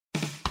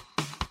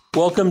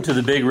Welcome to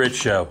The Big Rich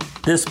Show.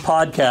 This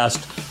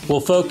podcast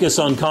will focus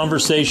on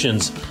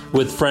conversations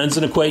with friends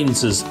and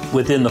acquaintances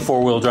within the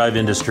four-wheel drive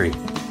industry.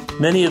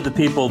 Many of the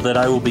people that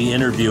I will be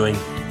interviewing,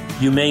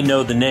 you may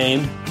know the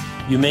name,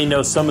 you may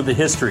know some of the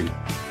history,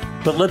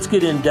 but let's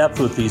get in depth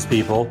with these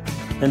people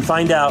and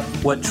find out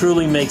what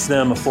truly makes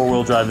them a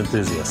four-wheel drive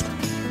enthusiast.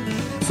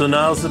 So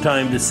now's the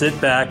time to sit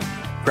back,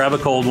 grab a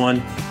cold one,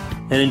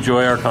 and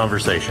enjoy our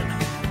conversation.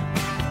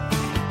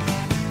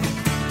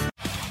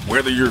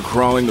 Whether you're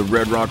crawling the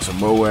Red Rocks of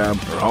Moab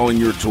or hauling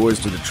your toys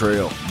to the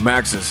trail,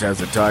 Maxxis has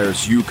the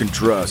tires you can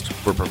trust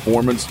for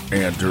performance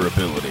and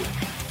durability.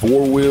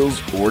 4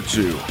 wheels or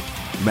 2.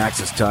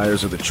 Maxxis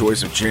tires are the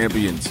choice of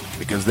champions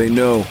because they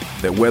know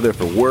that whether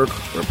for work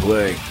or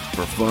play,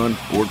 for fun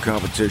or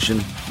competition,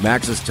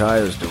 Maxxis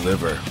tires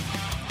deliver.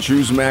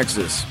 Choose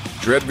Maxxis.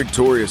 Tread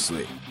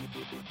victoriously.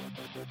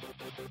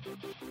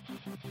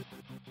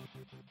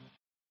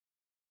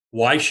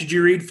 Why should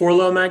you read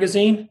 4Low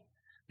Magazine?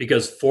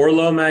 Because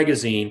 4Low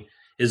Magazine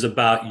is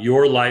about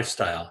your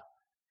lifestyle,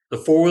 the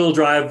four-wheel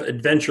drive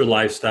adventure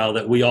lifestyle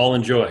that we all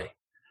enjoy.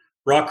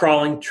 Rock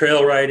crawling,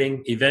 trail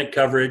riding, event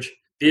coverage,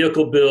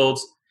 vehicle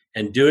builds,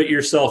 and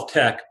do-it-yourself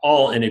tech,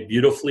 all in a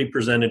beautifully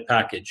presented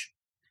package.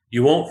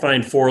 You won't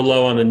find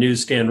 4Low on the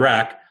newsstand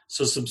rack,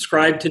 so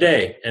subscribe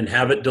today and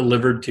have it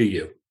delivered to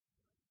you.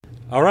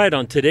 All right,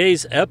 on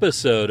today's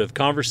episode of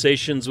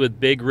Conversations with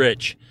Big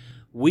Rich,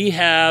 we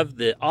have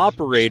the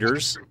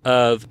operators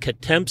of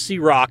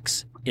Katempsey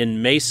Rocks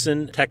in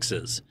Mason,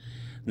 Texas.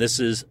 This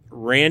is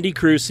Randy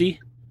Crucy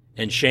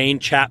and Shane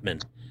Chapman.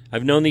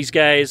 I've known these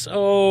guys,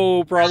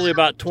 probably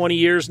about 20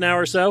 years now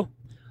or so.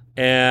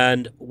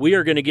 And we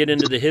are going to get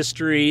into the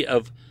history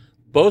of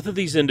both of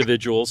these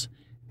individuals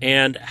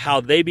and how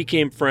they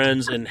became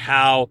friends and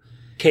how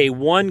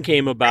K1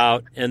 came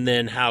about and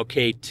then how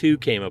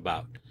K2 came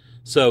about.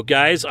 So,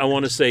 guys, I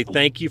want to say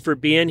thank you for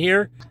being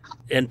here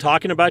and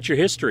talking about your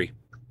history.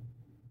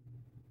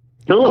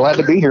 Cool. Glad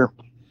to be here.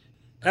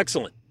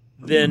 Excellent.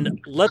 Then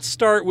let's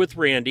start with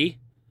Randy.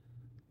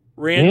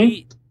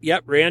 Randy,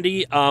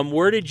 Randy,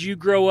 where did you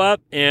grow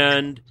up?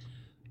 And,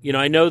 you know,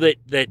 I know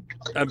that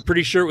I'm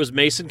pretty sure it was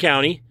Mason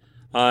County.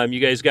 You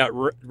guys got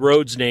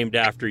roads named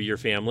after your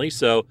family,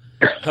 so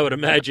I would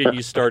imagine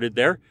you started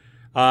there.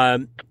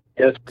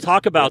 Yes.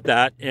 Talk about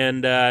that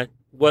and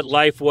what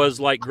life was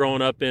like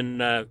growing up in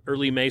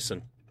early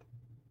Mason.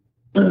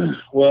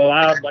 Well,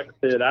 like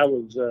I said, I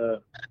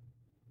was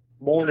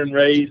born and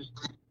raised,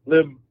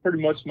 lived pretty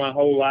much my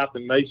whole life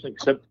in Mason,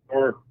 except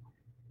for a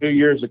few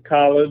years of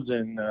college.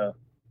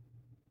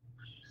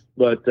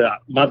 But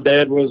my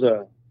dad was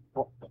a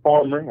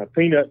farmer, a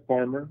peanut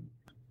farmer.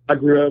 I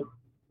grew up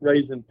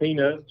raising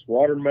peanuts,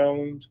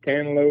 watermelons,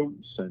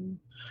 cantaloupes, and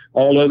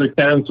all other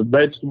kinds of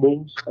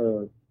vegetables.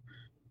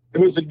 It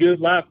was a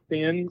good life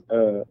then.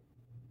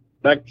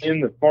 Back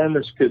then, the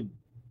farmers could,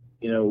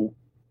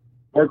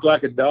 work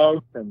like a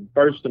dog from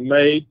 1st of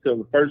May till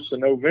the 1st of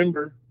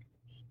November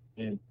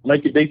and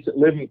make a decent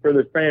living for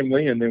their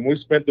family. And then we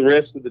spent the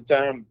rest of the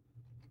time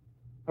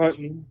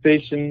hunting,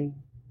 fishing,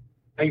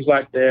 things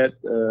like that.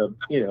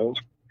 We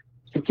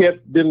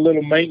did a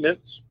little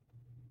maintenance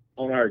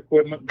on our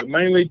equipment, but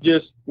mainly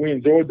just we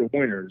enjoyed the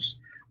winters.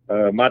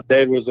 My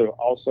dad was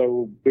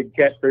also a big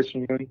cat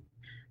fisherman.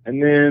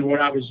 And then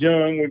when I was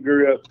young, we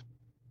grew up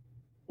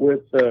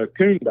with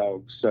coon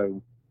dogs.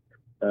 So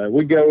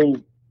we go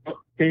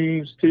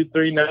coons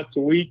 2-3 nights a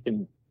week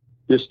and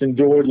just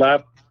enjoyed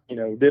life.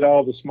 Did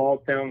all the small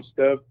town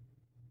stuff.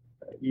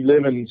 You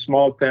live in a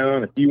small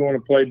town. If you want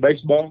to play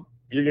baseball,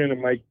 you're going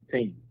to make the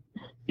team.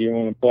 You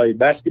want to play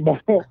basketball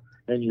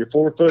and you're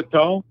 4 foot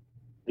tall,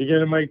 you're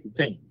going to make the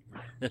team.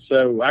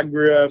 So I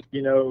grew up,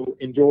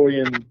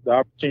 enjoying the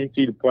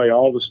opportunity to play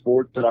all the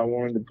sports that I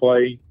wanted to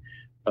play.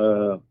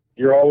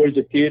 You're always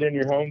a kid in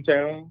your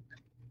hometown.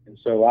 And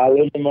so I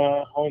live in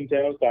my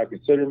hometown, so I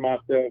consider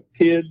myself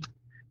kid.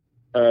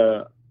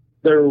 There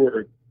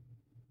were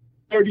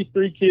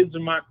 33 kids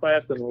in my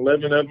class, and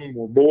 11 of them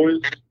were boys.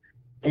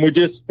 And we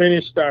just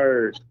finished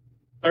our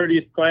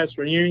 30th class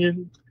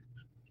reunion.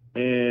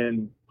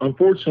 And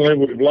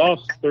unfortunately, we've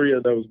lost 3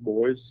 of those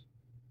boys.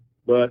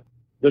 But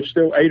there's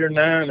still 8 or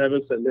 9 of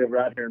us that live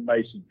right here in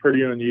Mason.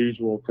 Pretty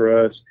unusual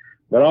for us.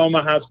 But all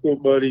my high school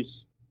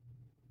buddies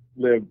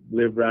live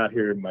right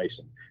here in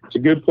Mason. It's a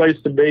good place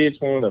to be.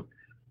 It's one of the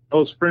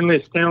most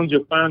friendliest towns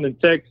you'll find in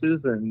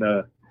Texas, and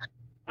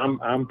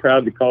I'm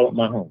proud to call it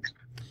my home.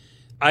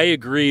 I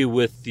agree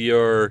with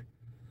your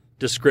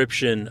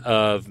description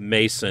of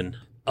Mason.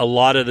 A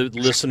lot of the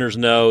listeners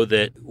know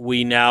that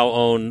we now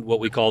own what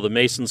we call the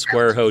Mason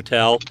Square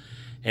Hotel,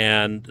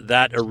 and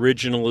that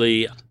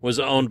originally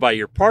was owned by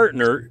your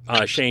partner,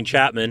 Shane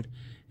Chapman,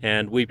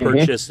 and we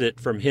purchased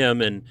it from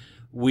him, and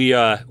we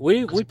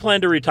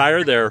plan to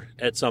retire there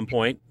at some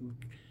point.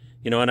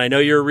 And I know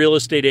you're a real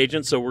estate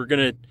agent, so we're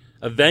going to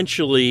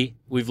eventually,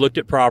 we've looked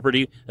at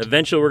property.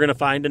 Eventually, we're going to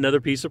find another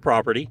piece of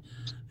property,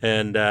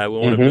 and we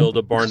want to build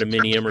a barn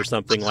dominium or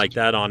something like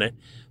that on it.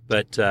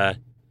 But, I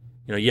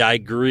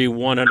agree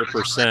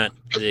 100%.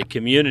 The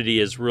community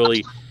is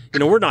really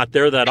we're not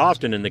there that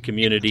often, and the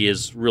community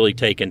is really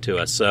taken to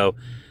us. So,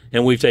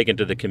 and we've taken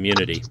to the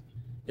community.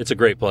 It's a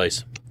great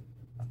place.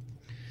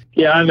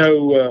 Yeah, I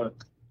know.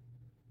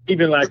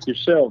 Even like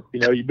yourself,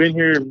 you've been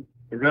here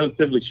a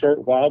relatively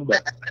short while,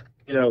 but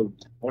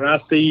when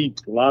I see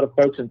a lot of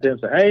folks in town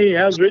say, "Hey,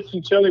 how's Rich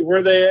and Shelley? Where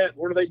are they at?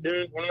 What are they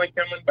doing? When are they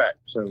coming back?"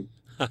 So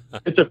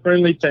it's a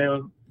friendly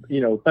town.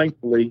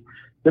 Thankfully,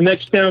 the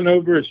next town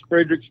over is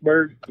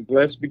Fredericksburg,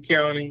 Gillespie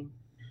County,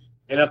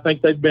 and I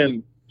think they've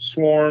been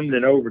swarmed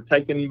and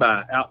overtaken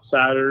by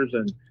outsiders,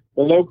 and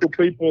the local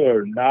people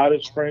are not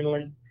as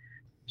friendly.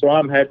 So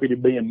I'm happy to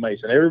be in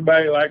Mason.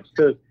 Everybody likes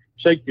to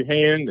shake your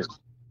hand and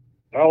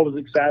always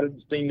excited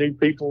to see new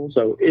people.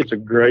 So it's a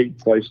great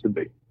place to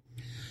be.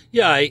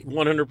 Yeah, I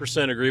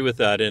 100% agree with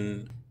that.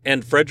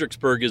 And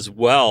Fredericksburg as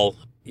well,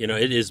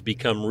 it has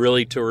become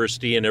really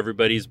touristy, and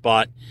everybody's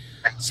bought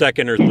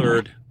second or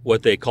third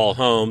what they call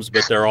homes,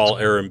 but they're all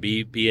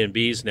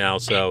Airbnbs now.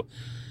 So,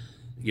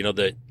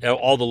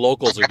 all the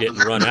locals are getting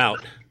run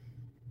out.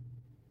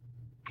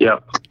 Yeah.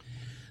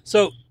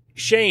 So,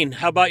 Shane,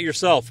 how about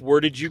yourself? Where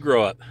did you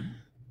grow up?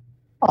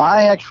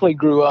 I actually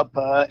grew up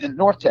in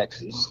North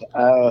Texas.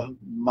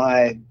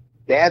 My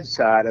dad's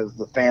side of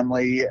the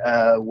family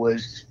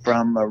was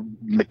from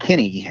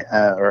McKinney,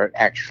 or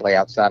actually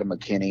outside of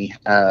McKinney,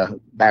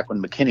 back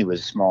when McKinney was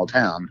a small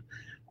town.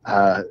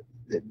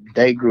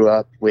 They grew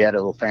up, we had a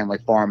little family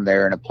farm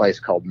there in a place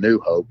called New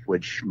Hope,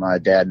 which my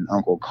dad and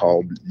uncle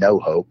called No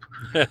Hope.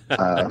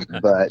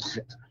 But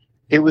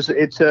it was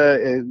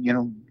a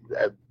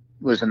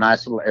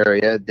nice little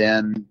area.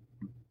 Then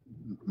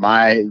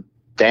my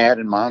dad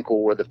and my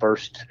uncle were the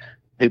first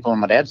people on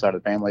my dad's side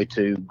of the family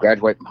to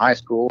graduate from high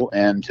school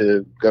and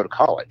to go to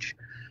college.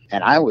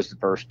 And I was the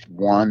first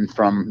one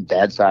from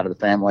dad's side of the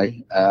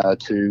family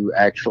to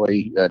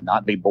actually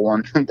not be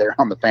born there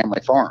on the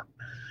family farm.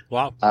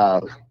 Wow.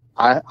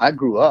 I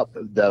grew up,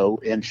 though,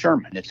 in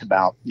Sherman. It's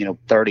about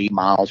 30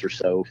 miles or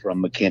so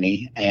from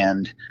McKinney,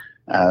 and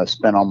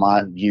spent all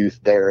my youth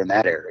there in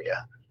that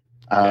area.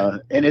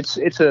 And it's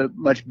a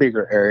much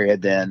bigger area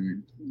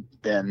than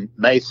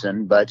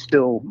Mason, but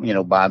still,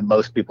 by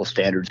most people's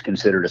standards,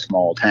 considered a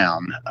small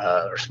town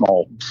or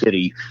small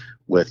city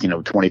with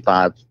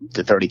 25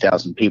 to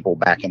 30,000 people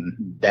back in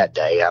that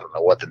day. I don't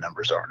know what the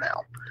numbers are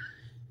now.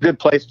 Good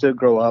place to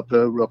grow up,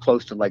 real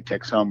close to Lake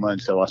Texoma,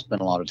 and so I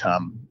spent a lot of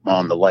time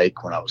on the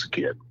lake when I was a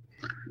kid.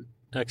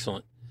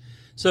 Excellent.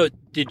 So,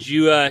 did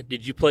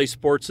you play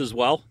sports as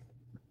well?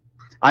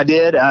 I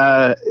did.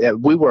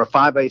 We were a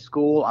 5A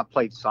school. I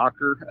played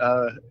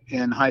soccer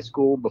in high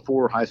school.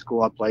 Before high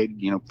school, I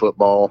played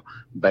football,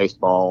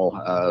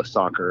 baseball,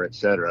 soccer,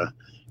 etc.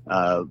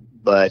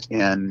 But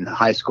in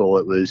high school,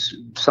 it was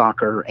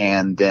soccer,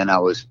 and then I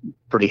was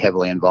pretty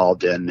heavily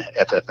involved in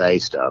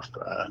FFA stuff.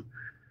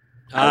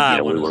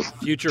 We were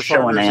future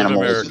farmers of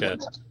America.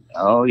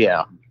 Oh,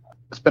 yeah.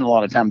 I spent a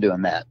lot of time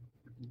doing that.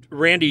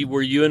 Randy,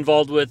 were you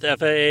involved with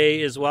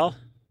FAA as well?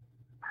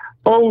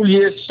 Oh,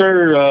 yes,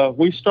 sir.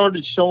 We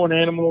started showing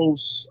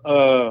animals.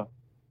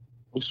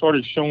 We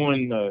started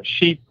showing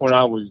sheep when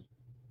I was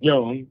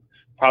young,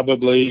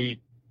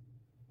 probably,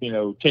 10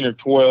 or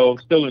 12,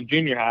 still in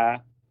junior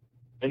high.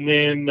 And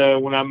then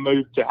when I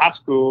moved to high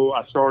school,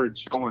 I started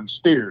showing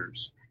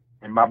steers.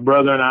 And my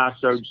brother and I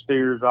showed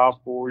steers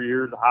all 4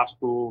 years of high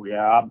school.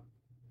 Yeah, I'm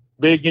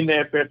big into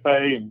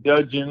FFA and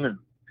judging. And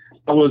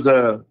I was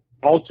a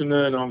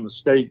alternate on the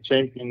state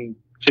champion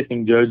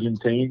chicken judging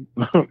team.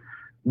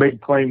 Big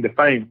claim to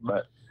fame,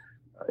 but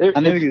it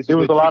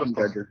was a lot of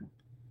fun.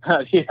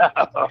 Yeah,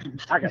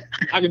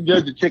 I can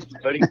judge a chicken,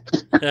 buddy.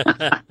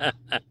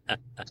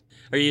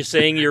 Are you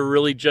saying you're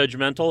really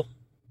judgmental?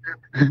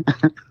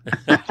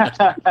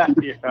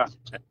 Yeah.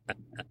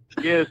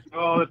 Yes.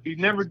 Well, if you've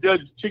never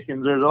judged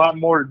chickens, there's a lot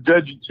more to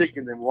judging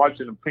chicken than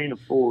watching a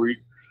pinafore.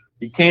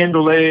 You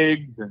candle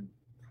eggs and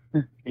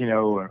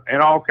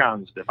and all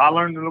kinds of stuff. I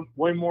learned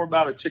way more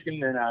about a chicken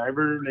than I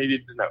ever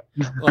needed to know.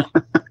 Well,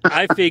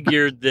 I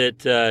figured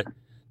that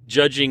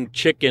judging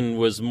chicken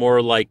was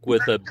more like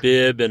with a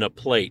bib and a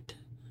plate.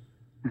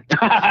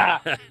 Yeah,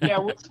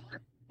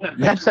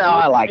 that's how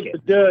I like it. The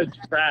judge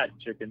fried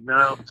chicken.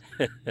 No,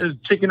 there's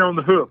chicken on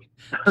the hoof.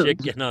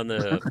 Chicken on the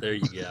hoof. There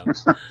you go.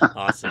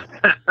 Awesome.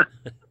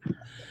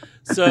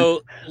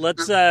 So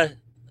let's,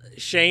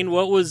 Shane.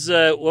 What was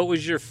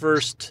your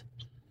first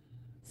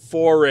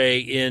foray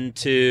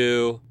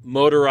into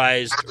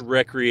motorized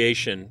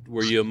recreation?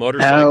 Were you a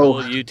motorcycle,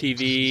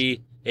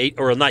 UTV,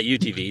 or not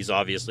UTVs,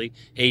 obviously,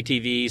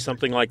 ATV,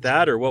 something like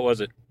that, or what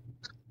was it?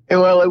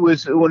 Well, it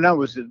was when I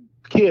was a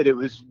kid. It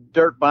was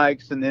dirt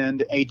bikes and then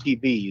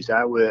ATVs.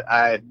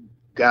 I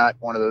got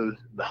one of those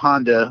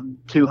Honda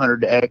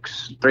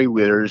 200X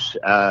 3-wheelers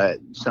at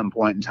some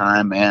point in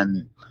time,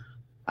 and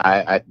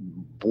I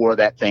wore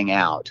that thing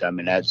out. I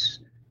mean, I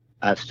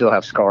still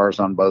have scars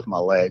on both my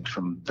legs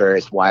from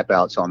various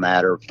wipeouts on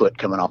that, or foot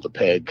coming off the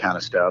peg kind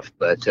of stuff.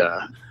 But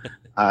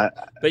but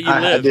you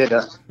lived.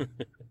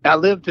 I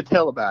lived to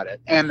tell about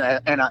it, and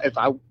if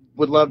I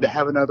would love to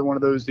have another one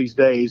of those these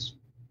days,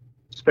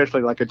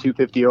 especially like a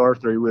 250R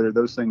 3-wheeler.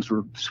 Those things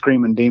were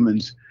screaming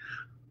demons.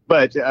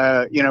 But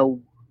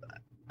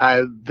I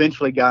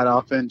eventually got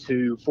off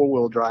into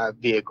four-wheel drive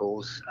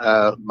vehicles.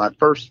 My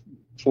first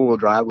four-wheel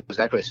drive was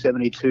actually a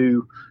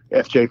 72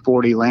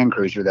 FJ40 Land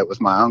Cruiser that was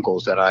my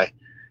uncle's, that I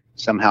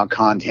somehow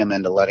conned him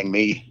into letting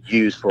me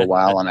use for a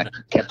while, and I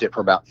kept it for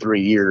about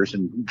 3 years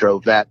and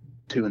drove that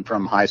to and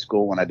from high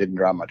school when I didn't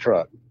drive my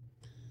truck.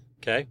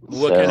 Okay.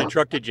 What kind of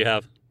truck did you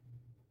have?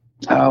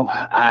 Oh,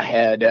 I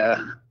had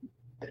a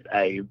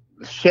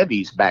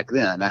Chevys back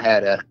then. I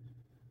had a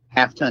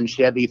half-ton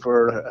Chevy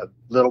for a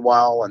little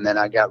while, and then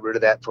I got rid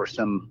of that for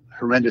some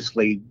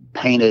horrendously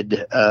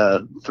painted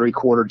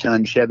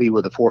three-quarter-ton Chevy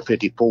with a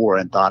 454,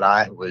 and thought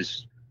I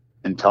was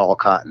in tall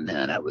cotton.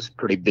 And that was a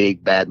pretty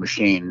big, bad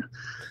machine.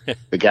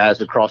 The guys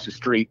across the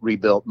street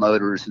rebuilt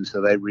motors, and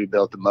so they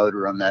rebuilt the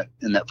motor on that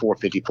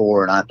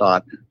 454, and I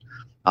thought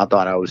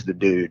I was the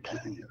dude.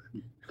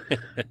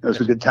 It was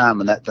a good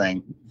time in that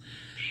thing.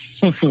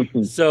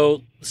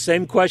 So,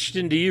 same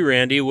question to you,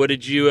 Randy. What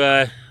did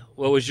you?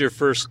 What was your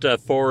first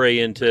foray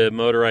into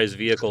motorized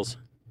vehicles?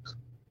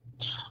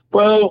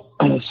 Well,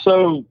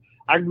 so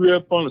I grew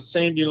up on a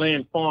sandy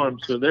land farm,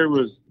 so there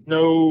was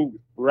no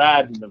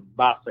riding of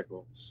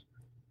bicycles.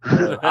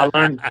 I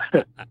learned.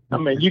 I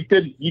mean, you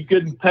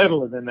couldn't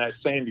pedal it in that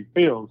sandy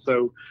field.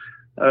 So,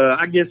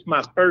 I guess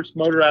my first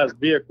motorized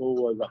vehicle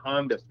was a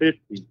Honda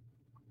 50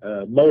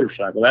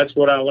 motorcycle. That's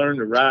what I learned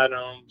to ride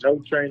on.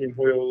 No training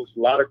wheels, a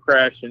lot of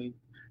crashing,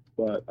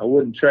 but I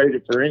wouldn't trade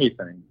it for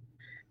anything.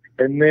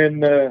 And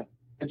then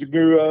as I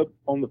grew up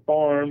on the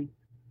farm,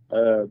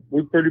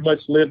 we pretty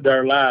much lived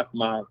our life,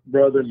 my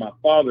brother and my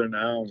father and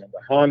I, on the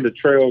Honda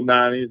Trail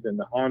 90s and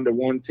the Honda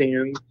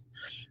 110s.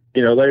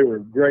 You know, they were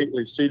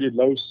greatly seated,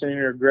 low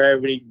center of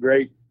gravity,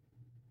 great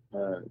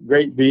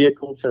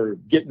vehicle for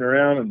getting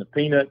around in the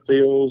peanut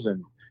fields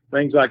and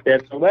things like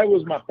that. So that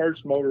was my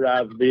first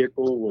motorized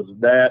vehicle, was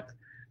that.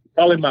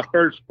 Probably my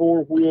first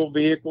four-wheel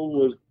vehicle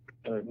was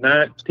a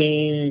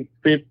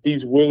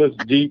 1950s Willis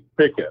Jeep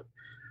pickup.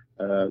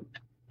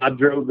 I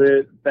drove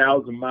it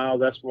 1,000 miles.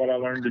 That's what I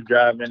learned to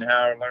drive in,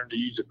 how I learned to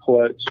use a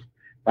clutch.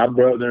 My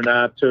brother and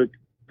I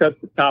cut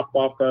the top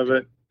off of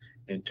it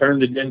and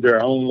turned it into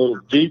our own little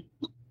Jeep.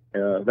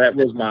 That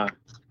was my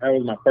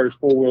first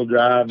four-wheel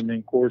drive. And then,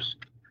 of course,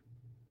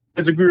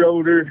 as I grew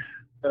older,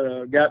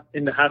 got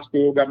into high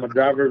school, got my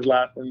driver's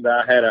license,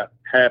 I had a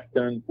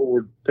half-ton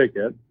Ford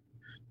pickup.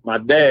 My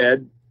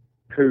dad,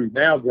 who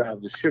now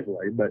drives a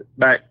Chevrolet, but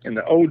back in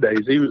the old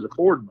days, he was a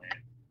Ford man.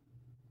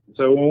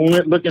 So when we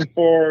went looking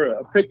for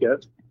a pickup,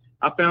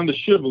 I found a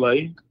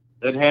Chevrolet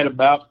that had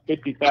about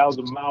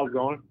 50,000 miles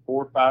on it,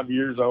 4 or 5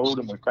 years old,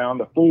 and we found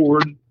a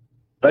Ford,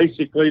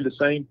 basically the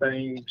same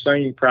thing,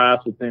 same price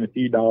within a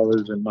few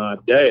dollars. And my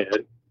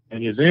dad,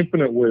 in his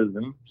infinite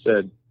wisdom,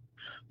 said,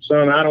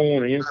 "Son, I don't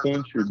want to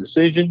influence your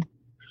decision,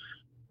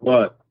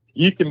 but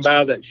you can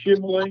buy that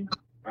Chevrolet,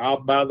 or I'll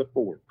buy the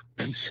Ford."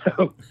 And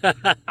so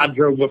I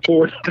drove the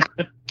Ford.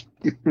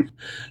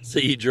 So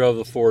you drove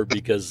the Ford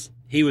because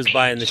he was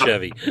buying the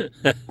Chevy.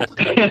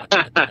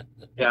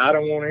 Yeah, I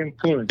don't want to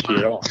influence you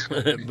at all.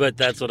 But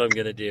that's what I'm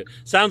going to do.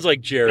 Sounds like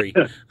Jerry.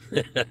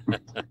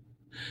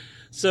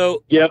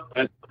 So, yep.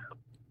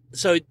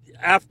 So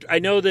after, I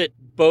know that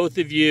both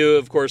of you,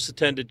 of course,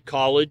 attended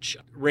college.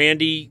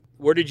 Randy,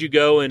 where did you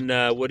go, and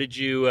what did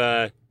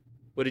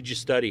you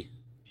study?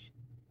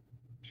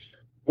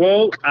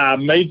 Well, I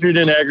majored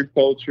in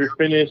agriculture,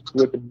 finished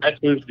with a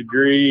bachelor's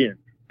degree in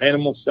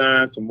animal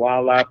science and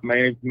wildlife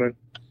management.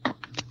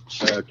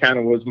 Kind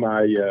of was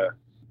my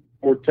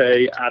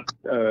forte. I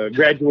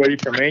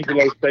graduated from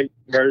Angelo State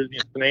University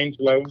in San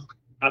Angelo.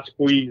 I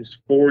squeezed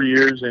 4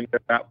 years into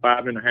about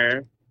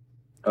 5.5.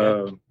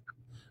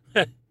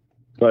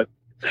 But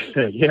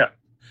yeah,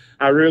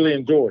 I really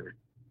enjoyed it.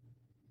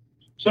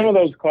 Some of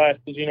those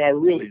classes, I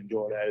really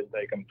enjoyed. I had to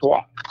take them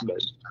twice,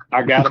 but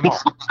I got them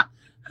all.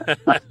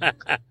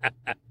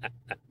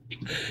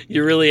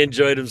 You really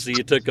enjoyed them, so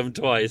you took them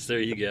twice. There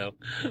you go.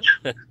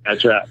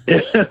 That's right.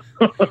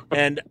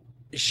 And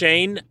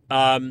Shane,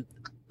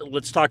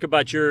 let's talk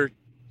about your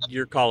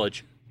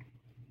college.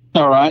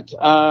 All right.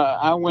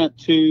 I went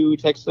to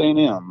Texas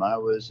A&M. I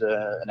was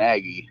an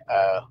Aggie.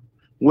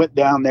 Went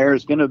down there.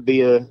 It's going to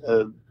be a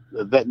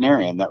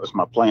veterinarian. That was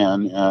my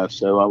plan.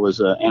 So I was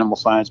an animal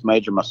science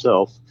major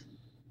myself,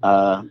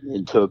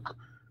 and took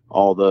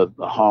all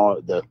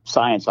the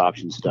science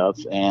option stuff.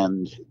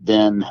 And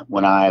then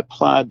when I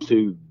applied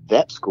to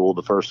vet school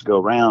the first go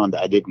round,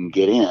 I didn't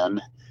get in.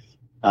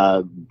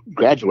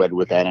 Graduated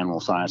with that animal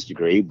science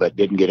degree, but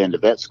didn't get into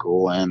vet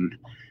school, and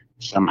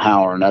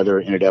somehow or another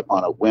ended up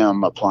on a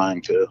whim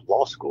applying to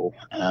law school.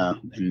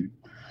 And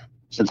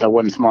since I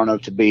wasn't smart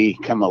enough to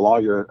become a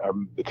lawyer or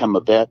become a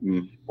vet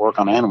and work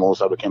on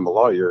animals, I became a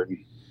lawyer and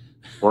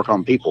work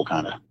on people,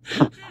 kind of.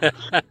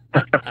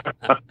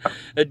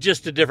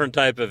 Just a different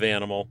type of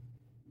animal.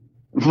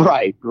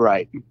 Right.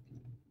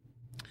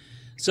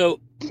 So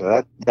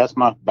that's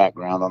my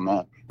background on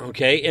that.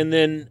 Okay, and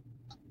then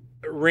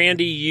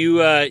Randy,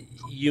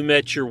 you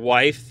met your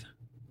wife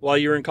while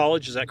you were in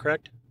college. Is that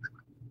correct?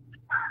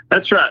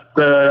 That's right.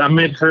 I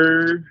met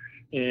her,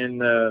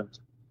 and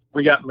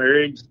we got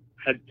married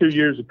had 2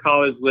 years of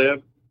college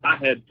left. I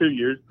had 2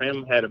 years.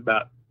 Pam had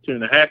about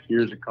 2.5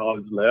 years of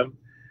college left.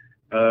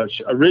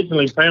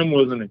 Originally, Pam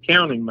was an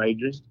accounting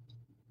major,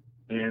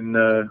 and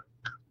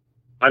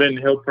I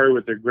didn't help her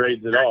with her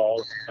grades at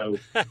all. So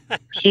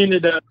she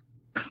ended up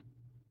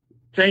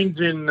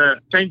changing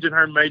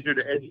her major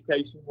to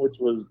education, which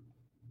was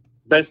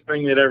the best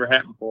thing that ever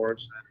happened for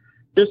us.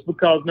 Just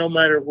because no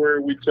matter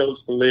where we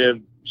chose to live,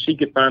 she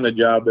could find a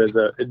job as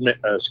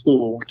a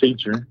school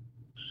teacher.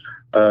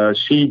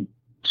 She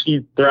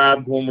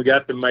thrived when we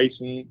got to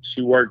Mason.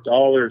 She worked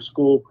all her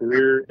school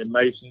career in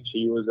Mason.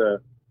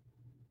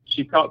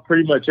 She taught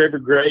pretty much every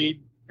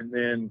grade, and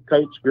then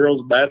coached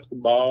girls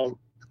basketball.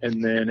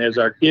 And then as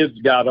our kids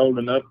got old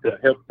enough to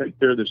help take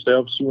care of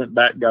themselves, she went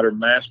back, got her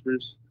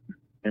master's,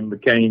 and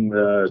became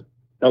the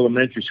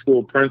elementary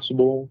school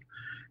principal,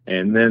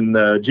 and then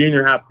the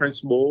junior high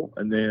principal,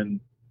 and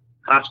then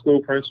high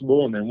school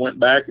principal, and then went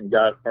back and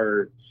got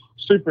her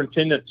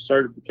superintendent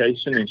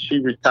certification. And she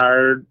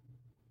retired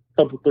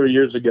a couple, 3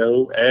 years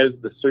ago as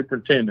the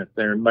superintendent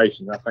there in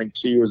Mason. I think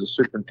she was a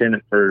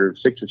superintendent for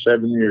 6 or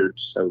 7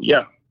 years. So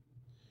yeah.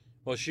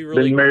 Well, she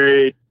really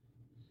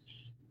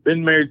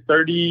been married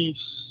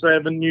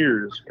 37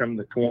 years come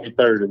the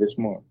 23rd of this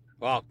month.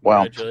 Wow,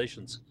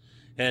 congratulations.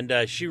 And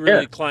she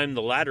really climbed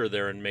the ladder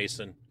there in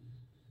Mason.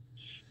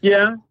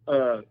 Yeah.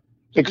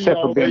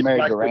 Except for being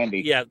married to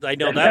Randy. Yeah, I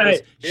know that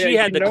was. She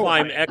had to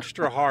climb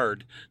extra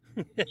hard.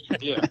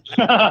 Yeah.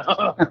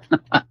 Yeah.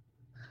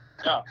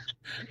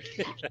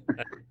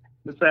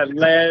 It's that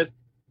last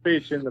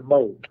fish in the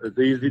bowl. It's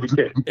easy to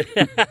catch.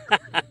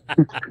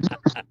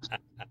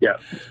 Yeah.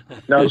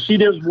 No, she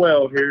does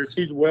well here.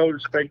 She's well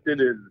respected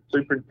as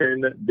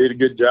superintendent. Did a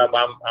good job.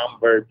 I'm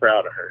very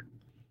proud of her.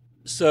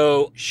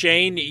 So,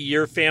 Shane,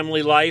 your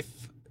family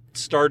life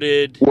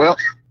started. Well,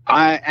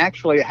 I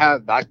actually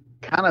have. I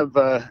kind of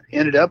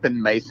ended up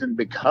in Mason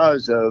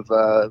because of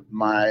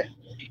my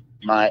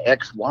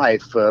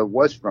ex-wife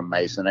was from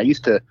Mason. I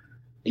used to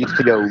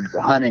go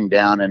hunting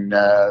down in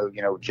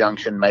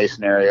Junction,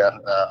 Mason area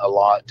a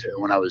lot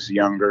when I was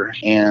younger,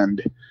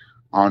 and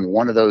on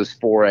one of those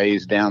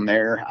forays down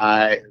there,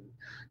 I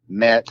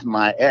met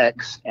my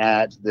ex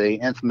at the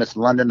infamous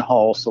London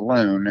Hall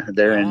Saloon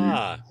there in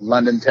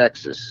London,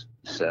 Texas.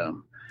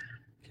 So,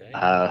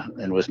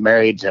 and was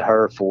married to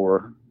her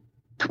for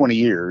 20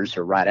 years,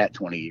 or right at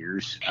 20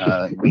 years.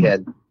 We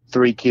had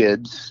 3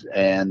 kids,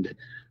 and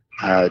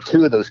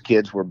 2 of those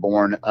kids were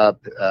born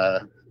up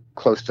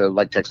close to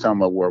Lake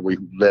Texoma, where we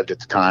lived at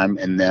the time.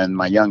 And then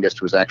my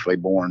youngest was actually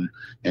born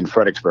in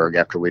Fredericksburg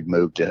after we'd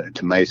moved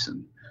to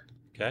Mason.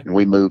 Okay. And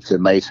we moved to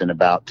Mason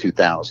about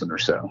 2000 or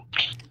so.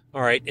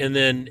 All right. And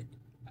then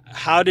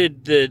how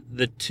did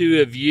the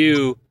two of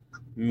you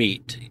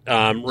meet,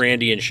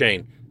 Randy and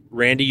Shane?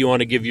 Randy, you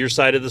want to give your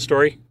side of the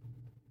story?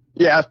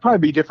 Yeah, it's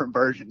probably different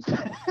versions.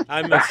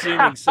 I'm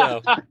assuming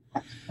so.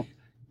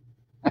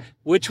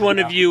 Which one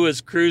of you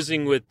was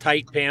cruising with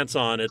tight pants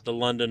on at the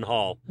London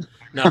Hall?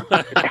 No.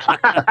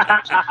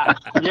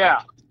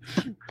 Yeah.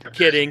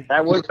 Kidding.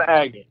 That was the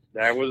Aggie.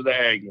 That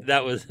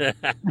was.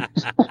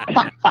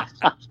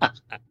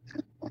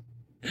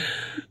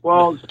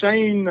 Well,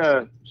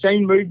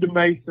 Shane moved to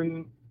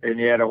Mason, and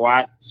he had a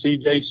white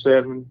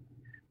CJ7,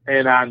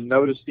 and I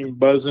noticed him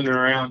buzzing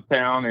around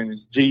town in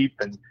his Jeep.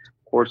 And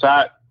of course,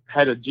 I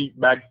had a Jeep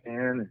back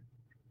then,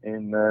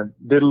 and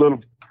did a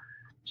little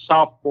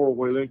soft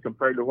 4-wheeling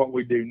compared to what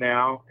we do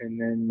now. And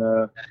then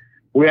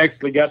we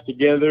actually got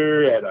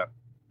together at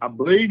I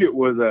believe it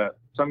was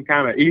some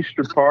kind of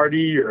Easter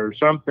party or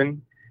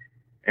something.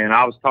 And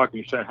I was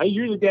talking to Shane, hey,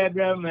 you're the guy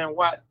driving that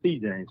white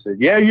CJ. And he said,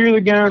 yeah, you're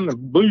the guy in the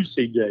blue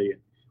CJ. And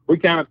we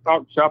kind of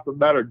talked shop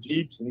about our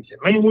Jeeps. And he said,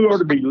 man, we ought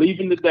to be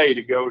leaving today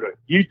to go to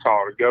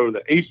Utah to go to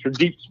the Easter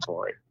Jeep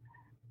Safari.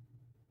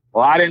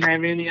 Well, I didn't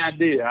have any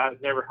idea.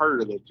 I'd never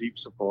heard of the Jeep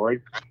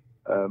Safari.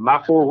 My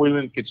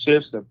 4-wheeling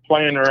consists of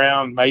playing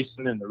around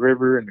Mason and the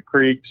river and the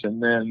creeks,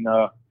 and then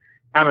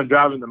kind of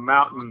driving the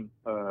mountain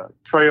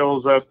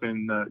trails up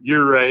in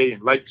Ouray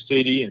and Lake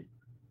City. And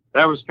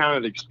that was kind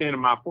of the extent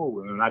of my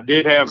 4-wheeling. I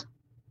did have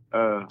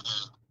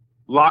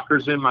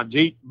lockers in my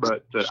Jeep,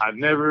 but I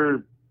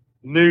never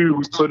knew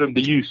we put them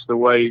to use the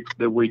way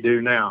that we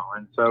do now.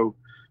 And so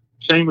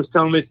Shane was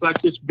telling me it's like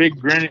this big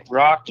granite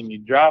rock, and you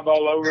drive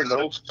all over the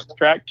whole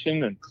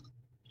traction.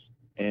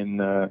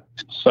 And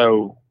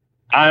so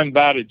I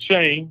invited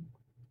Shane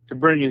to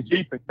bring his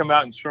Jeep and come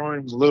out and show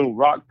him the little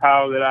rock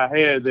pile that I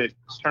had that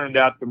turned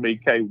out to be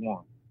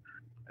K1.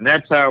 And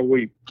that's how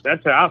I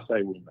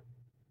say we met.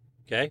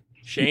 Okay.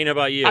 Shane, how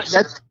about you?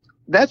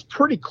 That's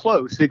pretty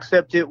close,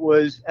 except it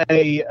was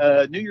a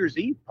New Year's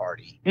Eve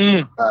party.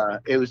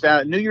 It was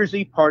a New Year's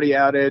Eve party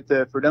out at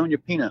the Fredonia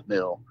Peanut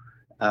Mill.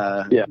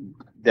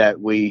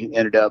 That we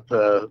ended up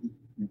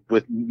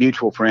with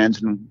mutual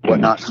friends and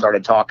whatnot,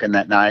 started talking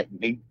that night.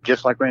 And he,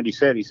 just like Randy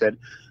said, he said,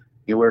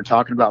 we were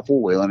talking about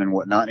 4-wheeling and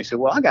whatnot. And he said,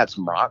 well, I got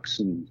some rocks,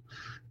 and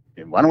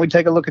why don't we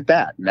take a look at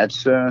that? And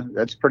that's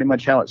pretty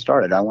much how it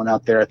started. I went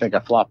out there. I think I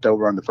flopped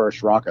over on the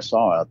first rock I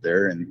saw out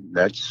there, and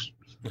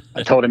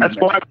I told him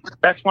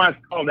that's why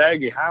it's called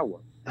Aggie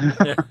Highway.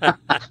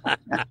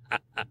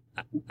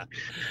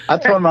 I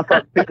told him I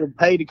thought people would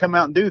pay to come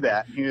out and do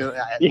that.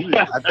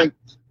 I think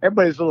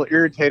everybody's a little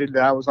irritated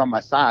that I was on my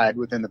side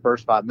within the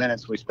first 5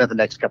 minutes. We spent the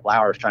next couple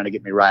hours trying to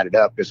get me righted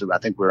up because I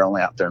think we were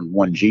only out there in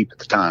one Jeep at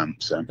the time.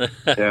 So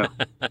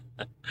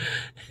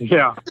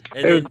Yeah.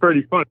 It was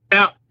pretty funny.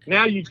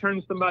 Now you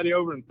turn somebody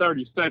over in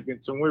 30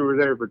 seconds, and we were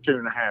there for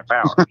 2.5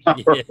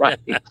 hours. Right.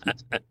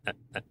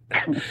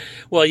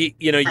 Well,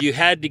 you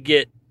had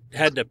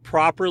to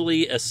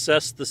properly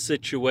assess the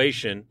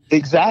situation.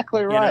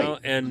 Exactly right.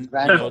 And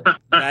Exactly.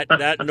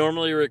 that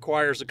normally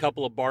requires a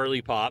couple of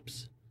barley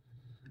pops.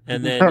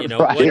 And then,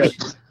 Right.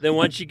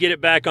 once you get it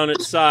back on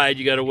its side,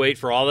 you got to wait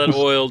for all that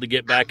oil to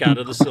get back out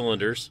of the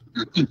cylinders.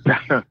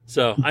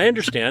 So I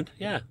understand.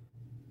 Yeah.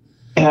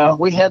 Yeah,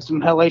 we had some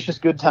hellacious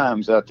good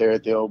times out there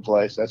at the old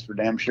place. That's for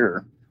damn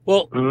sure.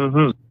 Well,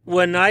 Mm-hmm.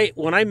 when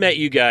I met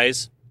you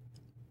guys,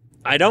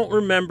 I don't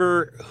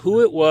remember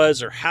who it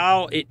was or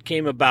how it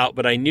came about,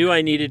 but I knew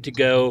I needed to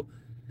go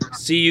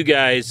see you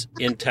guys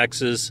in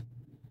Texas.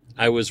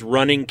 I was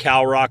running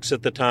CalRocks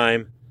at the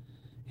time,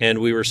 and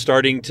we were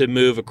starting to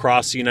move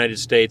across the United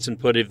States and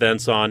put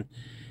events on.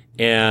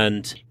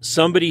 And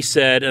somebody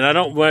said, and I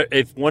don't know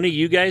if one of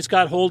you guys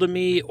got hold of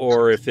me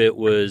or if it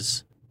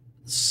was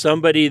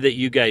somebody that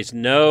you guys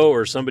know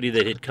or somebody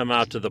that had come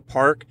out to the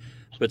park,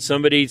 but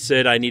somebody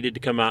said I needed to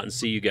come out and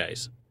see you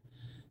guys.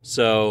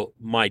 So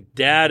my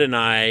dad and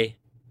I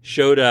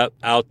showed up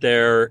out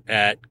there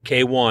at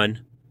K1,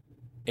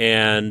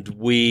 and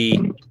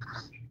we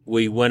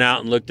went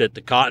out and looked at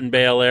the cotton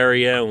bale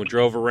area, and we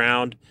drove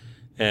around,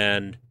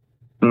 and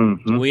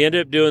Mm-hmm. we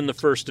ended up doing the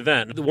first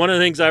event. One of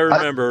the things I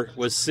remember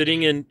was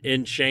sitting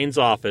in Shane's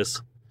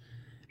office,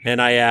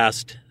 and I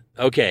asked,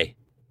 okay,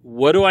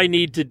 what do I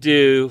need to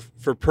do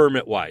for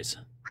permit-wise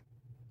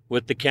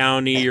with the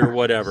county or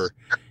whatever?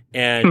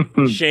 And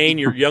Shane,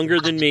 you're younger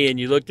than me, and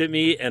you looked at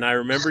me, and I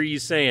remember you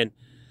saying,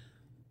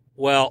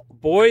 well,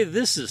 boy,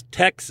 this is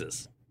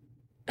Texas.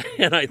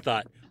 And I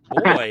thought,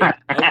 boy,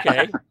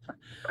 okay.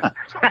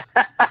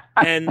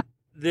 And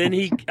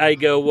then I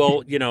go,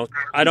 well,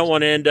 I don't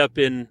want to end up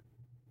in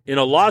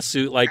a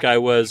lawsuit like I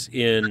was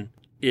in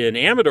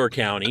Amador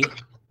County.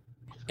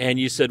 And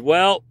you said,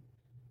 well,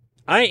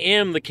 I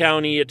am the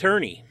county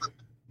attorney.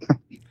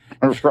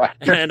 Right.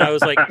 And I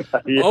was like,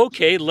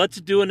 okay, let's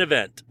do an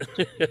event.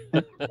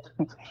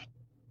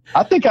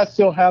 I think I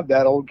still have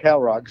that old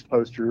CalRocks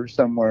poster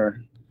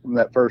somewhere from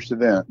that first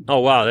event. Oh,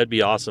 wow, that'd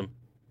be awesome.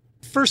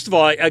 First of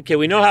all, okay,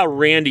 we know how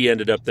Randy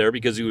ended up there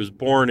because he was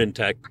born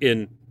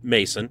in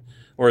Mason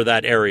or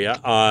that area.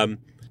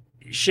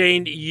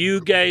 Shane,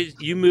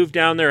 you moved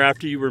down there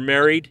after you were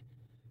married,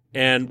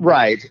 and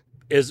Right.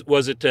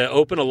 Was it to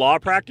open a law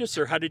practice,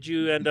 or how did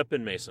you end up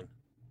in Mason?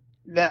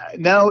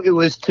 No, it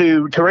was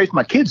to raise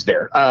my kids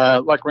there.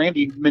 Like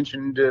Randy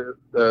mentioned a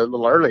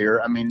little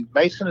earlier, I mean,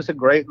 Mason is a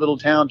great little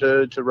town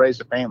to raise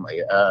a family.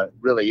 It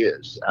really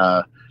is.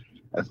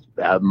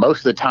 Most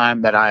of the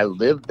time that I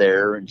lived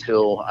there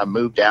until I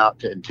moved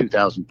out in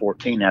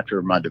 2014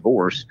 after my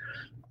divorce.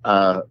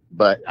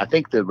 But I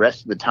think the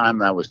rest of the time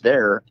that I was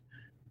there,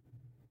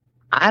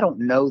 I don't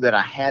know that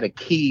I had a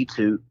key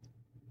to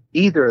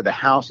either of the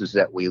houses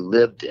that we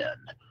lived in.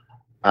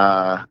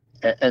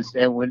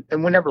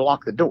 And we never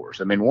locked the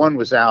doors. I mean, one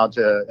was out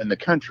in the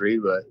country,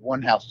 but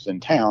one house was in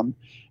town.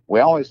 We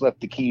always left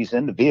the keys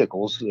in the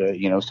vehicles, so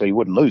you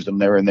wouldn't lose them.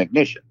 They were in the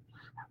ignition.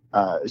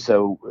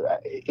 So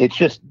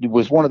it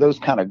was one of those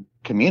kind of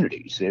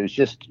communities. It was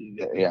just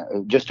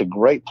a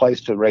great place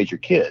to raise your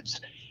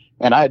kids.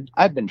 And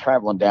I'd been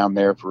traveling down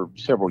there for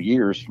several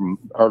years from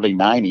early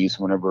 90s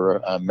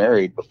whenever I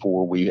married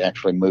before we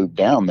actually moved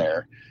down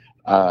there,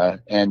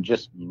 and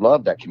just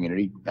loved that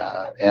community.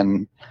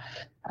 And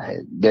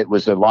it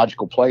was a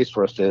logical place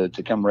for us to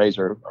come raise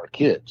our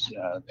kids.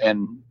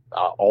 And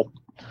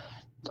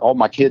all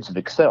my kids have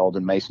excelled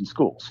in Mason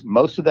schools.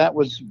 Most of that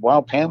was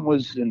while Pam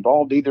was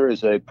involved either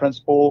as a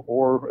principal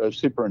or a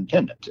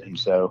superintendent. And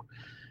so,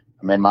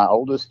 I mean, my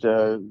oldest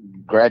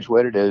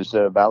graduated as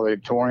a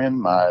valedictorian.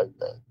 My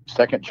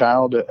second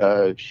child,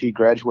 she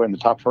graduated in the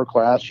top of her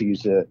class.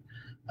 She's a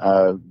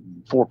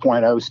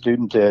 4.0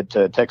 student at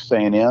Texas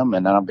A&M,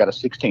 and then I've got a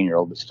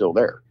 16-year-old that's still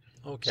there.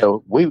 Okay.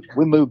 So we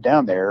moved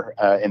down there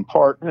in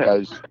part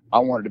because I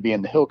wanted to be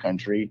in the hill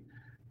country,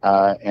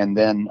 and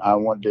then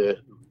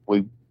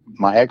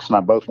my ex and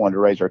I both wanted to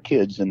raise our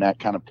kids in that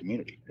kind of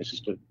community. It's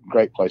just a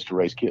great place to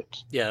raise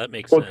kids. Yeah, that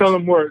makes Well, sense.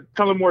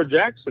 tell them where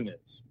Jackson is.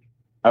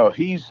 Oh,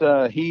 he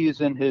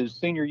is in his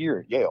senior year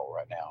at Yale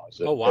right now as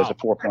a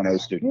 4.0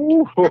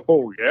 student.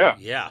 Oh, yeah.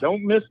 Yeah,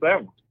 Don't miss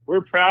that one.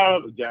 We're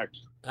proud of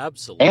Jackson.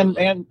 absolutely.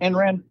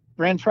 And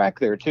ran track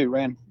there too.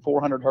 Ran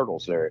 400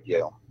 hurdles there at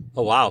Yale.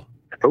 Oh, wow.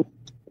 Oh.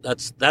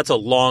 That's a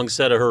long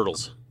set of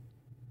hurdles.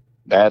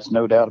 That's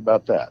no doubt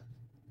about that.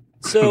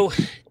 So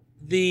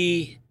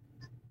the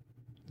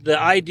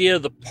idea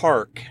of the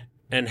park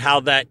and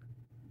how that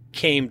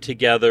came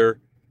together,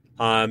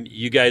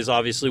 you guys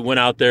obviously went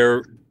out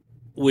there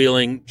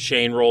wheeling.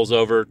 Shane rolls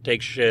over,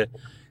 takes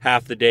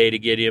half the day to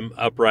get him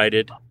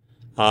uprighted.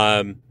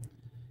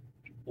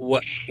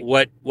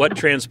 what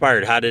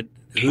transpired?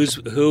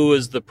 Who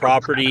was the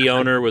property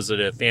owner? Was it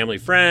a family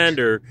friend,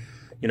 or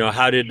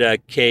how did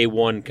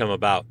K1 come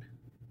about?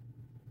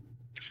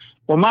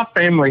 Well, my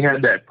family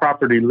had that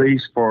property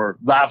lease for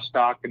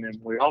livestock, and then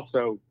we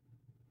also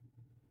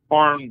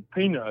farmed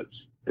peanuts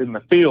in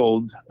the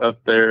field up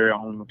there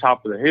on the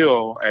top of the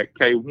hill at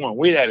K1.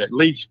 We had it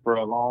leased for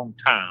a long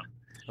time.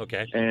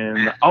 Okay.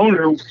 And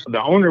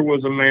the owner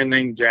was a man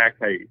named Jack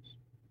Hayes.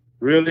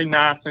 Really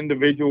nice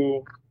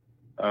individual.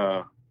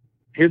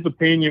 His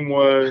opinion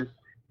was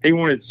he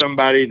wanted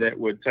somebody that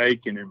would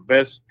take and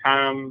invest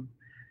time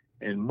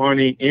and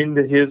money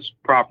into his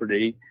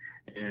property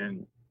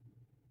and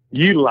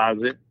utilize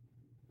it,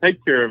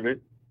 take care of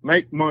it,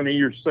 make money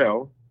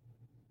yourself.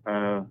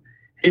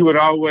 He would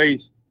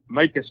always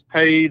make us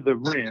pay the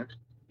rent,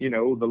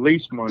 the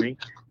lease money,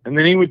 and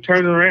then he would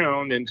turn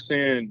around and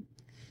send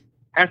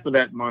half of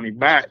that money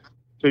back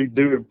to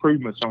do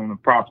improvements on the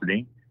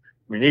property.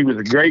 I mean, he was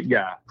a great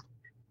guy.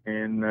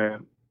 And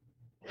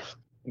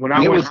when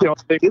I went to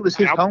it was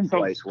his home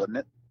place, wasn't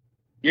it?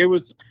 It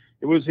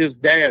was his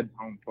dad's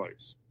home place.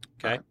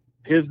 Okay.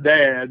 His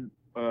dad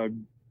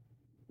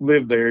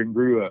lived there and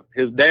grew up.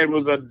 His dad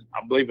was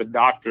I believe a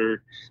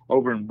doctor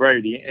over in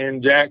Brady,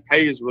 and Jack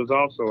Hayes was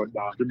also a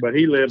doctor, but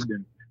he lived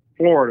in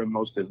Florida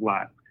most of his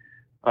life.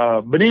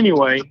 But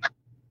anyway,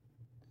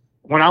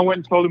 when I went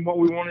and told him what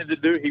we wanted to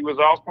do, he was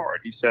all for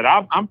it. He said,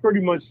 I'm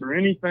pretty much for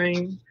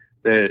anything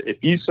that if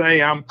you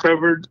say I'm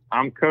covered,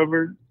 I'm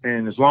covered.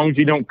 And as long as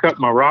you don't cut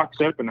my rocks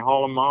up and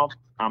haul them off,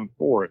 I'm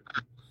for it.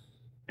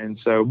 And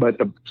so, but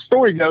the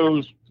story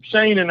goes,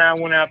 Shane and I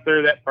went out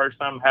there that first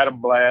time, had a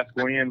blast.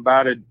 We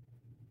invited,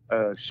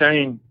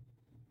 Shane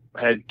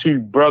had two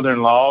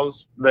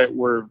brother-in-laws that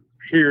were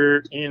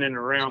here in and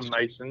around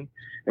Mason.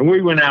 And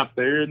we went out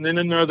there, and then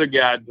another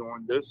guy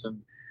joined us,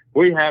 and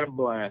we had a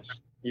blast,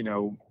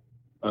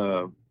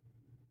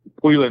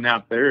 wheeling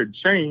out there. And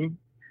Shane,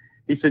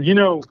 he said,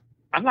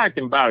 I'd like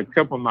to invite a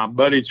couple of my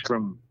buddies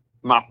from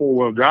my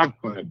four-wheel drive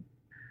club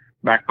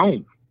back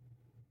home.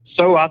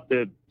 So I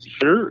said,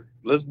 sure,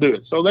 let's do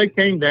it. So they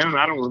came down.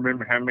 I don't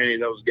remember how many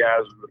of those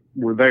guys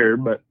were there,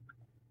 but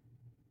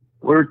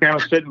we were kind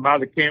of sitting by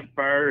the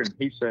campfire, and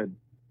he said,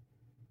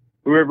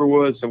 whoever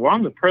was said, well,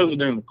 I'm the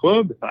president of the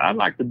club. I'd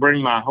like to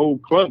bring my whole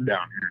club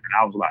down here. And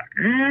I was like,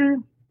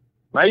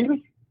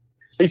 maybe.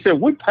 He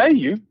said, we pay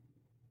you.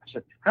 I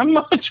said, how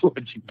much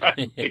would you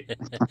pay me?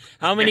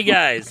 How many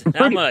guys?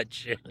 How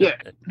much? Yeah.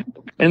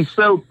 And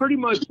so pretty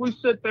much we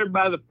sit there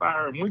by the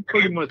fire, and we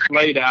pretty much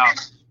laid out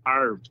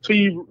our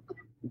fee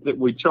that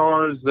we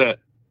charged. That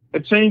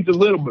it changed a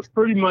little, but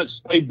pretty much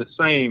stayed the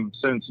same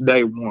since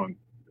day one.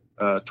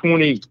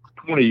 20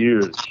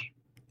 years,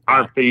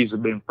 our fees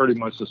have been pretty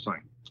much the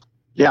same.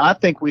 Yeah, I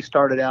think we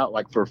started out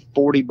like for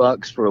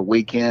 $40 for a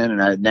weekend,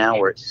 and now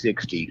we're at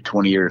 60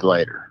 20 years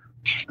later.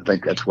 I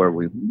think that's where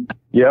we.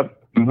 Yep.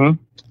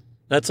 Mm-hmm.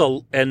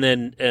 And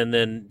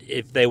then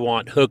if they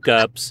want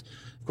hookups,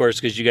 of course,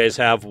 because you guys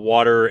have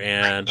water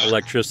and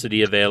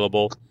electricity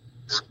available.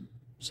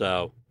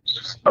 So,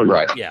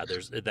 right. Yeah,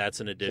 that's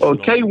an additional.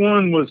 Well,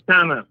 K1 was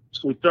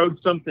we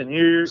throwed something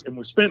here, and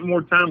we spent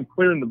more time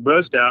clearing the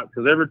brush out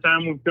because every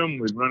time we come,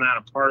 we'd run out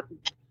of parking.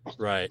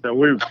 Right. So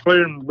we were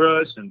clearing the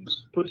brush and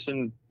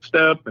pushing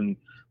stuff, and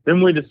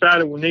then we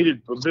decided we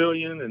needed a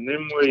pavilion, and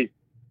then we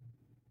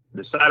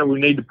decided we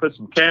need to put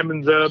some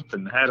cabins up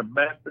and had a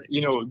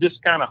bathroom,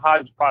 just kind of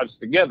hodgepodge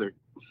together.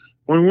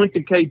 When we went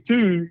to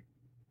K2,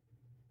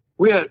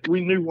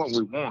 we knew what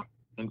we want.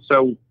 And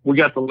so we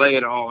got to lay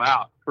it all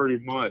out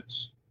pretty much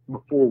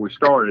before we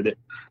started it,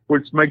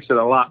 which makes it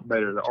a lot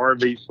better. The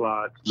RV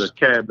slots, the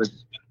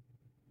cabins,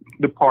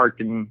 the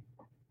parking,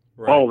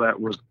 all that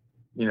was,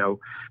 we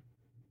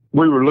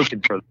were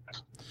looking for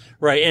that.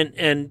 Right.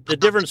 And the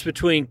difference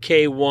between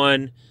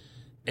K1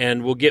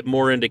 and we'll get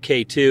more into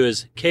K2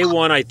 is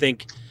K1, I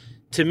think,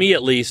 to me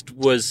at least,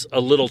 was a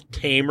little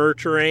tamer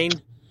terrain.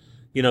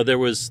 There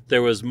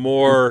was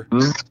more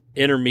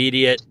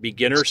intermediate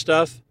beginner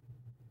stuff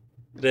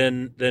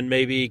than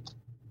maybe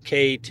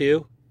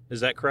K2. Is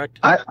that correct?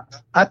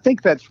 I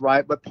think that's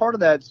right, but part of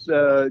that's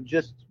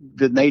just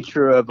the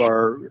nature of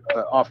our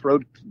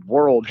off-road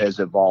world has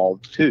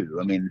evolved too.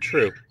 I mean,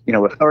 true.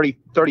 A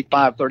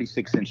 35,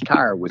 36-inch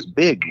tire was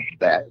big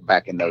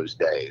back in those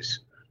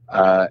days.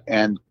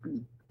 And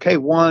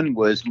K1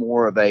 was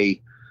more of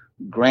a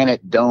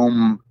granite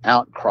dome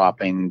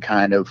outcropping,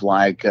 kind of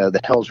like the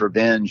Hell's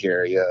Revenge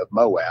area of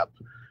Moab.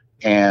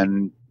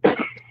 And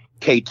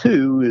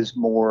K2 is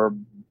more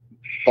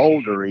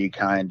bouldery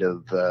kind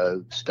of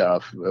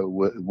stuff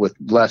with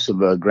less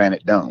of a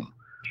granite dome.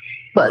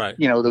 But, right.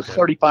 Those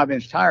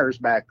 35-inch tires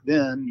back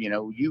then,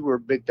 you were a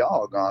big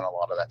dog on a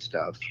lot of that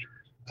stuff.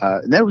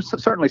 And there was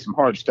certainly some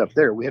hard stuff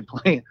there. We had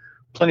plenty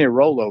of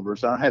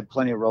rollovers. I had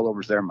plenty of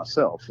rollovers there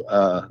myself.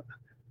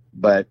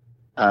 But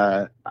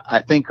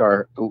I think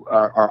our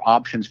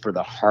options for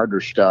the harder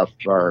stuff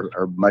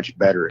are much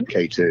better at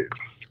K2.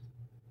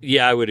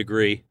 Yeah, I would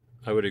agree.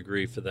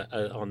 For that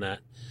on that.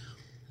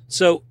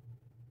 So,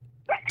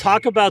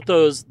 talk about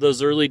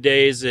those early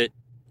days at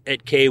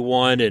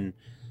K1 and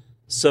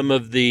some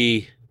of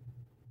the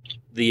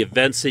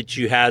events that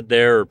you had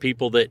there, or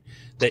people that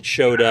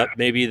showed up,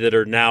 maybe that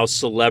are now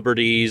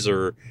celebrities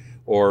or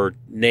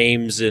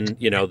names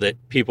that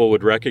people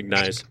would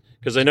recognize?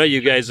 Because I know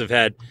you guys have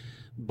had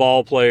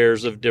ball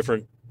players of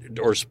different,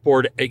 or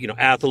sport,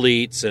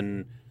 athletes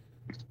and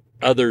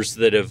others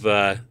that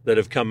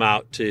have come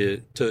out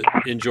to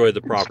enjoy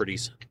the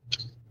properties.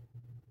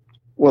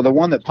 Well, the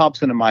one that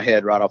pops into my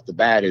head right off the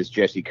bat is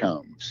Jessie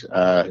Combs.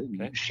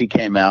 Okay. She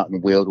came out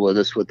and wheeled with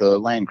us with the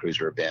Land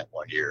Cruiser event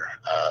one year,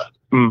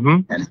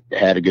 and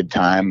had a good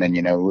time. And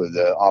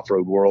the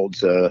off-road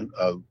world's a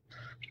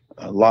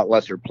lot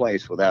lesser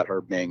place without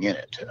her being in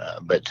it.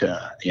 But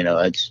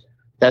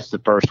that's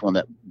the first one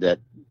that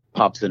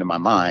pops into my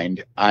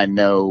mind. I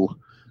know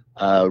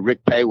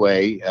Rick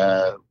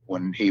Payway,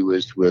 when he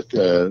was with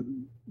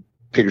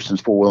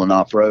Peterson's Four Wheel and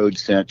Off Road,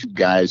 sent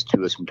guys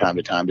to us from time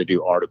to time to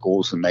do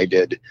articles, and they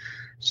did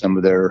some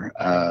of their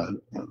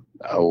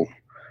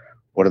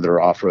what are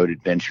their off-road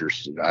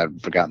adventures?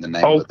 I've forgotten the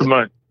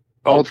name.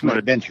 Ultimate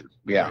Adventure.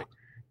 Yeah.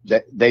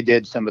 They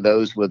did some of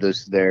those with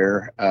us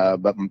there.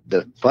 But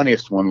the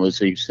funniest one was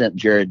he sent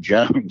Jared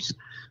Jones,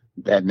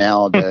 that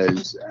now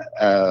does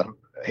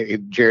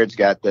Jared's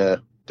got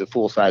the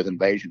full-size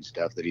Invasion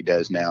stuff that he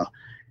does now.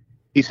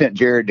 He sent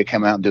Jared to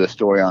come out and do a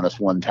story on us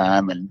one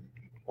time, and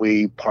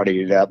we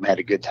partied it up and had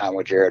a good time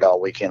with Jared all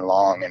weekend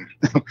long.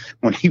 And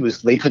when he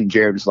was leaving,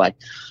 Jared was like,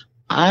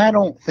 I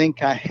don't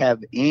think I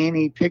have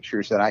any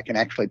pictures that I can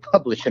actually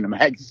publish in a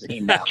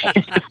magazine now.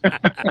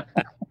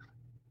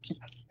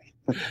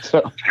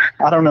 So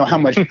I don't know how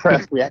much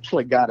press we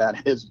actually got out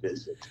of his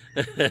visit,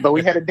 but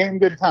we had a damn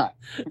good time.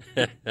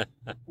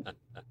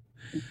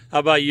 How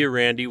about you,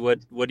 Randy?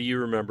 What do you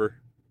remember?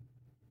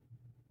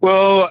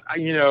 Well,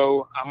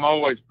 I'm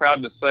always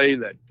proud to say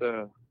that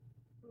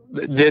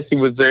Jessie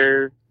was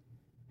there.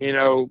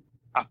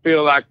 I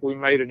feel like we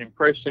made an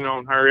impression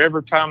on her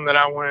every time that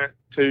I went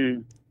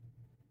to,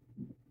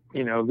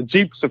 the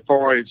Jeep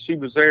Safari. She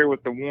was there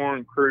with the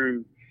Warren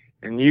crew,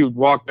 and you would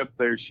walk up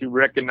there, she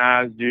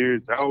recognized you.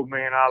 Said, oh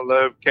man, I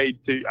love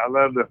K2. I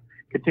love the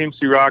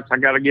Katimsi Rocks. I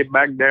got to get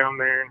back down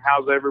there. And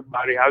how's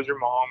everybody? How's your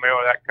mom?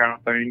 That kind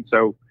of thing.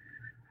 So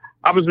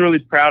I was really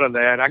proud of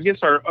that. I guess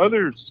our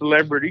other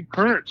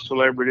current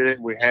celebrity that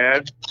we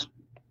had,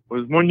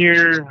 was one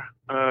year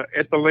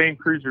at the Land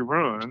Cruiser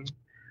Run.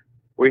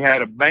 We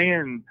had a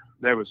band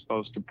that was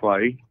supposed to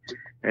play,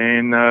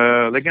 and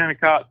they kind of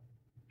got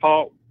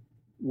caught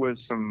with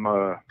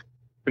some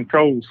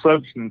controlled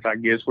substance, I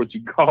guess what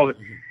you call it,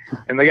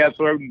 and they got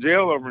thrown in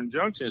jail over in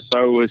Junction.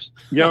 So this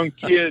young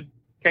kid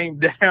came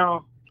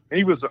down, and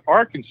he was an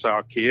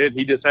Arkansas kid.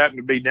 He just happened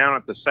to be down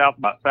at the South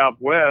by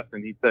Southwest,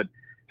 and he said,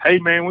 hey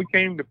man, we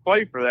came to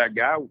play for that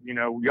guy.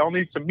 Y'all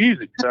need some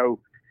music. So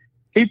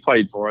he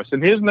played for us,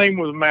 and his name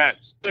was Matt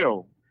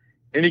Still.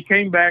 And he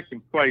came back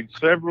and played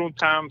several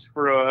times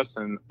for us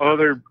and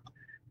other,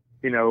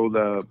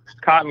 the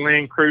Cotton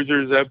Land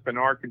Cruisers up in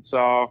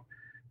Arkansas.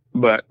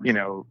 But,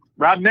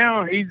 right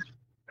now he's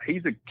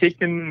a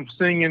kicking,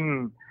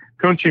 singing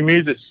country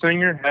music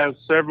singer, has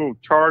several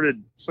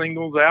charted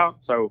singles out.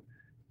 So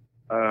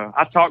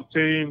I talk to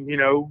him,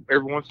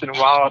 every once in a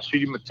while. I'll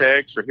shoot him a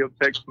text or he'll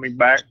text me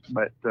back.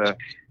 But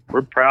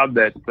we're proud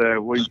that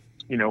we,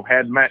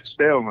 had Matt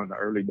Stell in the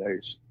early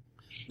days.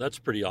 That's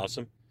pretty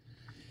awesome.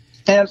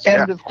 And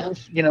of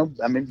course,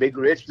 Big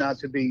Rich, not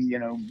to be,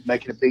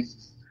 making a big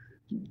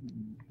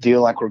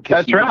deal like we're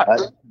kissing.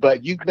 That's right.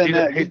 But you've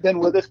been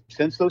with us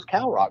since those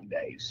Cow Rock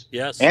days.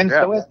 Yes. And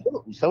so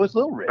is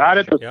Little Rich. Right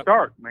at the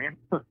start, man.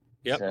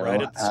 Yep, So,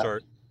 right at the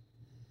start.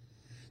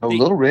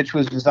 Little Rich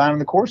was designing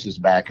the courses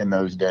back in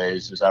those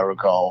days, as I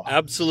recall.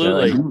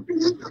 Absolutely.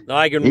 No,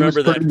 I can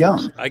remember that.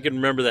 Young. I can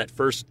remember that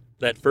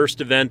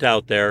first event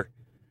out there,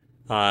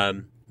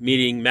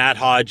 meeting Matt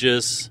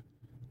Hodges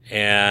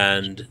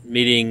and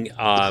meeting.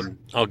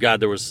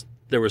 There was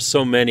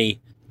so many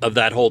of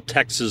that whole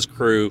Texas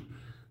crew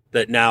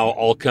that now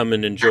all come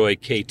and enjoy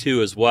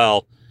K2 as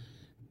well.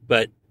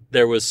 But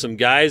there was some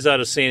guys out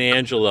of San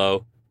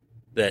Angelo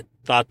that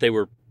thought they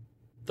were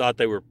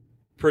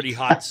pretty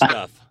hot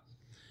stuff.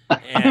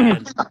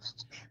 And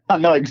I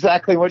know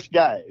exactly which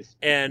guys.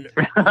 And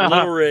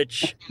Little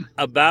Rich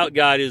about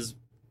got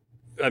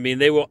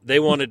they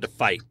wanted to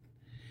fight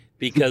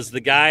because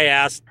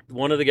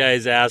one of the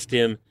guys asked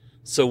him,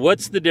 so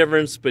what's the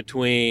difference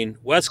between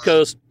West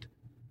Coast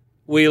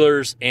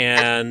wheelers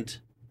and,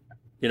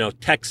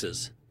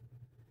 Texas?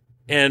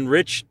 And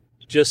Rich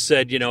just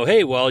said,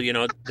 hey, well,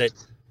 that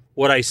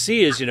what I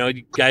see is,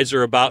 you guys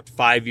are about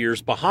 5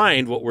 years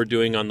behind what we're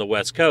doing on the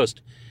West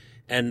Coast.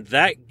 And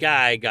that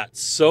guy got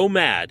so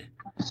mad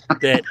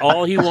that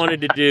all he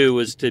wanted to do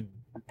was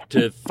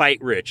to fight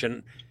Rich.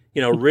 And,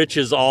 Rich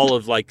is all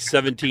of like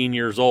 17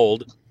 years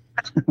old,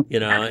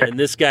 and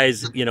this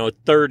guy's,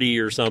 30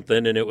 or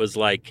something. And it was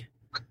like,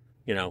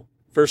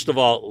 first of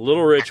all,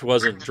 Little Rich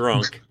wasn't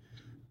drunk.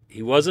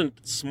 He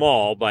wasn't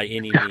small by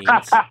any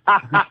means.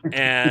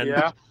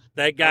 And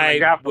that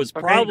guy was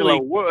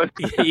probably,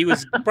 he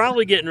was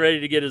probably getting ready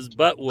to get his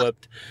butt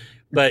whooped.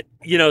 But,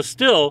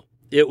 still,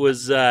 it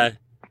was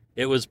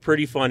it was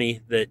pretty funny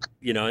that,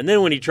 and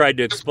then when he tried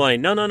to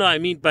explain, no, I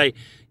mean by,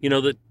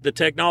 the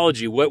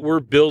technology, what we're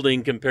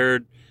building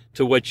compared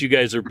to what you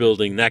guys are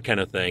building, that kind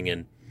of thing.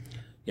 And,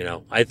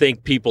 I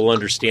think people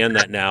understand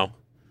that now,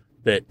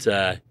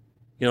 that,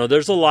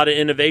 there's a lot of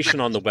innovation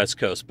on the West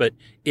Coast, but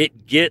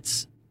it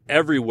gets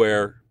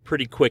everywhere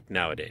pretty quick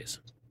nowadays.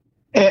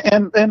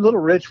 And Little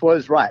Rich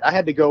was right. I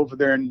had to go over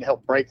there and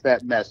help break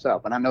that mess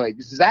up. And I know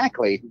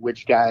exactly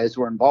which guys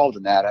were involved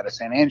in that out of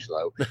San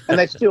Angelo. And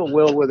they still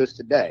will with us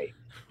today.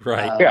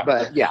 Right.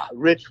 But yeah,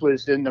 Rich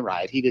was in the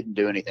right. He didn't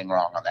do anything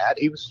wrong on that.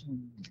 He was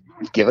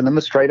giving them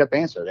a straight up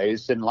answer. They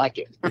just didn't like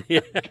it.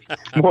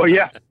 Well,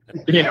 yeah.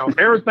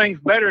 Everything's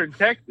better in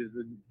Texas,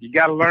 and you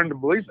got to learn to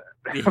believe that.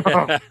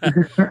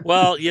 Yeah.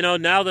 Well,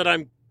 now that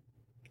I'm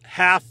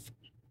half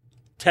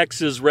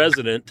Texas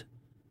resident,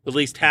 at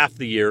least half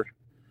the year,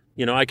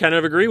 I kind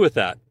of agree with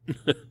that.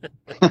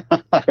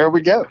 There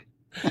we go.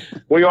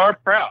 We are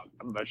proud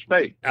of our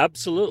state.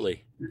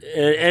 Absolutely.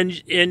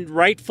 And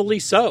rightfully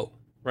so.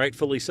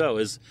 Rightfully so.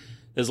 As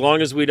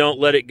long as we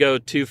don't let it go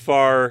too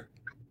far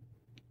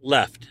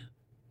left,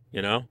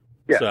 Yeah.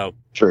 So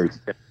true.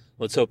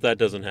 Let's hope that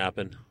doesn't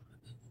happen.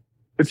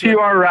 But you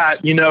are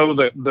right.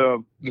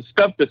 The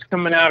stuff that's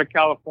coming out of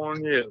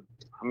California,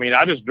 I mean,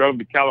 I just drove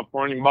to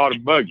California and bought a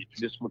buggy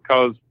just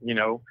because,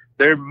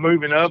 they're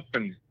moving up,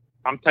 and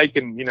I'm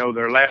taking,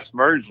 their last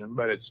version,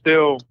 but it's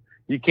still,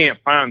 you can't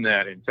find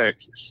that in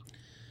Texas.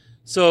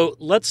 So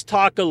let's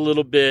talk a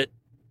little bit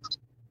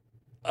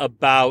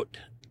about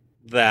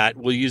that.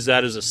 We'll use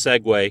that as a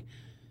segue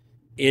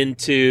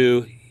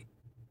into,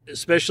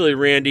 especially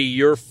Randy,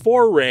 your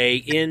foray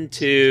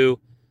into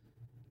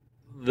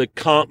the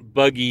comp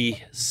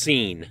buggy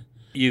scene.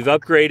 You've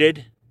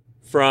upgraded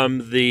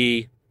from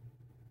the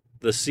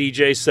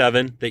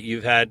CJ7 that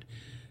you've had.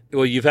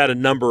 Well, you've had a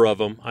number of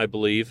them, I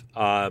believe.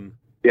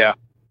 Yeah.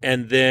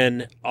 And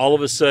then all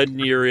of a sudden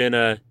you're in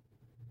a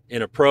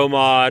pro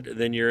mod,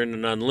 then you're in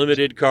an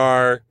unlimited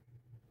car.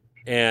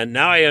 And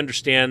now I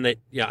understand that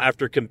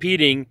after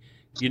competing,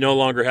 you no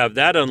longer have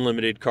that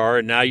unlimited car,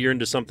 and now you're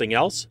into something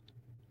else?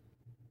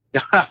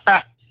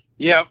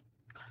 Yep.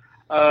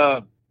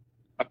 A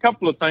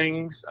couple of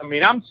things. I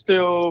mean, I'm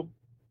still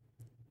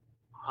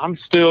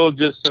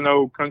just an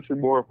old country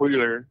boy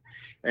wheeler,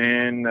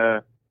 and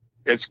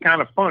it's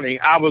kind of funny.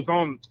 I was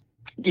on,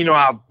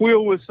 I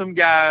wheel with some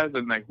guys,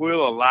 and they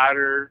wheel a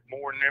lighter,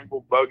 more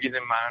nimble buggy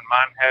than mine.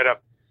 Mine had a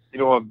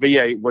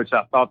V8, which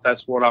I thought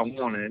that's what I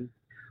wanted,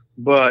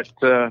 but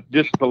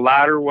just the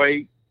lighter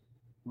weight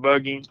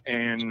buggy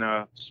and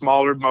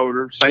smaller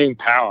motor, same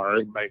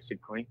power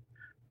basically.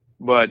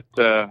 But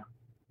I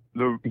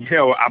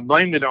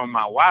blamed it on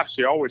my wife.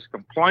 She always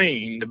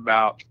complained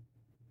about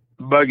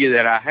the buggy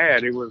that I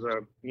had. It was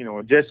a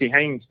Jesse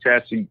Haynes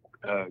chassis,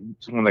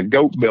 one of the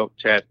goat built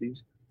chassis,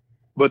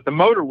 but the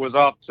motor was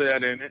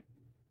offset in it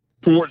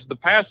towards the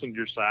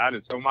passenger side,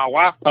 and so my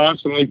wife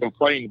constantly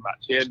complained about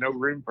she had no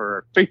room for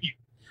her feet.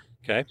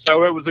 Okay.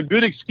 So it was a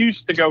good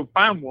excuse to go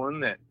find one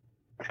that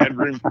had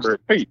room for her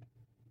feet.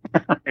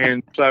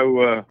 And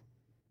so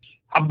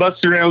I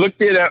busted around,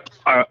 looked at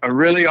a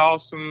really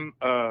awesome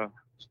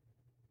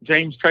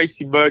James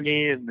Tracy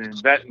buggy, and then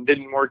that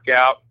didn't work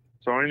out.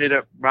 So I ended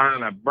up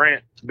buying a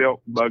Brandt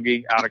built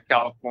buggy out of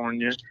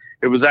California.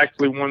 It was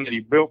actually one that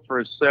he built for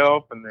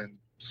himself and then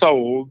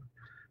sold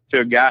to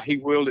a guy. He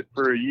wheeled it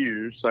for a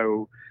year.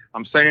 So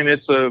I'm saying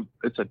it's a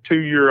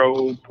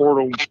 2-year-old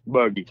portal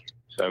buggy.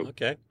 So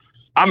okay.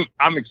 I'm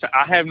excited.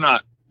 I have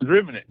not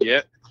driven it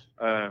yet.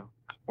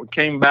 We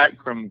came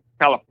back from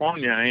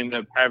California. I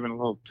ended up having a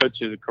little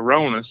touch of the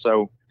corona.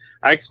 So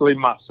actually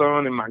my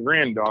son and my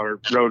granddaughter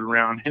rode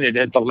around in it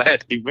at the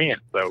last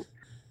event. So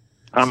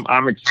I'm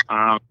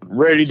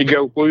ready to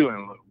go wheeling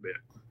a little bit.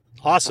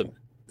 Awesome.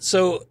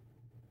 So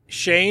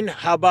Shane,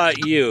 how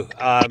about you?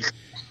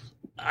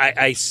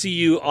 I see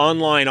you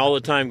online all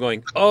the time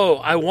going, oh,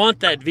 I want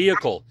that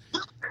vehicle.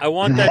 I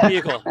want that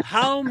vehicle.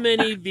 How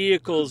many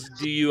vehicles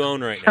do you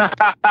own right now?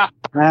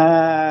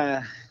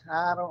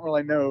 I don't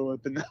really know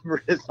what the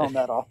number is on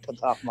that off the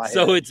top of my head.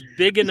 So it's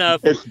big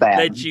enough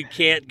that you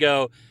can't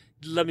go,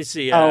 let me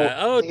see,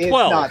 12. It's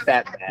not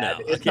that bad. No,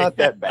 it's not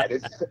that bad.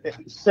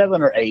 It's 7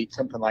 or 8,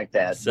 something like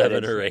that.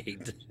 7 or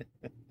 8.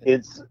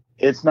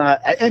 It's not,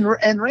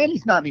 and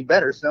Randy's not any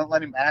better, so don't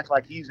let him act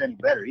like he's any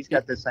better. He's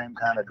got the same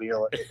kind of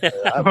deal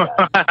I've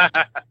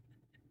got.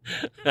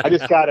 I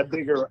just got a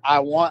bigger I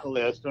want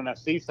list when I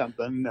see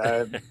something,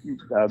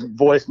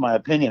 voice my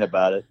opinion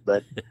about it.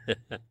 But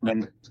I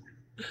mean,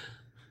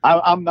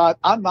 I'm not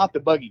the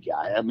buggy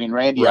guy. I mean,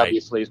 Randy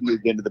obviously has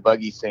moved into the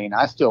buggy scene.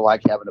 I still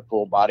like having a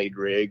full bodied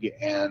rig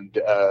and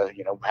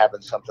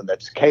having something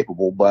that's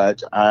capable.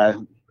 But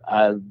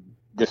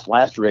this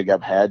last rig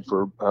I've had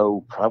for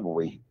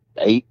probably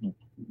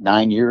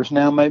 8-9 years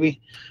now, maybe.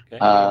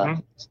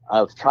 Okay.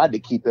 I've tried to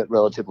keep it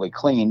relatively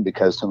clean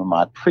because some of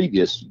my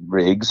previous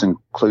rigs,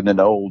 including an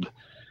old,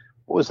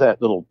 what was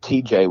that little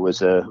TJ,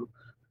 was a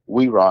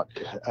We Rock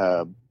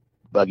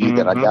buggy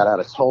that I got out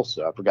of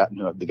Tulsa. I've forgotten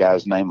the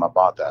guy's name I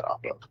bought that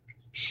off of.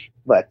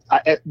 But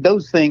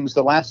those things,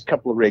 the last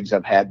couple of rigs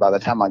I've had, by the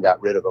time I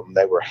got rid of them,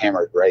 they were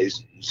hammered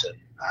raisins, and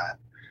I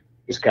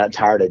just got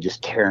tired of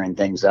just tearing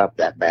things up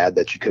that bad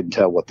that you couldn't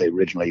tell what they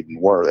originally even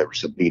were. They were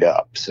so beat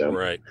up. So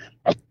Right.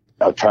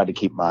 I tried to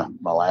keep my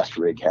last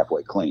rig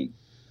halfway clean.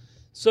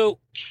 So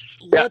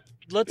Yeah.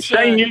 let's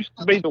Shane used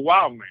to be the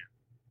wild man.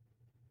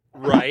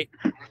 right.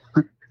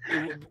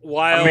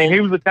 While I mean, he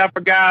was the type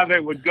of guy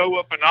that would go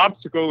up an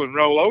obstacle and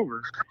roll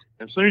over.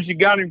 As soon as you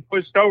got him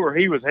pushed over,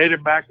 he was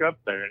headed back up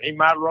there, and he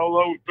might roll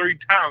over 3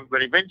 times,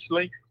 but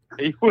eventually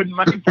he wouldn't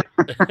make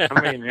it.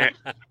 I mean,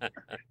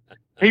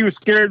 he was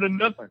scared of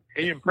nothing.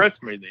 He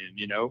impressed me then,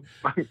 you know.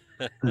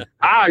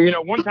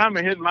 One time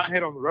I hit my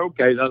head on the road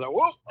cage. I thought,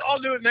 well, I'll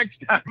do it next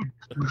time.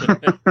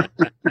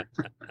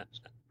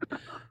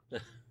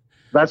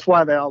 That's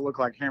why they all look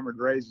like hammered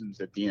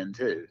raisins at the end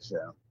too.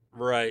 So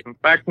right. In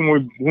fact,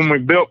 when we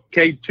built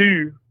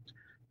K2,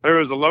 there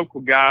was a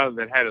local guy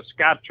that had a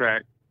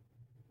SkyTrack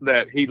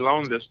that he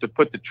loaned us to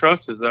put the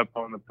trusses up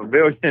on the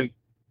pavilion.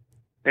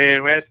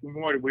 And we asked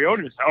him, what did we owe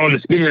him? I want to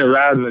ski a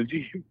ride in the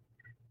Jeep.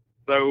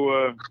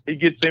 So he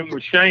gets in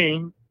with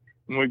Shane,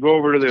 and we go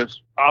over to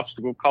this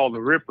obstacle called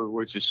the Ripper,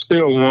 which is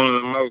still one of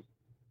the most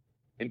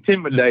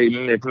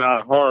intimidating, if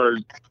not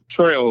hard,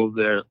 trails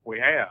that we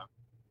have.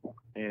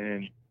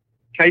 And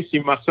Casey,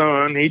 my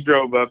son, he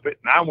drove up it,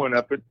 and I went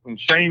up it, and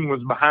Shane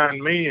was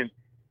behind me, and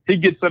he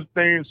gets up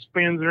there and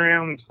spins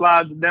around and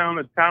slides it down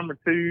a time or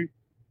two,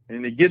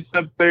 and he gets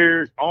up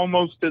there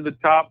almost to the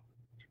top,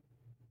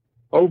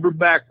 over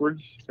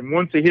backwards, and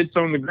once he hits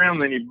on the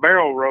ground, then he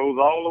barrel rolls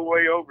all the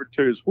way over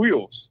to his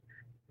wheels.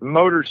 The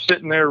motor's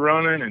sitting there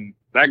running, and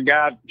that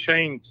guy,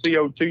 Shane,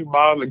 CO2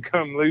 bottle had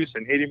come loose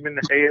and hit him in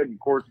the head, and of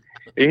course,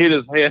 he hit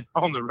his head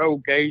on the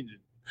roll cage,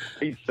 and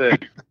he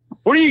said,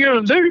 what are you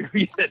going to do?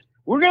 He said,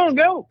 we're going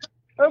to go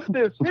up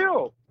this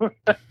hill.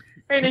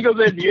 And he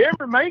goes, have you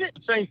ever made it?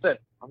 And Shane said,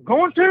 I'm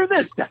going to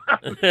this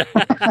time.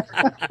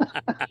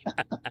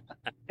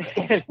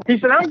 He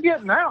said, I'm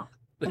getting out.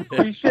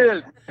 He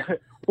said,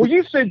 well,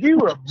 you said you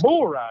were a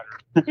bull rider.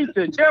 He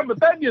said, yeah, but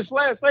that just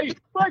lasts 8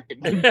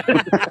 seconds.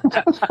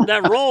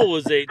 That roll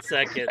was 8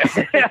 seconds.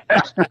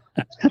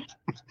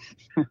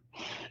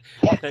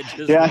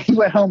 Yeah, he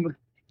went home.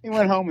 He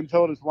went home and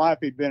told his wife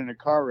he'd been in a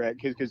car wreck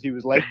because he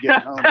was late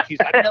getting home. She's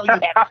like, no,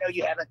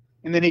 you haven't.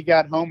 And then he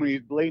got home and he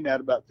was bleeding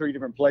out about 3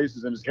 different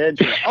places in his head.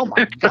 She's like, oh,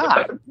 my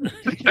God,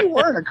 you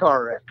were in a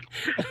car wreck.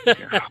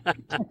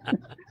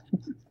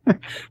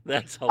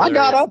 That's hilarious. I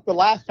got up the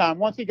last time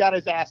once he got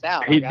his ass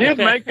out. He did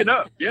make it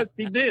up. Yes,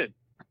 he did.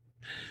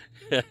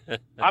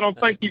 I don't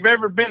think you've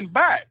ever been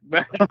back.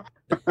 I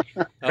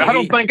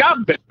don't think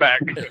I've been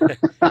back.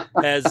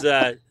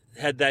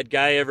 Had that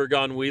guy ever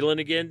gone wheeling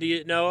again? Do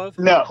you know of?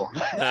 No.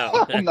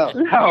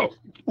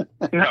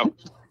 No.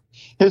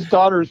 His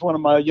daughter is one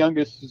of my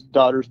youngest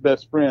daughter's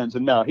best friends,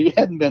 and no, he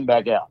hadn't been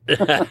back out.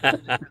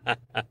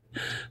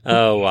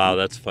 Oh, wow,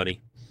 that's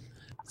funny.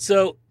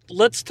 So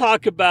let's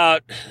talk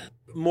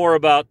more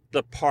about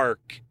the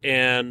park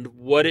and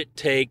what it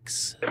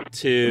takes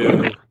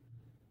to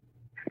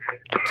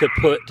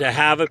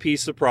have a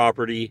piece of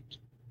property,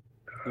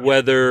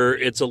 whether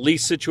it's a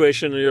lease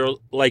situation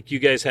like you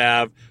guys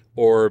have,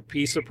 or a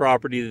piece of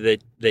property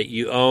that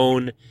you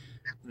own,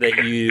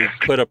 that you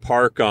put a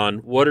park on.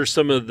 What are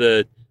some of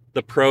the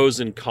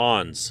pros and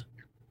cons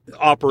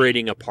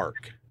operating a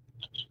park?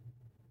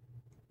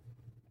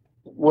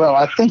 Well,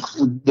 I think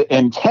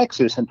in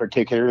Texas in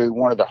particular,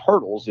 one of the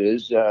hurdles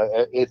is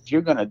if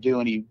you're going to do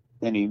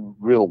any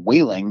real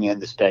wheeling in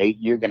the state,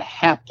 you're going to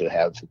have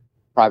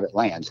private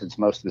land, since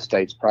most of the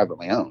state's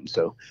privately owned.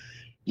 So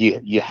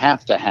you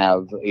have to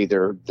have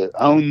either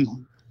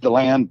own the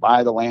land,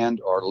 buy the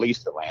land, or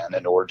lease the land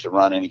in order to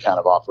run any kind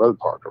of off-road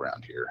park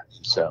around here.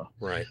 So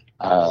right.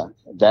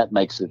 That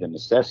makes it a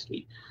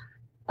necessity.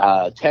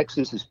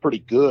 Texas is pretty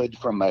good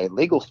from a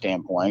legal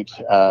standpoint.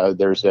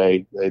 There's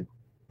a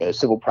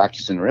Civil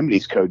Practice and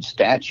Remedies Code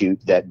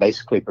statute that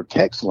basically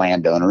protects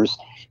landowners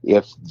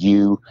if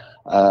you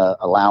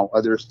allow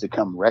others to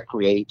come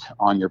recreate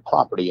on your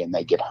property and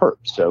they get hurt.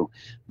 So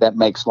that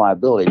makes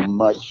liability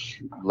much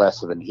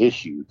less of an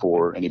issue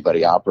for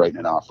anybody operating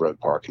an off-road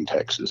park in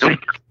Texas. Oh,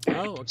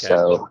 okay.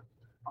 So,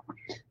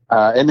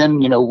 and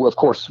then, of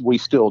course, we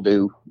still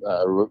do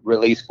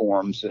release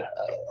forms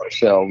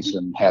ourselves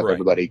and have Right.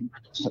 everybody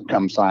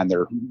come sign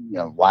their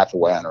life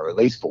away on a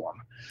release form.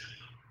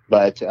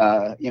 But,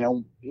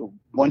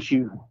 once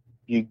you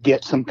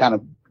get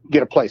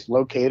get a place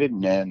located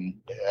and then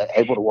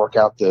able to work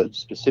out the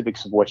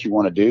specifics of what you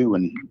want to do.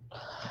 And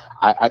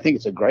I think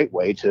it's a great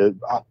way to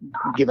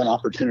give an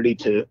opportunity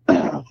to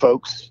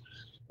folks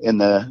in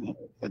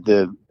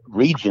the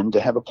region to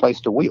have a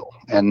place to wheel.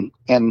 And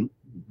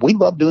we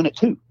love doing it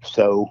too.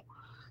 So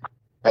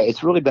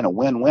it's really been a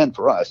win-win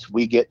for us.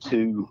 We get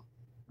to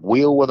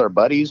wheel with our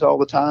buddies all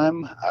the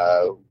time.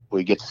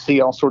 We get to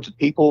see all sorts of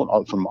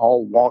people from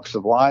all walks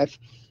of life,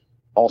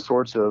 all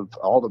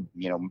the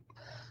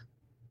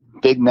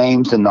big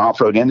names in the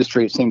off-road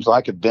industry, it seems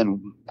like, have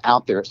been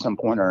out there at some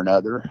point or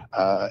another,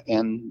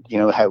 and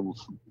have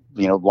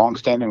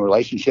longstanding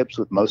relationships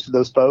with most of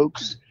those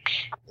folks.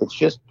 It's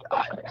just,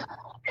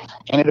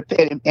 and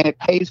it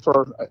pays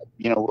for,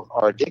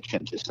 our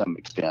addiction to some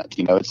extent.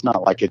 It's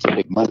not like it's a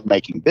big money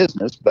making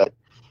business, but,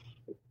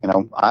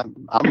 I'm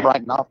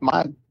writing off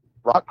my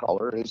rock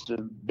crawler as a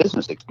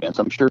business expense.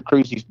 I'm sure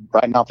Cruzy's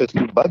writing off his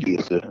new buggy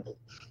as a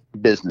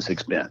business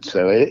expense.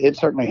 So it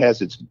certainly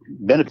has its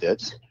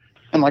benefits.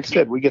 And like I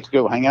said, we get to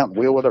go hang out and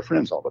wheel with our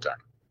friends all the time.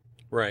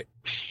 Right.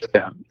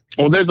 Yeah.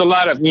 Well, there's a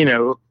lot of,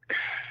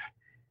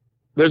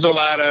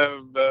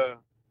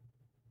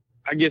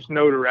 I guess,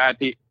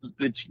 notoriety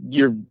that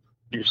you're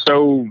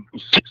so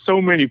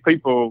many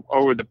people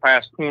over the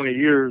past 20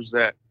 years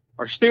that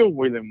are still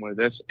wheeling with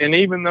us. And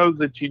even those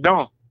that you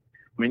don't,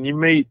 you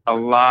meet a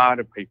lot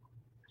of people,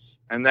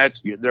 and that's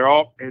good. They're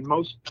all, and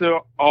most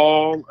of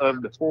all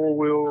of the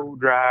 4-wheel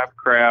drive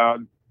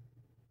crowd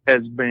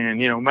has been,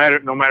 no matter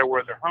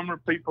whether they're Hummer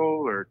people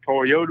or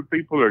Toyota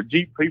people or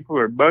Jeep people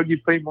or buggy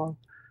people,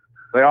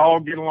 they all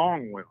get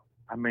along well.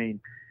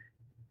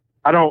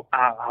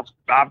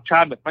 I've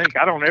tried to think.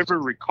 I don't ever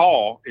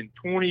recall in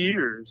 20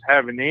 years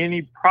having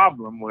any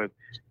problem with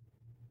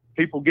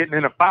people getting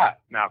in a fight.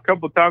 Now, a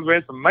couple of times we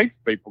had some mates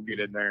people get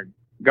in there and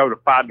go to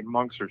fight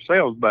amongst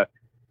ourselves, but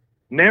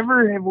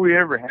never have we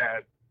ever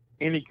had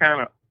any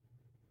kind of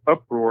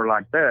uproar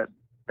like that.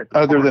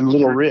 Other than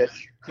Little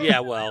Rich. Yeah,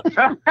 well,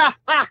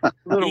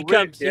 Little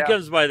he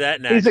comes by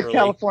that naturally. He's a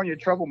California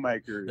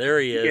troublemaker. There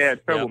he is. Yeah,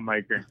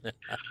 troublemaker.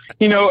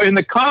 And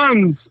the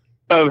cons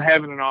of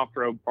having an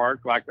off-road park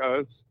like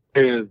us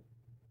is,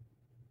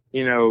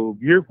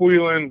 you're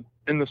wheeling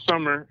in the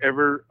summer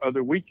every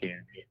other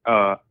weekend.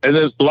 And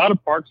there's a lot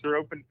of parks that are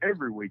open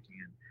every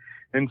weekend.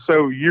 And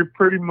so you're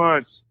pretty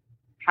much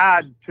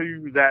tied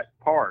to that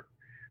park.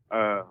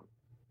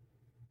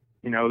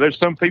 There's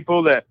some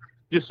people that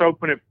just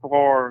open it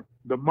for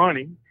the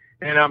money.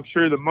 And I'm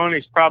sure the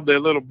money's probably a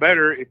little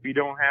better if you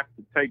don't have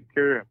to take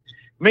care of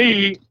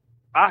me.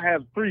 I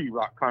have 3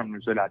 rock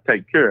climbers that I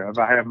take care of.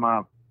 I have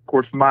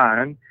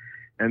mine,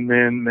 and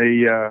then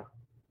the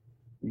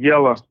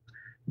yellow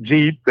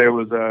Jeep. There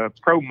was a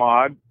Pro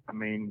Mod.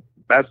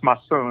 That's my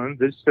son's.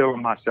 It's still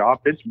in my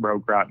shop. It's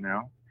broke right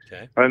now.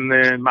 Okay. And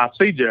then my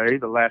CJ,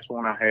 the last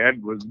one I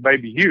had, was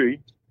Baby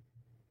Huey.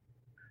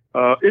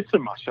 It's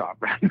in my shop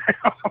right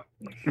now,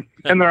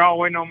 and they're all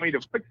waiting on me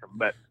to fix them.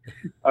 But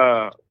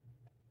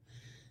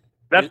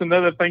that's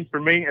another thing for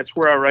me. It's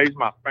where I raised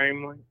my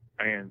family,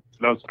 and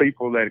those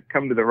people that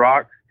come to the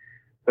Rocks,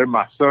 they're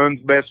my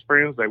son's best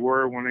friends. They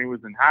were when he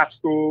was in high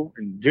school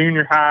and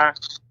junior high,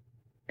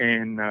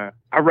 and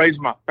I raised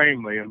my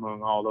family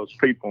among all those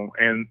people,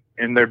 and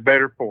they're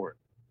better for it.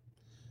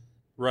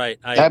 Right.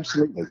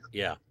 Absolutely.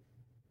 Yeah.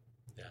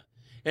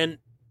 And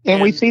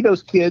we see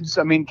those kids.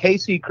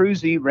 Casey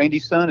Cruzy,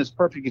 Randy's son, is a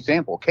perfect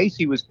example.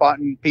 Casey was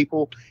spotting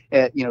people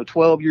at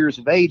 12 years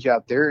of age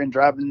out there and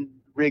driving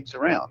rigs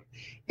around,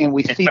 and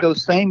we see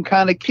those same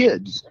kind of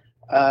kids.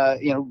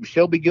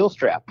 Shelby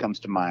Gilstrap comes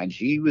to mind.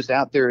 She was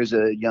out there as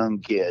a young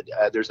kid.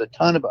 There's a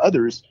ton of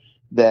others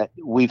that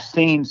we've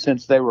seen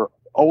since they were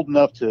old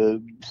enough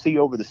to see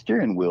over the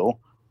steering wheel,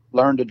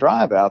 learn to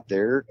drive out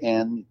there,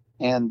 and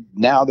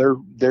now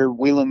they're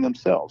wheeling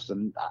themselves.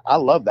 And I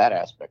love that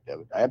aspect of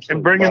it. I absolutely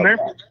and bringing their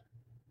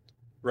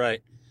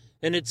right.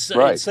 And it's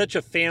such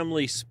a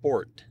family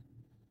sport.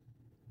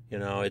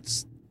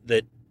 It's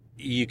that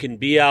you can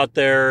be out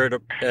there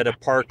at a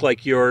park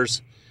like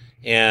yours,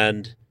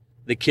 and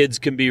the kids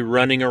can be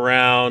running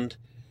around.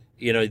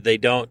 They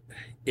don't.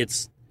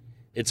 It's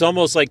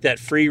almost like that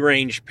free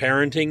range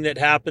parenting that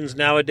happens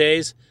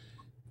nowadays,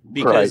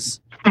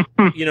 because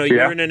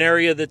you're in an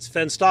area that's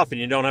fenced off, and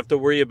you don't have to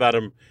worry about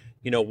them,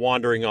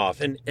 wandering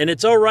off. And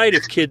it's all right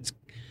if kids,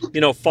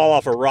 fall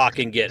off a rock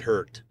and get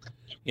hurt.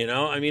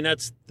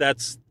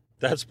 That's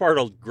part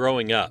of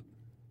growing up.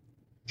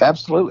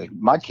 Absolutely.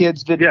 My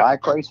kids did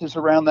bike races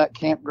around that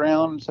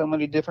campground so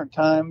many different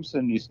times,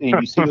 and you see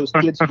those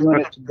kids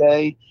doing it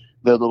today.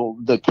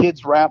 The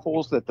kids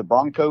raffles that the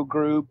Bronco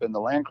group and the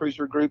Land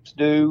Cruiser groups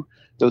do.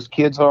 Those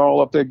kids are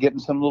all up there getting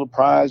some little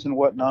prize and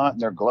whatnot,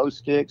 and their glow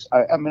sticks.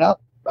 I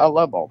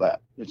love all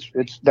that.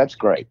 That's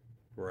great.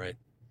 Right.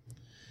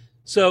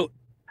 So,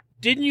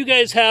 didn't you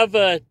guys have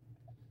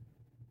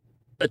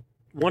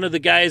one of the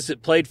guys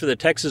that played for the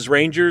Texas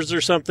Rangers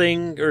or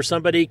something, or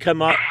somebody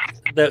come up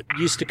that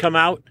used to come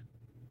out?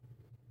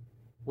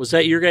 Was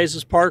that your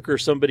guys' park or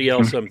somebody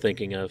else I'm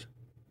thinking of?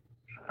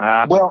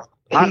 There's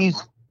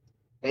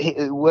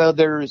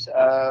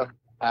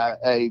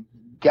a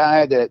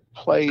guy that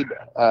played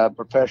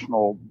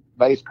professional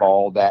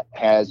baseball that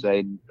had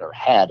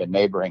a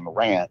neighboring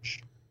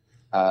ranch.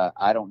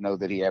 I don't know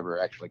that he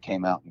ever actually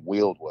came out and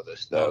wheeled with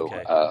us, though.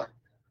 Okay.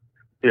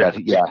 We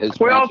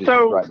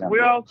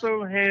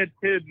also had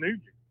Ted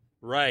Nugent.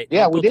 Right.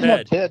 Yeah, Uncle we did Ted.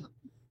 have Ted.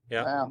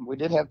 Yeah. We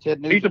did have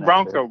Ted Nugent. He's a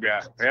Bronco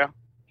guy. Yeah.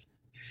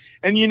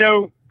 And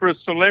for a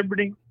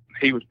celebrity,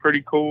 he was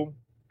pretty cool.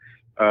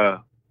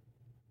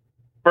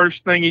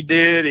 First thing he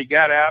did, he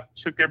got out,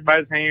 shook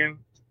everybody's hand,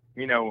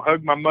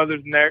 hugged my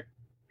mother's neck.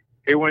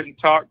 He went and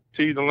talked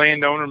to the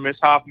landowner, Miss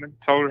Hoffman,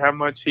 told her how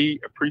much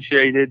he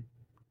appreciated,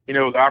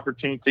 the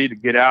opportunity to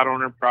get out on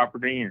their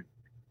property.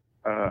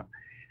 And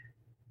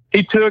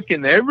he took,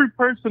 and every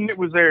person that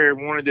was there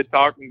wanted to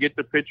talk and get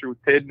the picture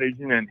with Ted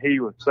Nugent. And he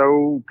was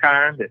so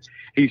kind that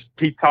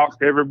he talked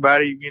to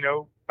everybody,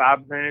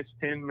 5 minutes,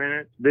 10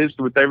 minutes,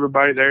 visited with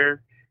everybody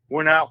there,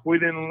 went out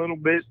within a little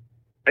bit,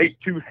 ate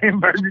 2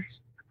 hamburgers.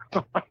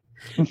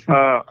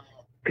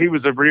 He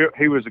was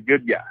a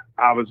good guy.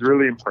 I was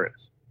really impressed.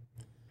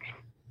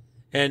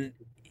 And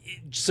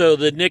so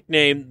the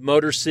nickname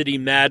Motor City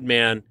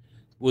Madman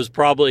was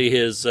probably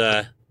his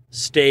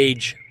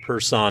stage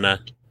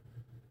persona,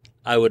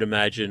 I would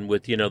imagine,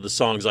 with the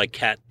songs like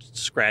Cat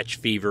Scratch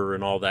Fever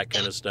and all that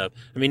kind of stuff.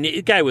 I mean,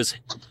 the guy was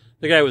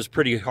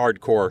pretty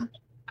hardcore.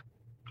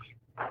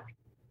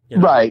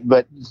 Right,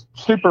 but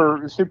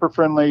super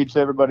friendly to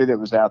everybody that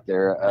was out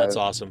there. That's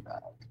awesome.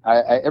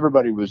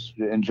 Everybody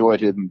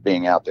enjoyed him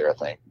being out there, I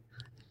think.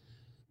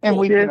 And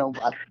cool.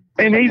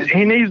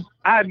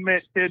 I had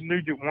met Ted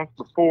Nugent once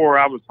before.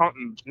 I was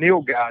hunting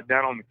Neil Guy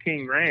down on the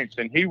King Ranch,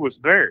 and he was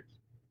there.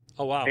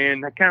 Oh, wow.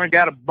 And I kind of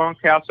got a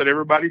bunkhouse that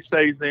everybody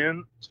stays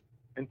in,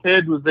 and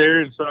Ted was there.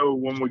 And so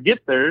when we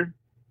get there,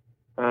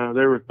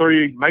 there were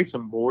 3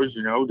 Mason boys,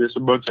 just a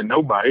bunch of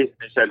nobody.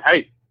 They said,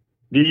 "Hey,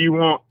 do you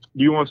want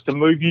us to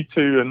move you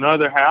to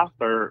another house,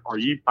 or are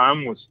you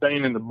fine with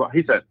staying in the?"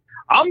 He said,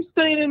 "I'm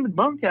staying in the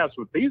bunkhouse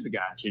with these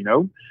guys.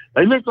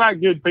 They look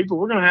like good people.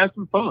 We're gonna have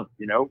some fun."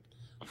 He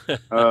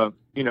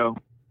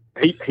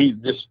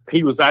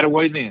was that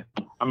way then.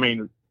 I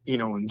mean,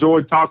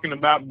 enjoyed talking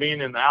about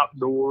being in the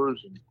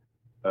outdoors, and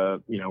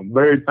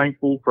very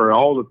thankful for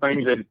all the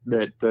things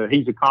that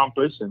he's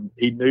accomplished, and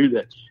he knew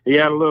that he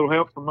had a little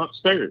help from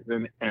upstairs,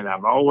 and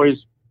I've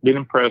always been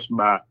impressed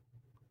by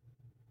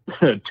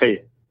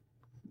Ted.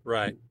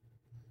 Right.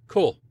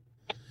 Cool.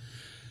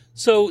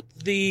 So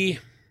the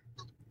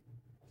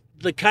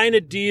kind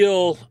of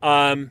deal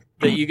that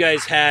you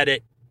guys had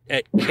at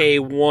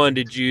K1,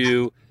 did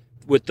you,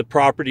 with the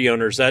property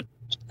owners, that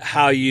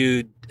how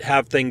you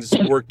have things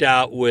worked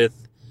out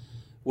with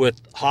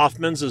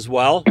Hoffman's as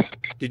well?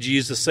 Did you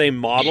use the same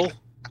model?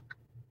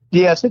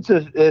 Yes, it's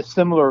a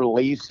similar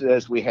lease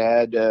as we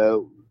had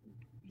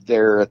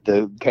there at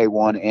the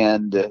K1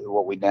 and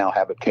what we now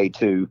have at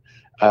K2,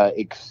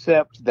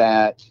 except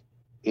that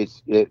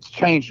it's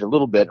changed a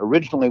little bit.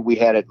 Originally, we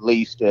had it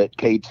leased at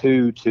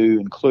K2 to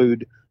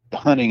include the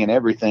hunting and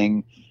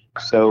everything,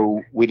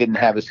 so we didn't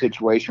have a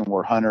situation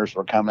where hunters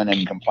were coming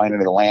and complaining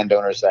to the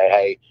landowners, say,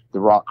 "Hey, the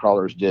rock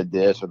crawlers did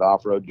this or the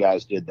off-road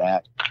guys did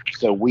that."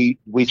 So we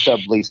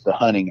subleased the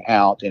hunting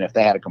out, and if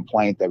they had a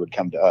complaint, they would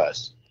come to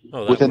us.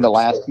 Oh, Within the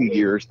last few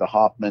years, the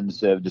Hoffmans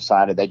have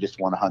decided they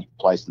just want to hunt the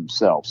place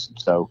themselves.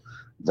 So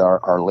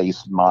our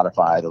lease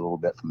modified a little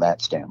bit from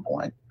that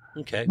standpoint.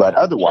 Okay. But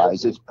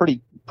otherwise, it's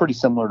pretty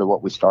similar to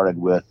what we started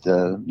with,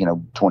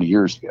 20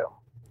 years ago.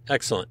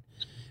 Excellent.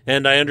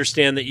 And I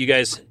understand that you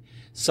guys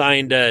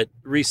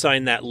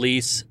re-signed that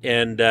lease,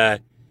 and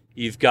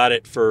you've got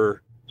it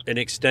for an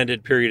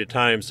extended period of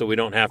time, so we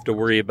don't have to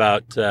worry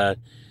about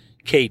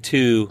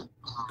K2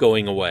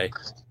 going away.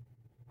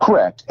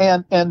 Correct.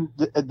 And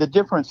the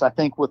difference, I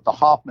think, with the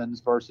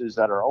Hoffmans versus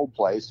at our old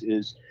place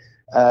is,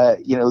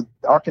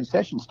 our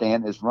concession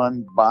stand is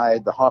run by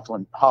the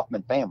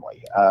Hoffman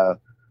family.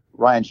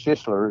 Ryan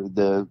Schischler,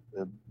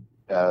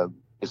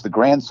 is the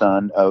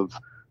grandson of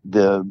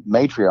the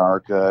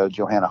matriarch,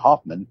 Johanna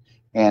Hoffman,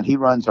 and he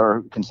runs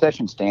our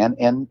concession stand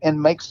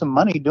and makes some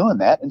money doing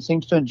that and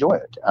seems to enjoy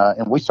it.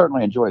 And we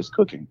certainly enjoy his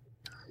cooking.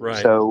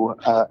 Right. So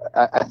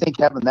I think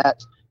having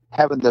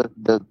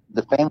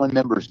the family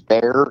members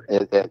there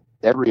at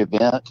every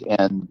event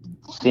and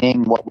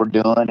seeing what we're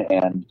doing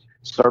and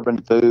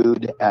serving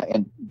food,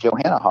 and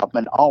Johanna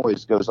Hoffman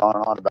always goes on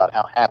and on about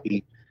how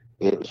happy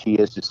she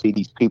is to see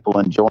these people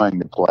enjoying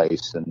the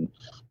place and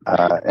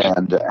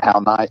how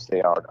nice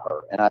they are to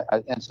her.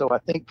 And so I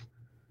think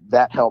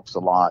that helps a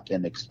lot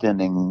in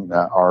extending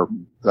our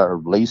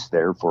lease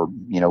there for,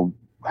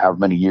 however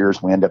many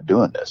years we end up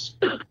doing this.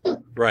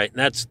 Right.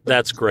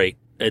 That's great.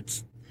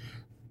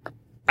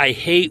 I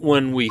hate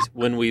when we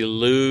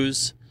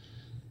lose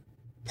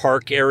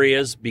park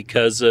areas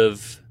because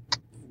of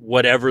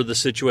whatever the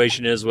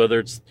situation is, whether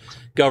it's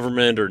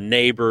government or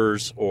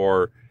neighbors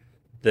or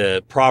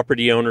the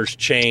property owners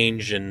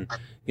change, and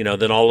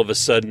then all of a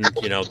sudden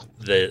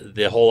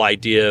the whole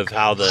idea of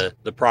how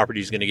the property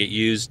is going to get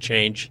used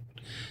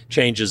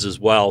changes as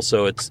well.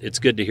 So it's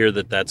good to hear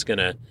that's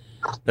gonna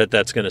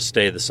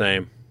stay the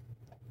same.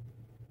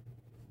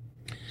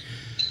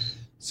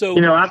 So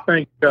I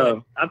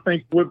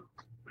think with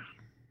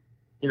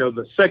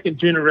the second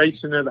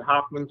generation of the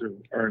Hoffmans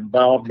are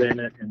involved in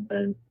it,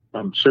 and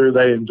I'm sure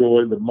they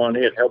enjoy the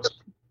money. It helps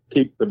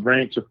keep the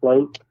branch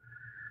afloat.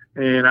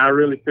 And I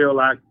really feel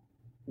like,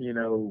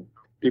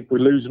 if we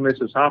lose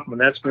Mrs. Hoffman,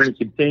 that's going to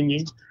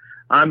continue.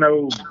 I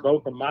know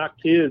both of my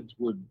kids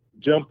would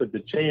jump at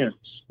the chance,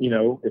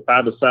 if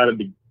I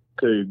decided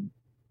to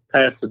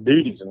pass the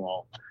duties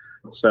along.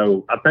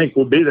 So I think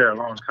we'll be there a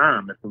long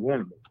time if we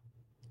want to be.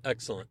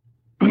 Excellent.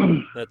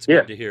 That's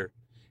good to hear.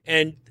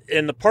 And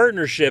the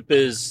partnership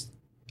is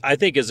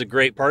a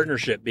great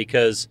partnership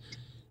because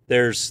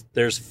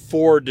there's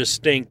four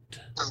distinct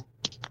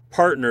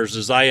partners,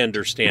 as I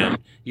understand.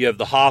 You have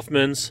the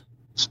Hoffmans,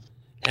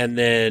 and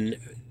then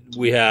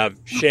we have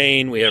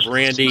Shane, we have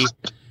Randy,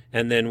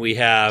 and then we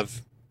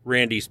have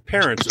Randy's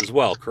parents as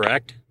well,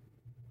 correct?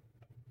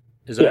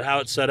 Is that how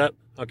it's set up?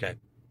 Okay.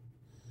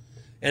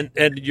 And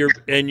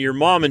your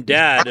mom and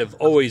dad have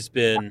always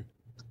been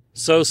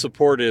so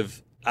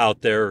supportive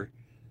out there.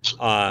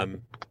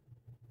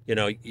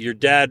 Your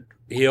dad,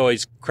 he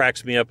always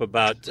cracks me up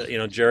about,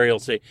 Jerry will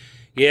say,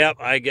 "Yep,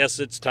 I guess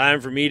it's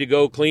time for me to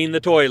go clean the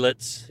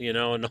toilets,"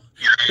 and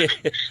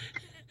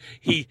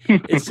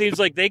it seems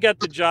like they got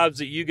the jobs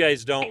that you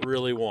guys don't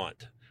really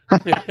want.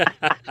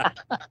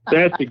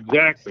 That's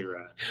exactly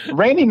right.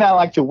 Randy and I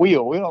like to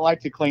wheel. We don't like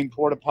to clean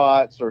porta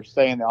pots or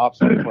stay in the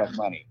office and collect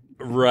money.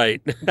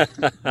 Right.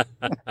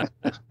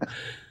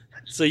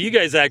 So you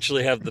guys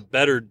actually have the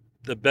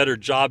better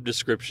job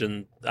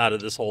description out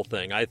of this whole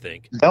thing, I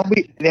think. Don't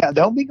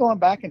be going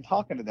back and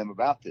talking to them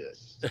about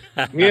this.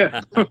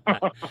 Yeah.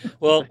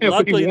 Well,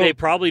 luckily they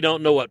probably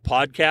don't know what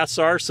podcasts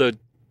are, so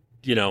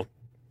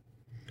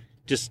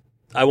just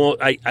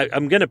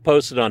I'm going to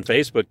post it on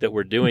Facebook that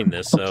we're doing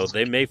this, so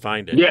they may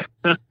find it.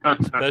 Yeah.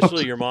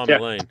 Especially your mom,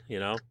 Elaine,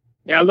 Yeah,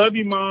 I love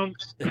you, Mom.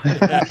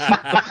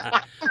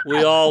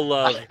 We all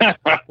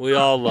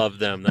love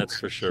them, that's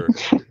for sure.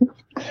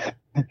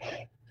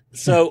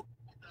 So,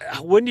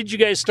 when did you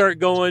guys start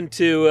going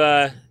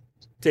to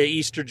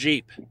Easter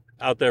Jeep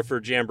out there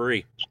for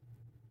Jamboree?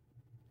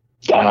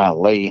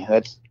 Golly,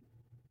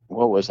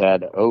 what was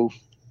that?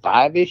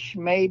 05-ish,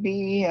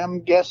 maybe.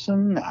 I'm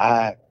guessing.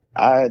 I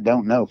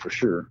don't know for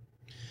sure.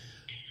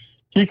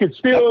 You could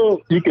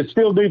still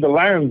do the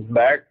Lions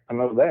back. I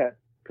know that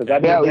because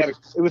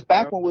it was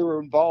back when we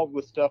were involved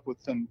with stuff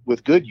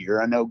with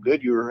Goodyear. I know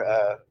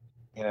Goodyear.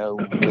 We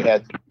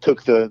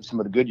took some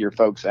of the Goodyear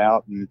folks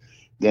out and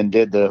then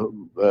did the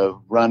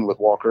run with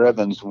Walker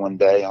Evans one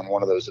day on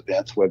one of those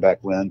events way back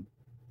when.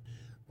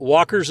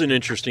 Walker's an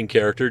interesting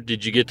character.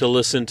 Did you get to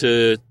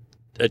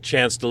a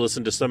chance to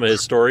listen to some of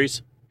his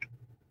stories?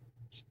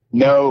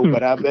 No,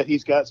 but I bet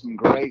he's got some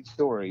great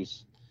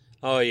stories.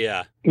 Oh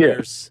yeah.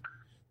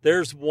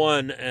 There's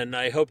one, and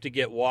I hope to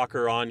get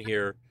Walker on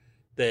here,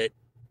 that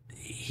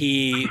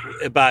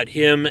about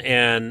him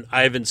and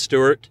Ivan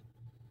Stewart.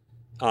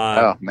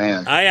 Oh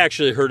man. I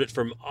actually heard it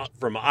from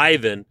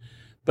Ivan,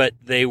 but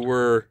it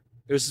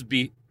was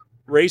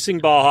racing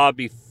Baja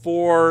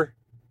before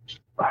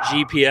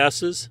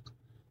GPSs.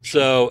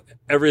 So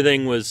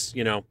everything was,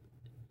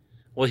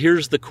 well,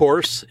 here's the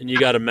course, and you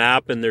got a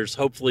map, and there's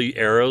hopefully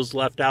arrows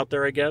left out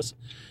there, I guess.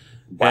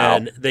 Wow.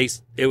 And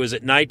it was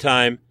at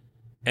nighttime,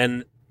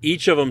 and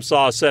each of them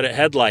saw a set of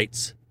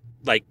headlights,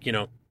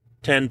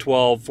 10,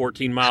 12,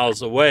 14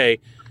 miles away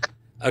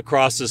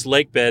across this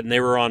lake bed, and they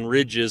were on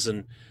ridges,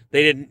 and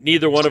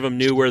neither one of them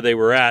knew where they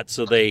were at.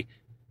 So they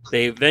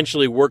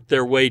eventually worked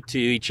their way to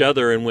each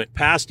other and went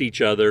past each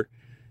other,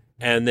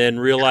 and then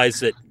realized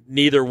that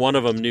neither one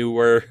of them knew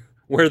where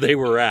they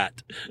were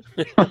at.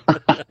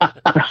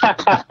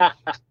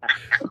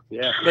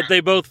 Yeah. But they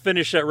both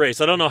finished that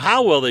race. I don't know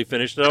how well they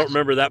finished. I don't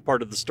remember that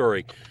part of the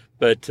story,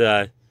 but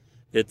I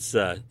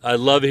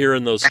love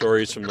hearing those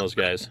stories from those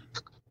guys.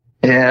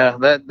 Yeah,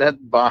 that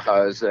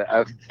Baja is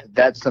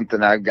that's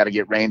something I've got to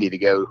get Randy to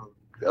go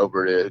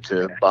over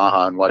to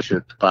Baja and watch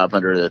it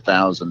 500 or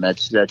 1,000.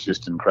 That's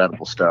just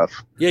incredible stuff.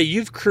 Yeah,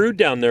 you've crewed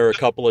down there a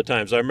couple of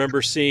times. I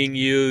remember seeing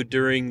you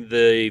during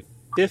the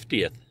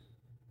 50th.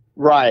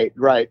 Right.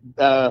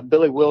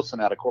 Billy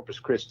Wilson out of Corpus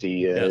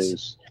Christi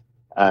is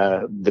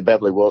the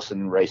Beverly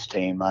Wilson race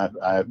team.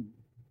 I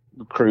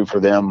crew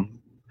for them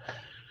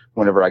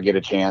whenever I get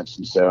a chance,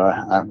 and so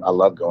I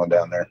love going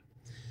down there.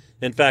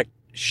 In fact,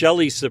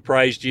 Shelley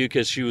surprised you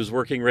because she was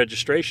working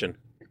registration.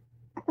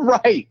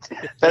 Right.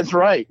 That's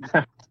right.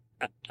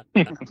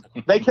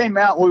 They came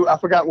out. I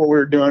forgot what we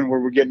were doing. We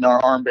were getting our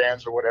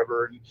armbands or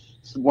whatever. And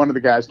one of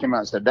the guys came out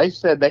and said, they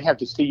said they have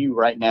to see you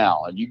right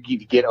now. And you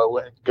need to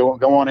go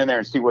on in there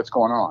and see what's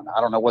going on. I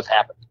don't know what's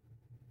happened.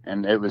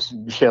 And it was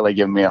Shelley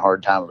giving me a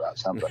hard time about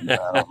something. I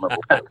don't remember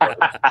what it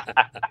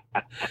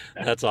was.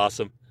 That's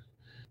awesome.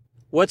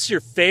 What's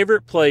your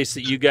favorite place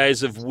that you guys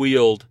have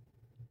wheeled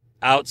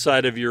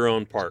outside of your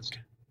own park?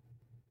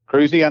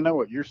 Cruzy, I know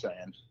what you're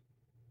saying.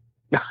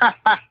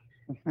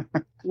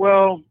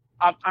 Well,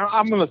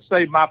 I'm going to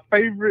say my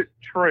favorite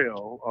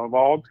trail of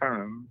all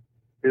time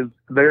is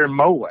there in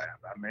Moab.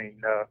 I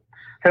mean,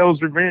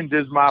 Hell's Revenge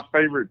is my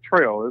favorite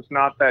trail. It's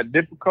not that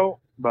difficult,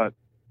 but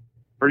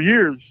for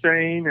years,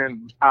 Shane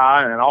and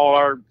I and all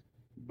our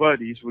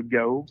buddies would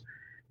go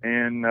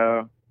and,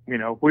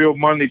 wheel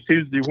Monday,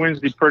 Tuesday,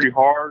 Wednesday pretty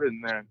hard,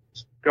 and then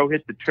go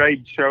hit the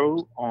trade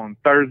show on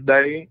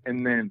Thursday,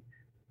 and then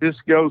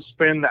just go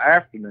spend the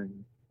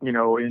afternoon,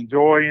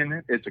 enjoying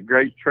it. It's a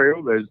great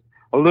trail. There's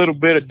a little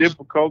bit of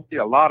difficulty,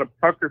 a lot of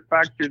pucker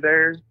factor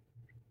there,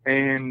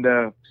 and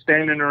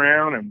standing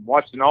around and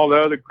watching all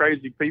the other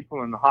crazy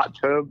people in the hot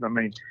tubs. I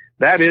mean,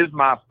 that is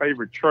my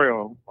favorite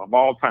trail of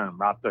all time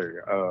right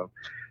there.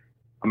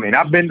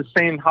 I've been to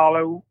Sand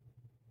Hollow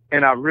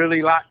and I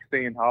really like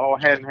Sand Hollow.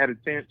 I hadn't had a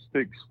chance to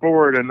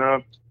explore it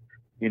enough.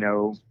 You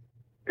know,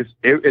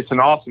 it's an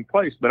awesome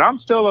place, but I'm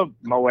still a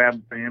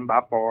Moab fan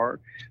by far.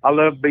 I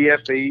love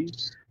BFE.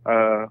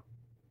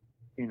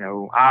 You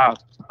know, I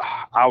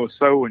was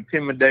so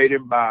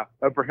intimidated by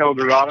Upper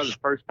Eldorado the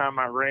first time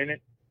I ran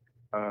it.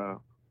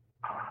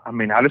 I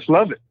mean, I just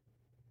love it.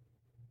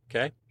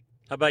 Okay.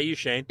 How about you,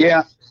 Shane?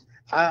 Yeah,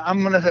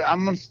 I'm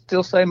gonna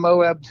still say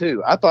Moab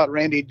too. I thought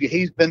Randy,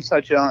 he's been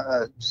such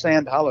a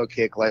Sand Hollow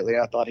kick lately.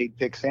 I thought he'd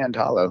pick Sand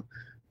Hollow,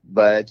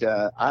 but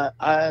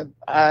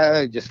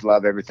I just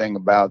love everything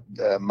about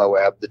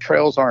Moab. The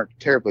trails aren't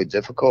terribly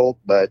difficult,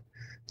 but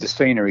the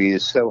scenery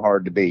is so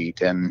hard to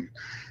beat, and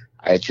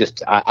I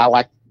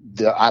like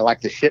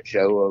the shit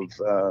show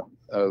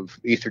of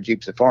Easter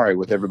Jeep Safari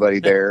with everybody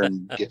there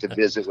and get to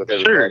visit with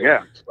everybody. Sure,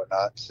 yeah. And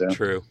whatnot. So.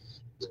 True.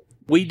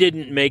 We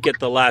didn't make it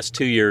the last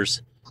 2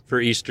 years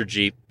for Easter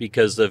Jeep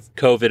because of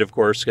COVID, of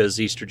course, because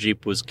Easter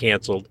Jeep was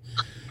canceled,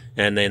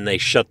 and then they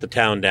shut the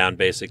town down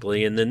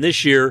basically. And then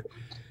this year,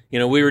 you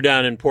know, we were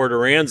down in Port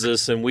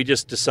Aransas, and we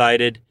just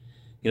decided,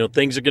 you know,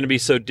 things are going to be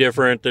so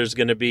different. There's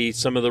going to be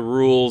some of the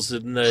rules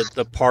and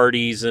the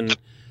parties and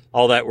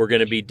all that were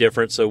going to be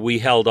different. So we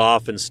held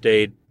off and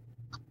stayed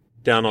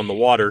down on the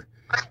water.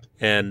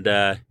 And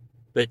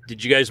but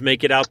did you guys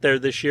make it out there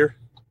this year?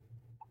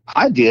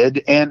 I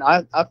did, and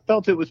I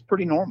felt it was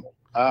pretty normal.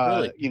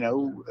 Really? You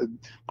know,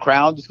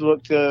 crowds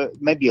looked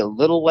maybe a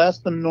little less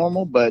than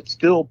normal, but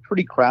still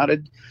pretty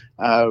crowded.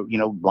 You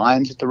know,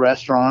 lines at the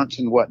restaurants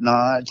and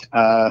whatnot.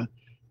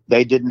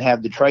 They didn't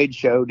have the trade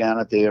show down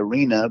at the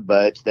arena,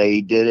 but they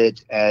did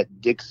it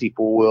at Dixie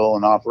Four Wheel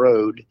and Off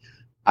Road.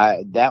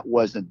 That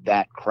wasn't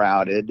that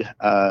crowded,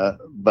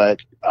 but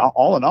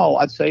all in all,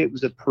 I'd say it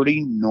was a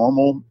pretty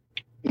normal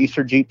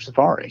Easter Jeep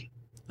Safari.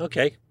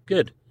 Okay,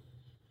 good.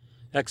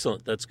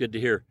 Excellent. That's good to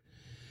hear.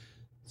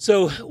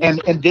 So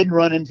and didn't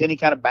run into any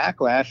kind of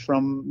backlash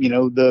from, you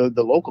know, the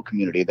local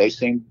community. They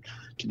seemed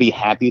to be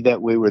happy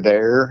that we were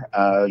there.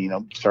 You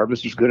know,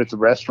 service was good at the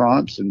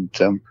restaurants, and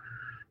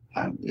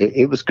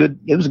it was good.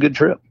 It was a good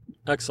trip.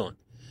 Excellent.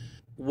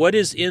 What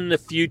is in the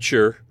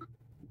future?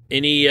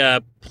 Any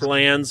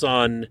plans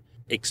on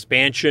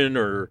expansion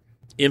or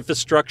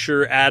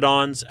infrastructure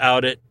add-ons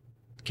out at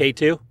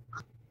K2?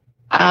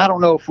 I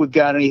don't know if we've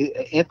got any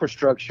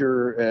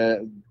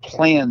infrastructure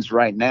plans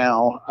right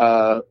now,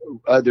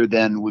 other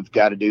than we've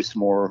got to do some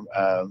more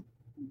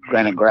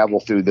granite gravel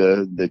through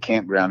the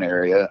campground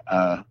area,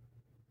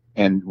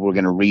 and we're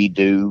going to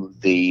redo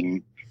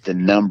the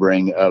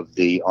numbering of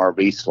the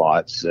RV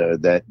slots.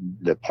 That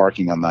the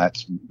parking on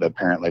that's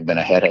apparently been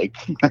a headache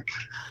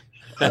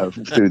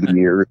through the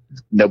year.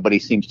 Nobody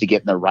seems to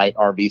get in the right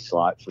RV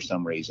slot for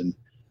some reason,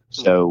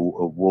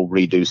 so we'll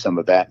redo some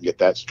of that and get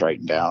that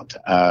straightened out.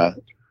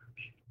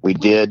 We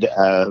did,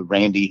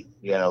 Randy,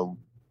 you know,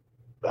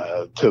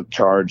 took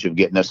charge of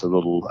getting us a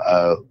little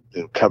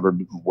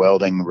covered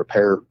welding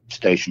repair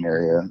station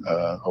area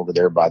over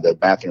there by the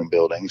bathroom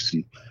buildings.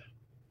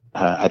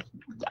 And,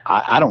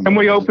 I don't know. And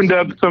we opened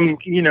up some,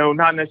 you know,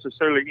 not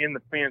necessarily in the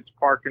fence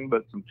parking,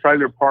 but some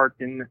trailer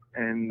parking,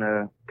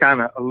 and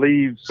kind of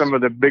leave some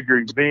of the bigger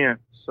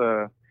events.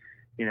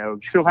 You know,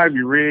 still have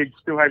your rig,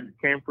 still have your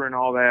camper and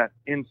all that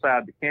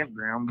inside the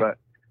campground, but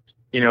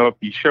you know, if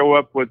you show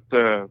up with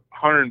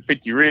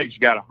 150 rigs, you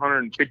got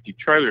 150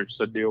 trailers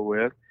to deal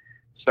with.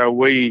 So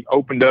we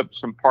opened up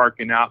some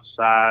parking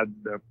outside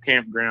the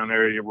campground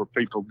area where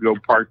people go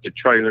park the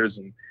trailers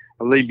and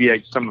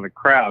alleviate some of the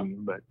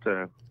crowding.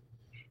 But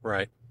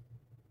right.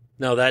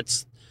 No,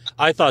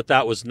 I thought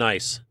that was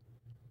nice.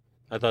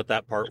 I thought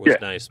that part was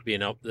nice,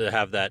 being able to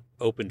have that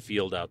open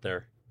field out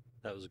there.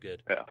 That was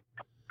good. Yeah.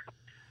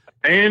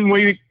 And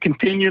we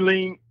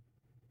continually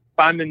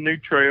finding new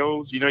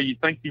trails. You know, you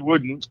think you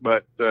wouldn't,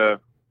 but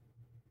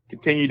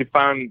continue to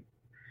find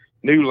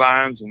new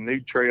lines and new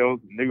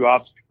trails and new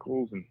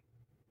obstacles, and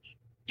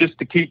just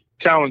to keep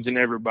challenging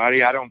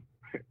everybody. I don't,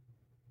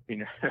 you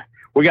know,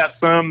 we got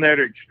some that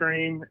are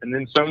extreme and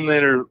then some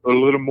that are a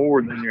little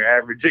more than your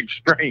average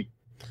extreme.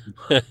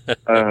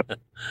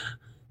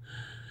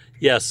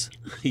 Yes,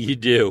 you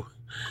do.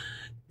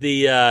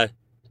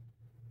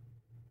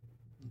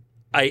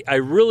 I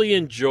really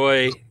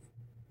enjoy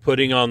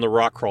putting on the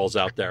rock crawls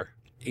out there.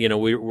 You know,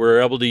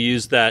 we're able to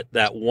use that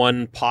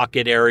one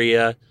pocket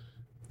area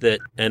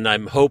and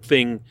I'm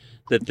hoping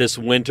that this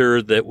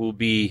winter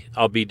that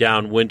I'll be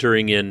down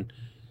wintering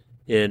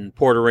in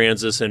Port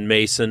Aransas and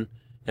Mason,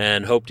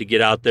 and hope to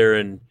get out there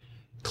and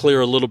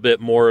clear a little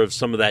bit more of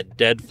some of that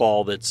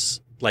deadfall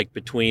that's like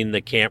between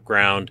the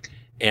campground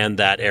and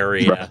that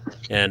area,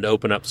 and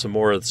open up some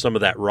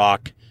of that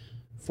rock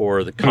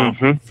for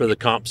the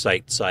comp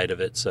site side of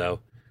it. So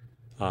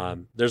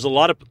there's a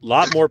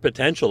lot more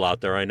potential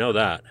out there. I know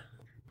that.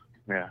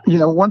 Yeah. You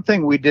know, one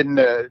thing we didn't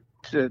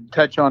to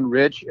touch on,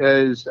 Rich,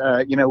 is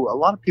you know, a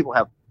lot of people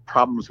have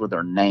problems with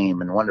our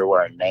name and wonder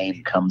where our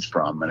name comes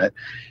from, and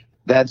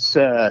that's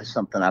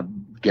something I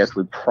guess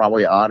we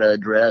probably ought to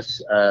address.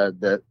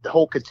 The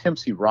whole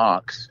Katimsi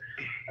Rocks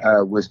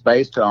was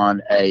based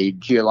on a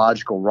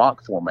geological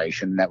rock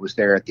formation that was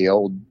there at the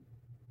old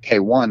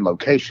K1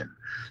 location.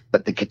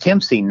 But the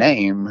Katimsi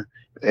name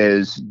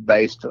is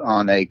based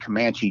on a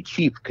Comanche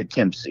chief,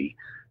 Katimsi,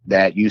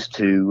 that used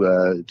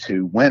to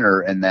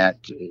winter in that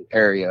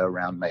area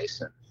around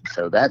Mason.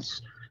 So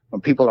that's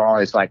when people are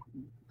always like,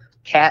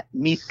 Cat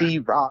Misi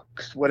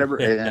Rocks, whatever,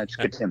 and it's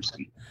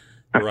Katimsi.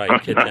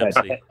 Right,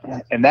 Katimsi.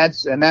 And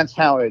that's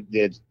how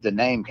the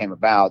name came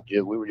about.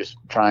 We were just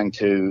trying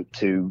to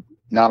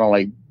not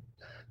only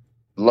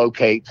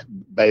locate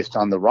based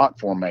on the rock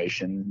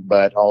formation,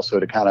 but also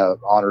to kind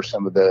of honor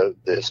some of the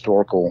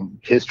historical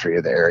history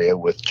of the area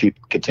with Chief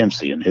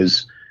Katimsi and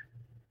his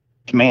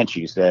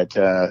Comanches. That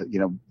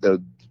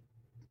the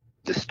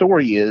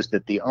story is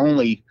that the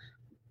only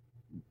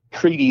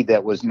treaty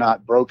that was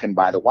not broken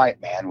by the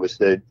white man was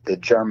the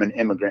German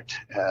immigrant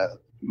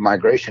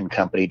migration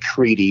company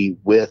treaty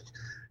with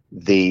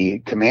the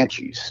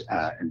Comanches,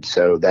 and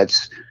so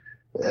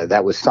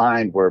that was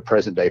signed where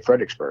present-day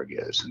Fredericksburg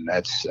is, and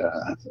that's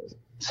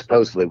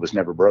supposedly was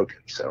never broken.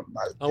 So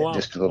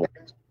just a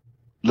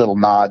little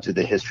nod to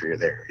the history of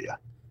the area.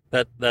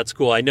 That's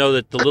cool. I know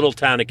that the little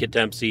town of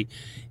Katimsi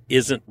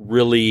isn't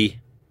really,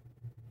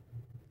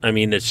 I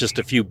mean, it's just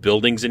a few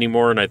buildings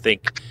anymore, and I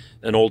think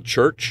an old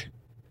church.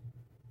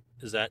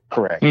 Is that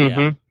correct? Mm-hmm.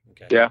 Yeah.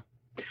 Okay. Yeah.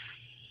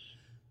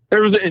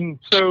 And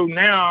so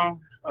now,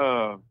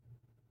 I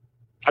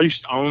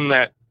used to own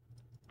that.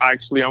 I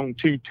actually own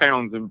two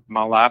towns in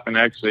my life, and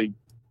actually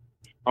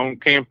own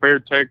Camp Fair,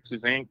 Texas,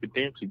 and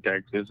Katimsi,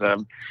 Texas.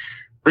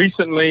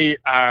 Recently,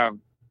 I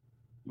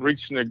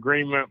reached an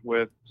agreement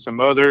with some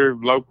other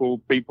local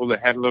people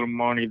that had a little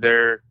money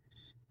there,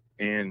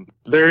 and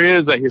there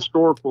is a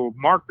historical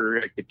marker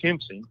at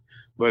Katimsi,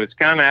 but it's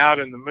kind of out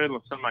in the middle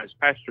of somebody's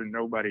pasture and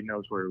nobody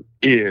knows where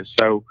it is.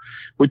 So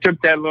we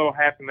took that little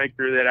half an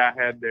acre that I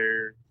had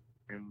there,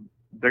 and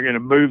they're going to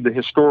move the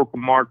historical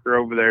marker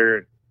over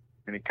there,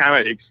 and it kind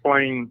of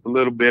explains a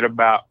little bit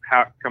about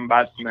how it come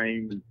by its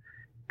name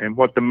and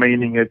what the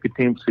meaning of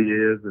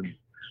Katimsi is, and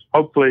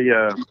hopefully,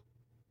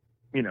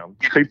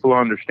 people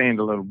understand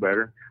a little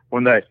better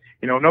when they,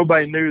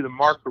 nobody knew the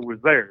marker was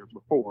there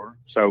before.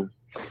 So,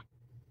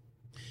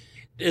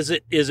 is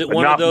it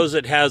one of those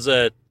that has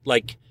a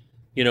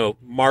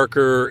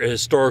marker, a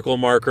historical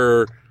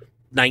marker,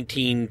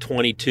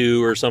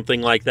 1922 or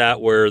something like that,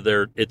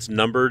 where it's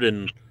numbered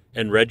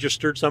and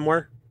registered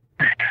somewhere?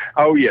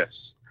 Oh yes.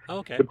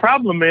 Okay. The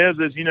problem is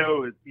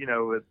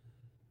the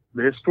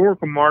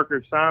historical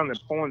marker sign that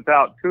points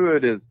out to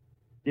it is,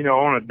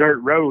 on a dirt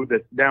road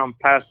that's down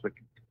past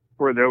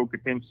where the old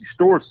Katimsi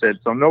store sits.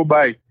 So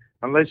nobody,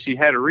 unless you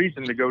had a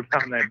reason to go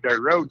down that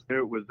dirt road, knew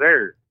it was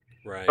there.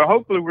 Right. So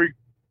hopefully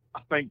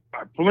I think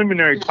our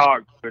preliminary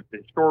talks with the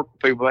historical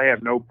people, they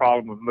have no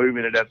problem with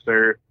moving it up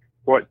there,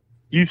 what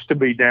used to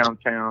be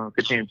downtown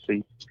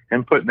Katimsi,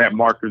 and putting that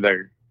marker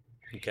there.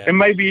 Okay. And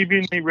maybe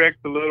even erect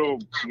a little,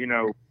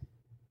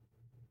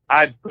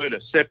 I'd put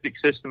a septic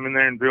system in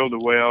there and drilled a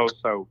well.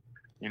 So,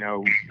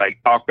 they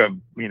talk of,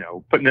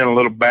 putting in a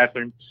little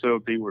bathroom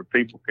facility where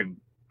people can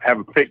have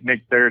a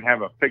picnic there and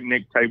have a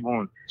picnic table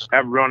and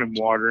have running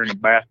water in a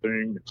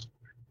bathroom.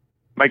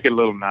 Make it a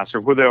little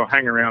nicer, where they'll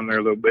hang around there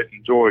a little bit and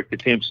enjoy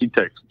Katimsi,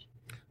 Texas.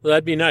 Well,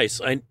 that'd be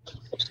nice.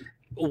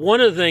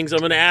 One of the things I'm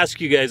going to ask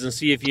you guys and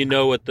see if you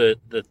know what the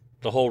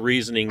whole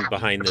reasoning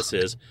behind this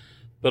is,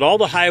 but all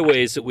the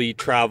highways that we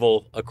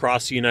travel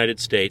across the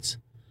United States,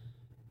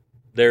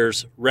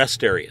 there's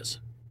rest areas,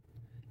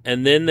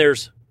 and then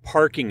there's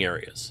parking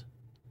areas,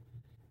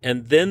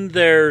 and then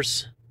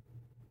there's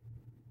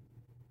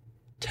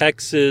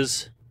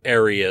Texas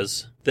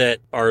areas that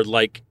are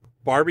like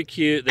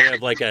barbecue. They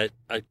have like a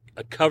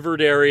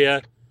covered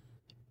area,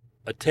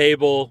 a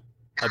table,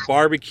 a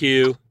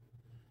barbecue,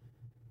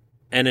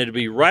 and it'd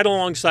be right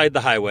alongside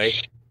the highway,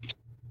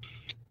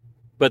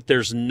 but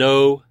there's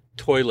no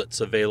toilets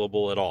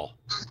available at all.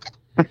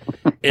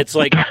 It's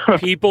like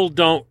people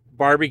don't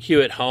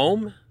barbecue at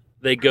home.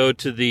 They go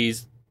to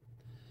these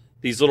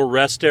little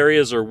rest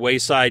areas or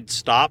wayside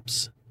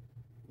stops.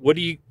 What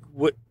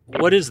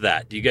is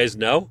that? Do you guys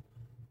know?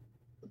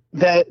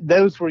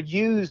 Those were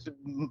used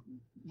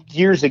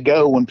years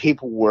ago when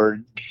people were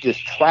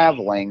just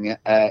traveling,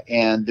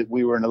 and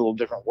we were in a little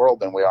different world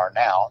than we are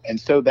now. And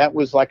so that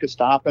was like a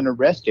stop and a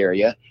rest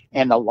area.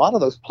 And a lot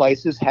of those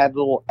places had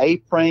little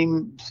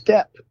A-frame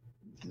step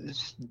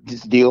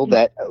deal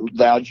that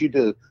allowed you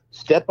to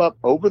step up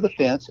over the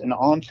fence and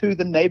onto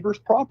the neighbor's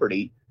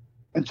property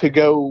and to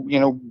go,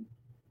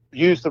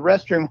 use the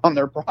restroom on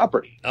their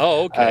property.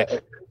 Oh, okay.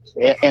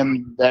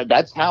 And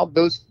that's how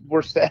those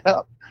were set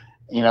up.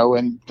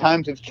 And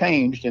times have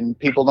changed, and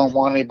people don't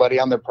want anybody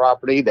on their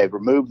property. They've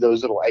removed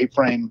those little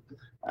A-frame,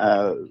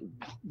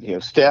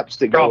 steps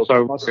that go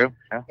across. Yeah.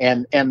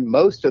 And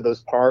most of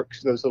those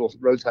parks, those little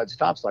roadside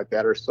stops like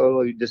that, are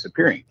slowly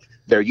disappearing.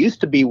 There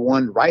used to be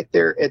one right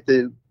there at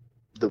the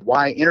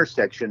Y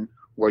intersection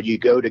where you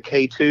go to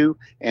K2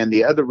 and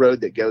the other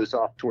road that goes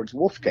off towards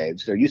Wolf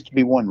Caves. There used to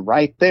be one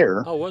right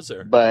there. Oh, was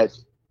there? But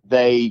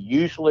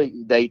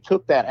they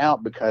took that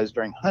out because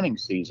during hunting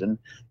season,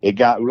 it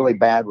got really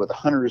bad with the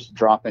hunters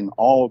dropping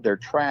all of their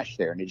trash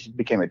there, and it just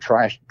became a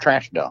trash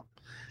dump.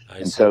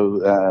 And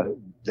so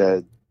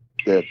the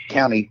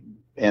county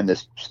and the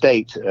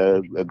state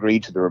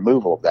agreed to the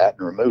removal of that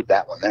and removed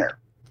that one there.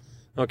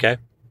 Okay.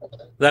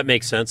 That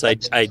makes sense.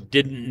 I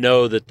didn't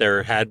know that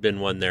there had been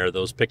one there,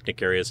 those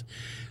picnic areas.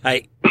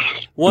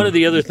 One of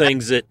the other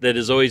things that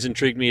has always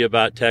intrigued me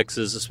about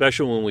Texas,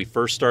 especially when we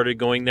first started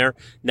going there,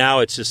 now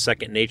it's just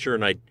second nature.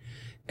 And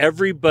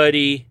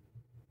everybody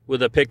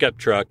with a pickup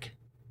truck,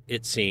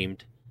 it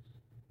seemed,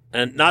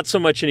 and not so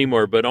much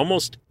anymore, but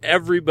almost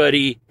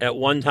everybody at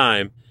one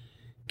time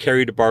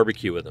carried a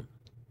barbecue with them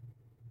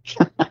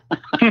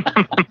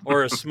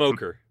or a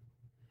smoker.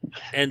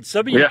 And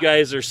some of you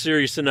guys are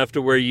serious enough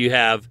to where you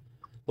have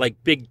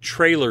like big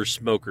trailer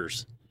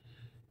smokers,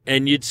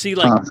 and you'd see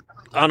like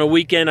on a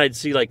weekend, I'd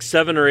see like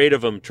 7 or 8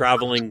 of them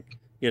traveling,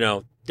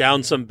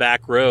 down some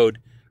back road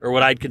or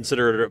what I'd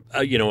consider,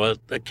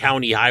 a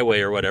county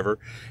highway or whatever.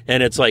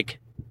 And it's like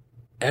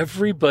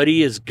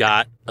everybody has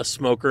got a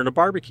smoker and a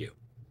barbecue.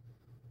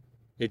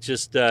 It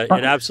just, it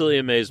absolutely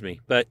amazed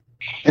me. But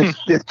in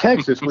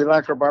Texas, we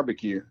like our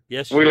barbecue.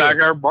 Yes, we like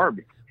our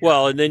barbecue.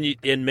 Well, and then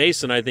in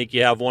Mason, I think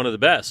you have one of the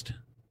best.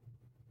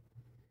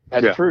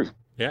 That's true.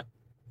 Yeah.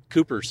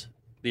 Coopers,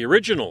 the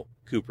original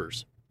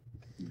Coopers.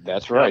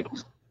 That's right.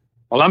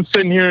 Well, I'm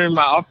sitting here in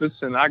my office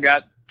and I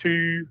got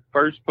 2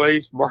 first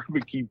place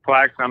barbecue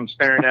plaques I'm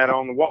staring at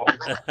on the wall.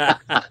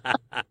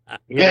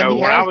 He has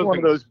one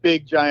of those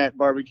big giant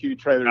barbecue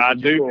trailers. I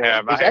do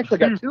have. I actually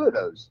got 2 of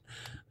those.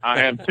 I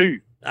have 2.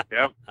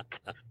 Yep.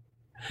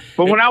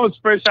 But when I was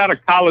fresh out of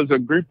college, a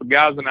group of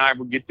guys and I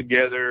would get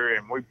together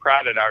and we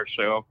prided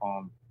ourselves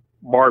on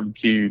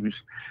barbecues.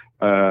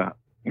 First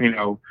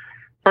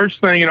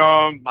thing,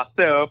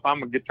 myself,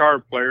 I'm a guitar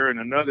player, and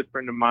another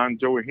friend of mine,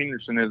 Joey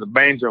Henderson, is a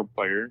banjo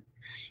player.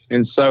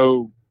 And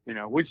so,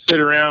 we'd sit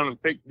around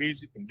and pick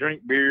music and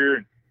drink beer.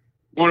 And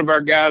one of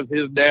our guys,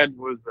 his dad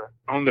was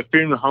on the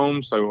funeral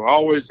home, so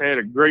always had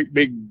a great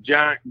big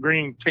giant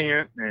green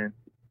tent. And,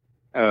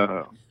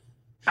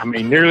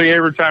 nearly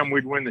every time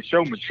we'd win the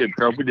showmanship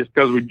trophy just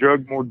because we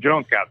drugged more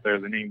junk out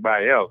there than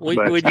anybody else.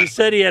 When you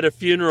said he had a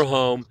funeral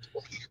home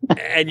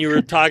and you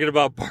were talking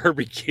about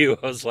barbecue,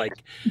 I was like,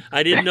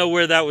 I didn't know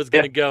where that was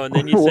going to go. And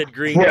then you said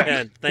green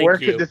tent. Thank you. Where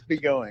could this be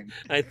going?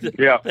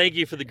 Thank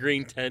you for the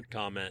green tent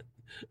comment.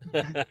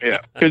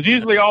 Yeah, because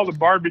usually all the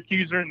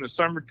barbecues are in the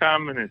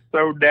summertime and it's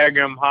so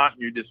daggum hot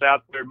and you're just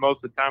out there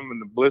most of the time in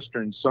the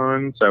blistering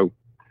sun. So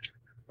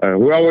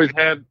we always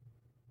had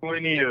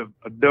plenty of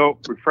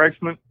adult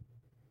refreshment.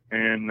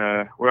 And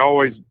we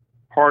always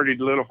partied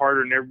a little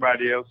harder than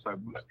everybody else. So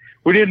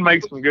we did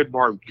make some good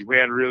barbecue. We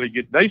had a really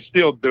good. They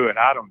still do it.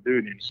 I don't do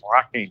it anymore.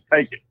 I can't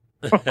take it.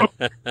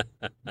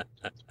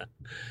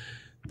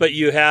 But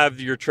you have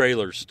your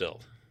trailers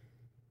still.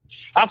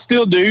 I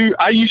still do.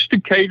 I used to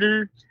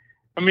cater.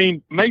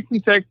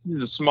 Mason, Texas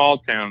is a small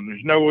town.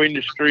 There's no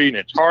industry, and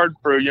it's hard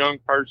for a young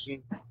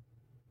person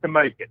to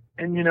make it.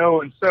 And,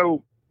 and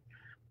so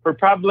for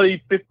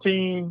probably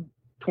 15,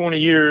 20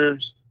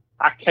 years,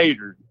 I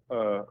catered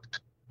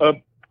up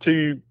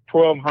to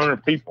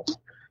 1,200 people.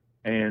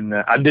 And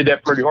I did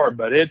that pretty hard.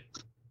 But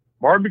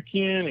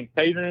barbecuing and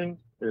catering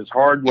is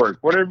hard work.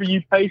 Whatever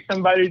you pay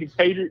somebody to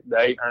cater,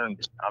 they earned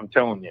it. I'm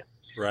telling you.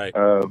 Right.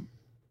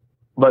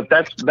 But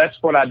that's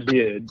what I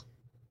did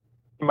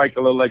to make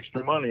a little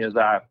extra money as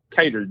I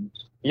catered,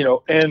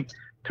 and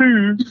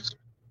to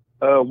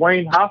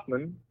Wayne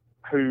Hoffman,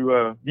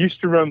 who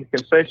used to run the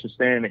concession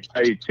stand at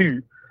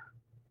K2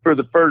 for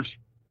the first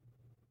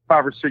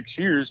 5 or 6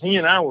 years. He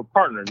and I were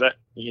partners,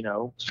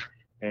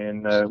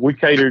 and we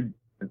catered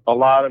a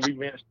lot of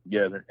events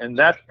together. And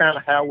that's kind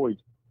of how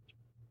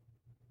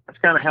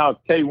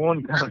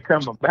K1 kind of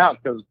come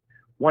about, because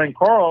Wayne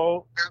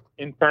Carl,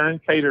 in turn,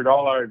 catered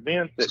all our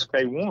events at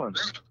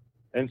K1.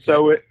 And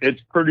so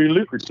it's pretty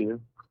lucrative.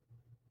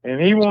 And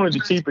he wanted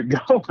to keep it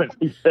going.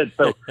 He said,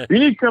 so you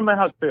need to come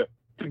out to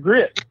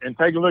Grit and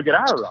take a look at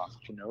our rocks,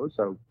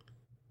 So,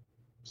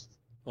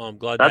 well, I'm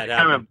glad that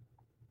happened.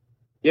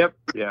 Yep.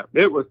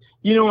 It was,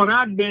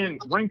 and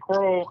Wayne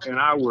Carl and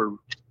I were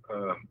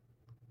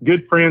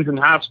good friends in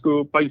high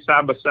school, played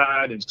side by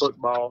side in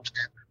football.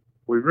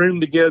 We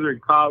roomed together in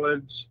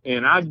college,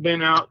 and I'd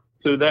been out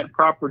to that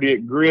property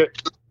at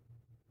Grit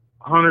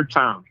 100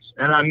 times,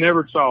 and I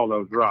never saw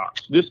those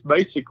rocks, just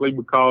basically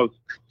because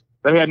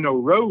they had no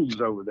roads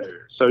over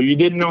there. So you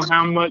didn't know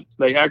how much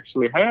they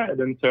actually had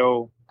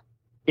until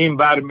he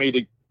invited me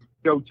to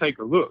go take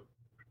a look.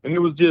 And it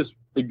was just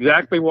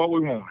exactly what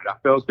we wanted. I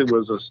felt it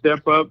was a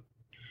step up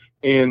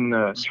in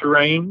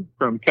terrain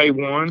from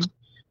K1.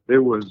 It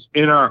was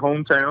in our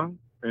hometown,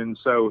 and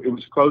so it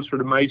was closer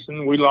to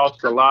Mason. We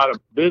lost a lot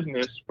of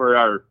business for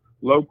our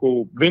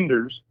local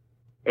vendors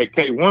at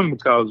K1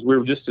 because we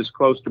were just as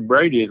close to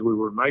Brady as we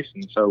were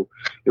Mason. So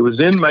it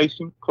was in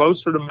Mason,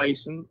 closer to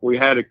Mason. We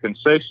had a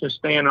concession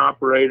stand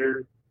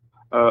operator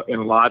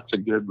and lots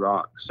of good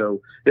rocks.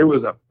 So it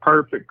was a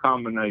perfect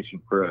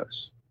combination for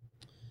us.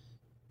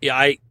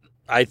 Yeah,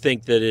 I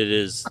think that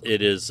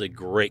it is a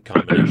great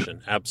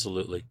combination.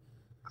 Absolutely.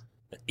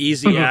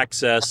 Easy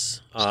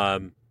access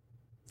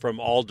from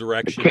all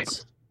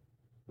directions.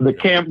 The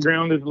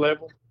campground is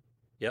level.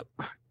 Yep.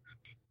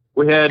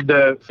 We had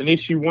an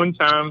issue one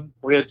time.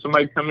 We had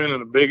somebody come in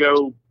a big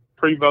old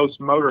Prevost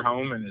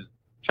motorhome and is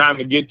trying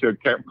to get to a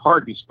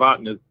parking spot,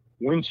 and his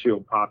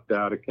windshield popped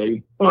out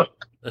occasionally. And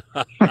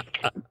a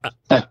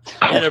At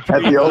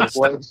the old Prevost.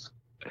 place.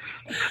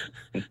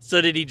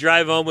 So did he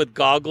drive home with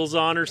goggles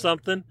on or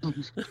something?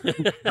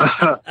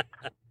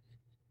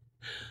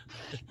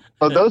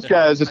 Well, those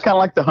guys, it's kind of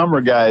like the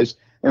Hummer guys.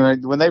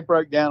 And when they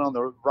broke down on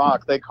the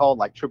rock, they called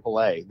like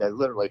AAA. They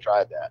literally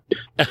tried that.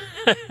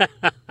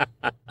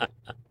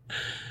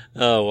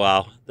 Oh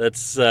wow,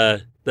 that's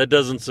that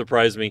doesn't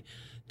surprise me.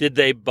 Did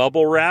they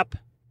bubble wrap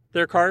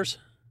their cars?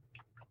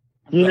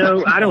 You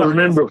know, I don't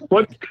remember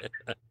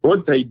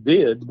what they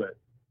did, but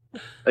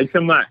they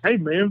come like, "Hey,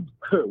 man,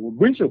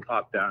 windshield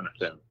popped down." I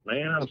said,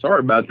 "Man, I'm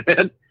sorry about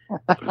that.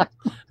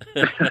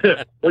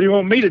 What do you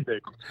want me to do?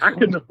 I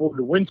couldn't afford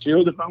the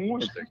windshield if I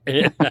wanted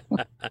to."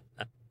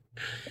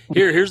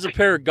 Here's a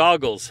pair of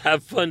goggles.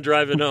 Have fun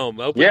driving home.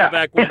 Open Yeah. the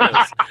back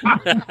windows.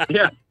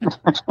 Yeah.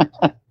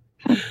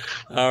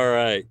 All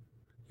right.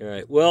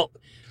 Well,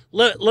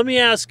 let me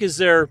ask: is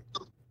there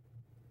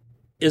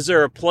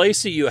a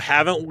place that you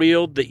haven't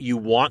wheeled that you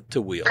want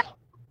to wheel?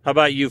 How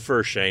about you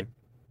first, Shane?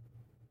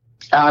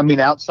 I mean,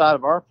 outside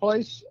of our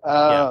place,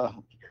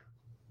 I'm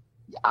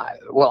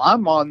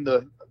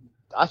on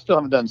I still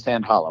haven't done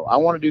Sand Hollow. I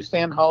want to do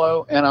Sand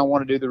Hollow, and I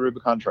want to do the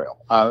Rubicon Trail.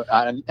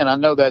 And I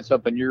know that's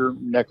up in your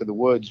neck of the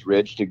woods,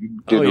 Rich, to do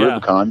the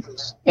Rubicon.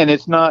 And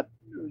it's not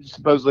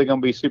supposedly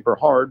going to be super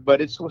hard, but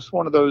it's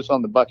one of those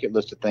on the bucket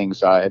list of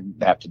things I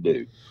have to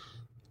do.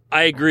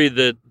 I agree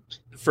that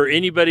for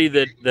anybody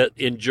that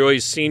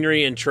enjoys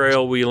scenery and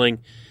trail wheeling,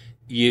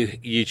 you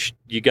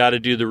got to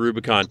do the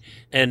Rubicon.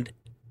 And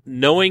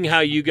knowing how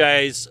you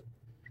guys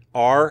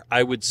are,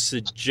 I would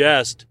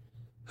suggest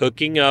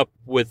hooking up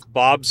with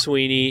Bob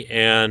Sweeney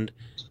and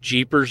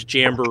Jeepers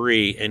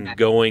Jamboree and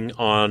going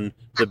on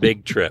the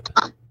big trip.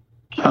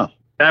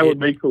 That would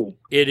be cool.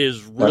 It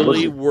is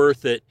really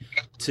worth it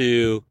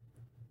to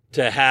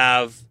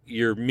have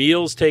your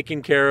meals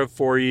taken care of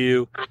for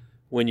you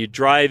when you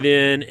drive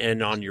in,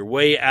 and on your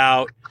way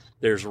out,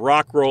 there's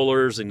rock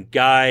rollers and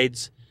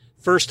guides.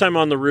 First time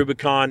on the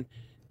Rubicon,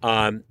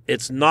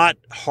 it's not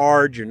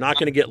hard. You're not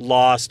going to get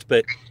lost,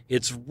 but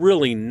it's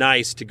really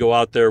nice to go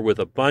out there with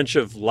a bunch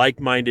of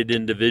like-minded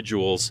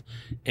individuals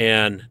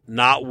and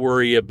not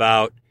worry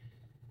about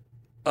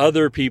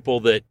other people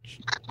that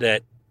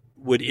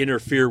would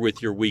interfere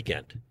with your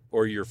weekend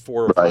or your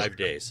 4 or 5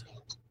 days.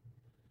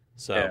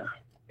 So, Yeah.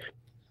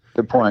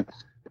 Good point.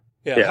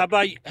 yeah. How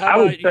about you,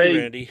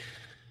 Randy?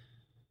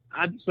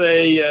 I'd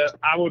say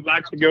I would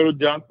like to go to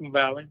Johnson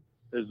Valley.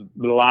 There's a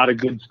lot of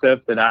good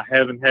stuff that I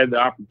haven't had the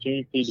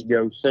opportunity to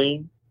go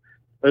see.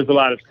 There's a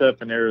lot of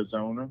stuff in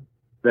Arizona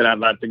that I'd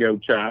like to go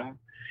try.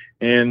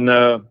 And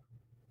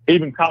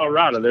even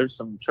Colorado, there's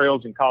some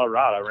trails in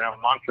Colorado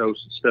around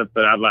Montrose and stuff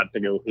that I'd like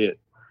to go hit.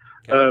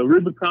 Okay.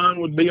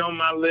 Rubicon would be on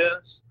my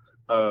list,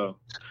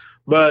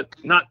 but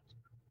not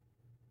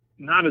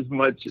as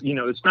much. You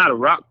know, it's not a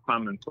rock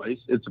climbing place.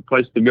 It's a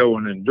place to go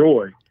and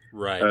enjoy.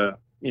 Right.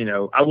 You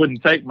know, I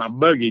wouldn't take my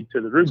buggy to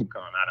the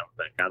Rubicon, I don't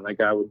think. I think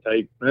I would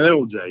take an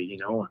LJ, you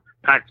know, and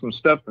pack some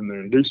stuff in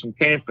there and do some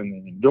camping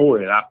and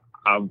enjoy it.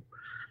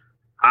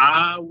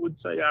 I would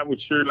say I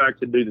would sure like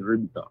to do the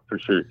Rubicon for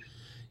sure.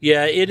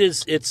 Yeah, it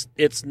is.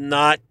 It's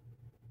not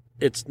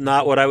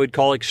what I would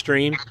call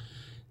extreme.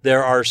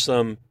 There are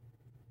some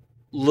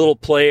little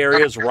play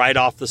areas right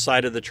off the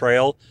side of the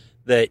trail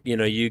that, you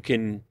know,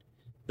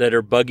 that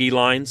are buggy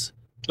lines,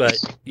 but,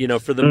 you know,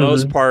 for the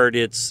most part,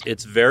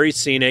 it's very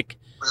scenic.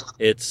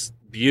 It's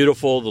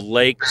beautiful, the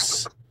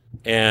lakes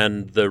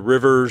and the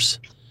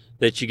rivers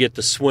that you get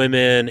to swim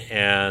in,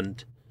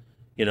 and,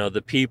 you know,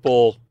 the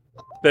people,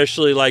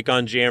 especially like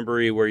on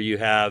Jamboree, where you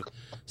have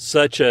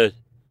such a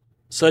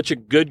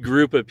good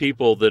group of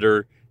people that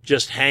are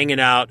just hanging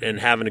out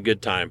and having a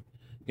good time.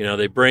 You know,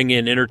 they bring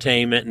in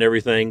entertainment and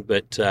everything,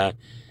 but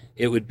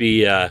it would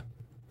be I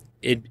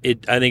think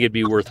it'd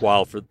be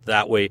worthwhile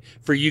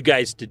for you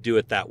guys to do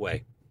it that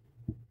way.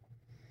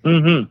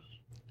 Mm-hmm.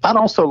 I'd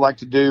also like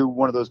to do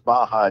one of those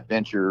Baja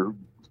Adventure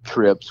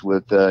trips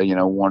with,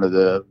 one of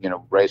the,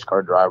 race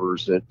car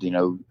drivers that,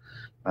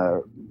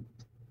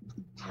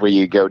 where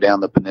you go down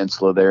the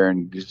peninsula there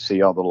and you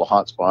see all the little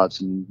hot spots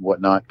and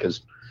whatnot.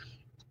 Because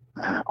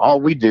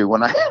all we do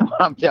when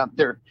I'm down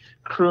there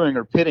crewing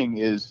or pitting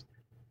is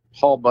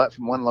haul butt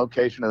from one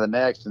location to the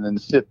next and then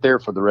sit there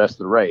for the rest of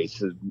the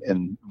race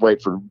and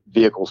wait for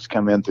vehicles to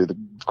come in through the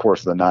course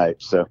of the night.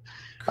 So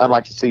I'd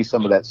like to see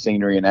some of that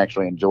scenery and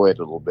actually enjoy it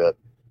a little bit.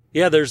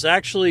 Yeah, there's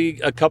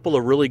actually a couple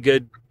of really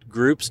good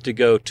groups to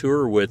go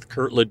tour with.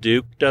 Kurt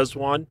LeDuc does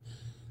one.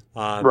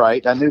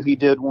 Right. I knew he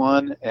did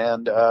one.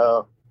 And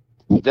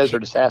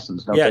Desert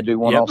Assassins, don't they do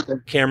one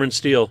also? Cameron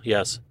Steele,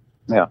 yes.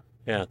 Yeah.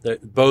 Yeah, they're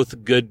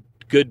both good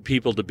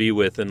people to be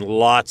with and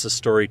lots of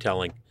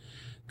storytelling.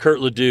 Kurt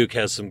LeDuc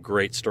has some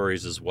great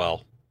stories as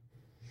well.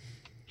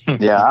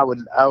 Yeah, I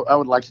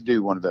would like to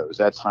do one of those.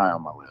 That's high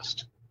on my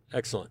list.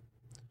 Excellent.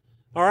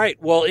 All right.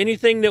 Well,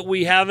 anything that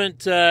we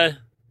haven't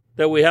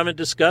that we haven't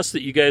discussed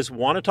that you guys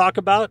want to talk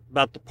about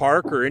the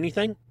park or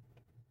anything?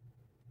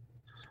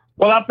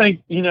 Well, I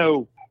think,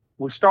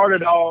 we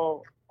started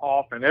all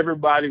off and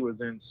everybody was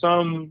in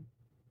some,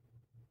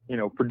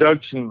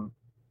 production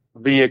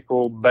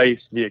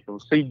based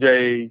vehicles,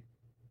 CJ,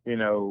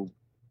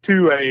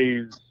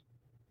 2As,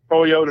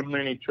 Toyota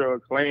mini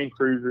trucks, Land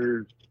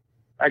Cruisers,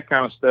 that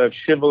kind of stuff.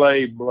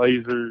 Chevrolet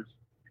Blazers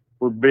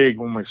were big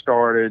when we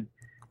started.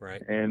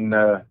 Right. And,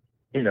 our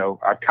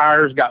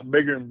tires got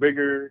bigger and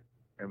bigger,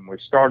 and we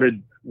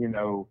started,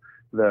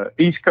 the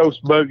East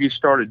Coast buggies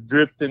started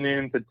drifting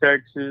into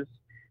Texas.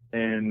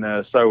 And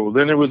so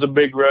then there was a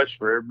big rush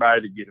for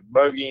everybody to get a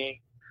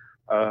buggy.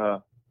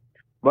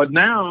 But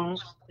now,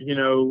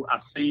 I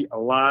see a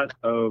lot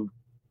of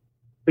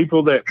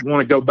people that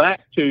want to go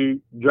back to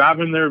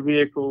driving their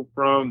vehicle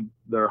from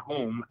their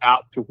home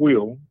out to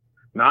wheel,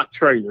 not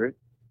trailer it.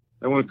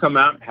 They want to come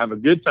out and have a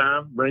good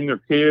time, bring their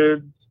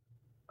kids,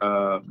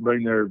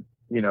 bring their,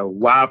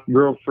 wife,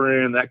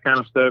 girlfriend, that kind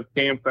of stuff,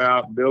 camp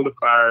out, build a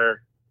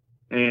fire,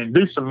 and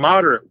do some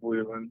moderate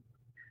wheeling.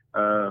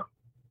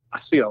 I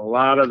see a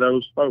lot of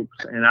those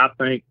folks, and I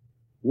think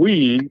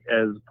we,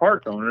 as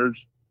park owners,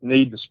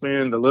 need to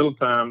spend a little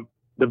time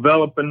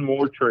developing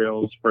more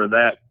trails for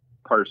that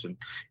person.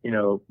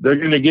 They're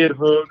going to get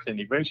hooked, and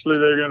eventually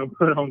they're going to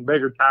put on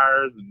bigger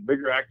tires and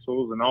bigger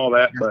axles and all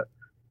that, but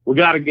we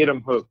got to get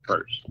them hooked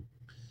first.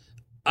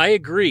 I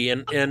agree,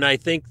 and I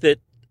think that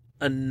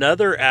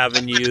another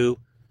avenue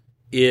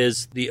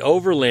is the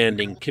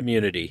overlanding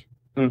community,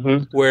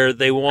 where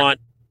they want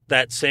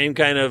that same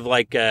kind of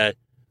like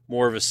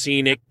more of a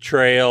scenic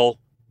trail,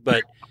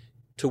 but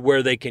to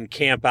where they can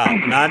camp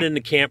out, not in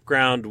the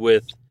campground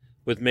with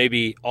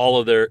maybe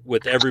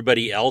with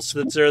everybody else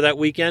that's there that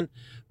weekend,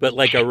 but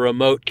like a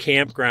remote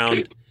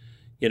campground,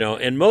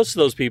 and most of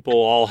those people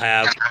all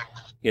have,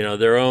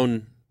 their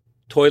own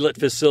toilet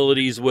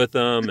facilities with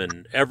them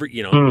and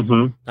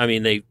I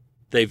mean,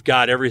 they've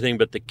got everything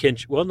but the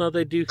kitchen. Well, no,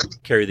 they do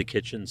carry the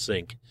kitchen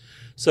sink.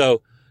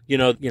 So,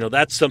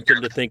 that's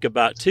something to think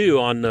about too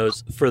on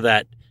those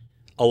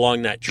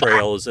along that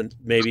trail is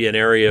maybe an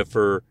area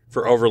for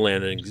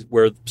overlanding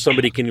where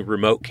somebody can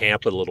remote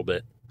camp a little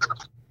bit.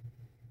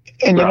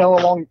 And,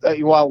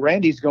 while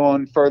Randy's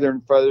going further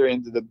and further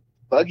into the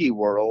buggy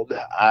world,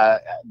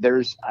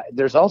 there's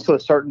also a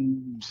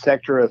certain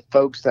sector of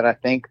folks that I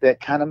think that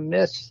kind of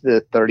miss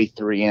the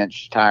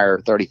 33-inch tire,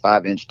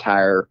 35-inch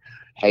tire.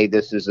 Hey,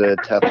 this is a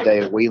tough day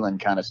of wheeling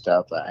kind of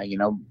stuff.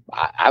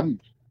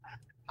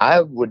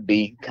 I would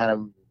be kind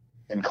of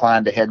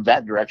inclined to head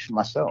that direction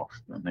myself.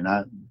 I mean,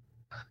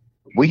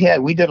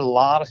 we did a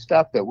lot of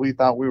stuff that we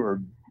thought we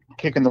were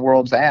kicking the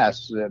world's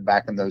ass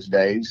back in those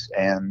days,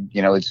 and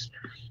it's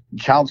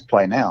child's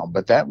play now.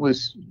 But that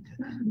was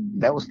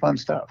fun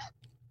stuff.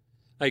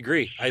 I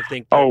agree. I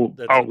think.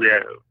 Yeah.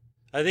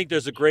 I think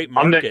there's a great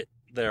market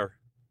there.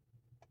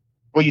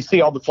 Well, you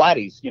see all the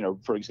flatties,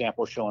 for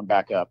example, showing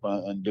back up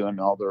and doing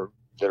all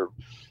their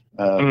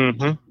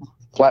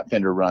flat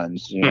fender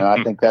runs.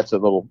 I think that's a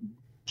little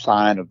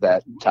sign of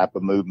that type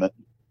of movement.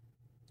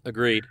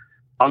 Agreed.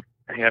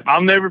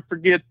 I'll never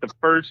forget the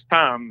first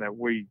time that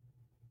we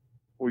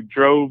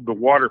drove the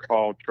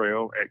waterfall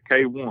trail at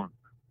K1.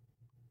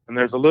 And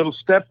there's a little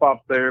step off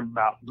there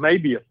about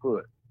maybe a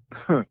foot.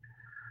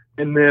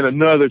 And then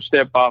another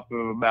step off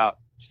of about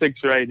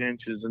 6 or 8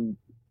 inches.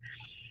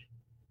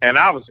 And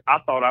I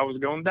thought I was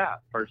going to die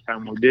the first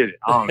time we did it,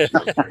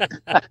 honestly.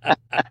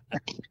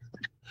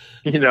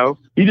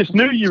 You just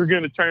knew you were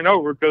going to turn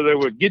over because it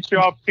would get you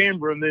off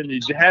camber, and then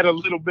you had a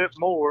little bit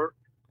more.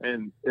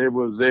 And it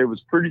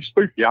was pretty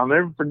spooky. I'll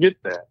never forget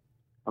that.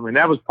 I mean,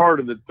 that was part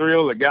of the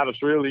thrill that got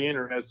us really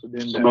interested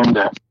in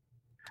that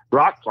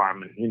rock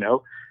climbing,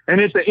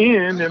 And at the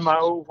end, in my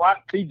old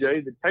white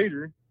TJ, the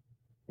Tater,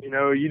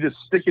 you just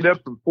stick it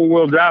up in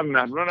 4-wheel drive, and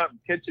I'd run up and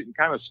catch it and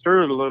kind of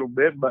stir it a little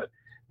bit. But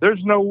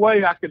there's no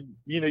way I could,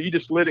 you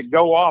just let it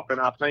go off, and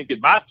I think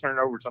it might turn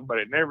over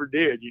somebody. It never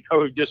did,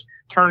 just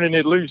turning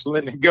it loose and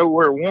letting it go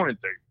where it wanted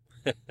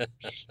to.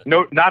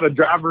 No, not a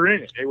driver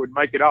in it. It would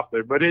make it off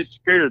there, but it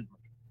scared me.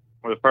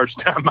 For the first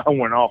time I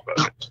went off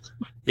of it.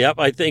 Yep,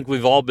 I think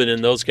we've all been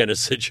in those kind of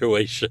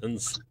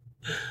situations.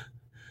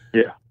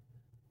 Yeah.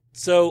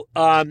 So,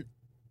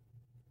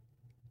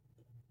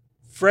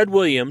 Fred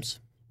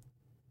Williams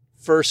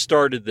first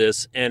started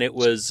this, and it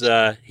was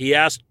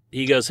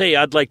he goes, "Hey,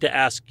 I'd like to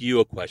ask you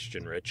a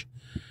question, Rich."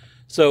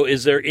 So,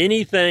 is there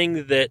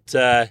anything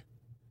that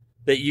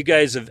you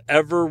guys have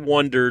ever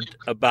wondered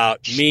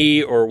about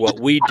me or what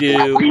we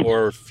do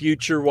or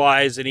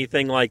future-wise,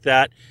 anything like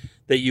that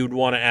you'd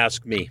want to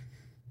ask me?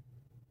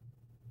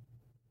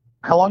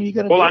 How long are you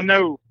going to do? Well,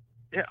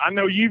 I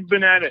know you've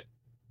been at it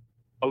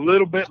a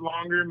little bit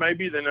longer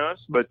maybe than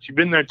us, but you've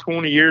been there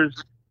 20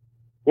 years.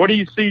 What do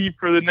you see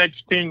for the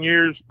next 10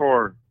 years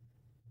for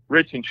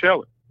Rich and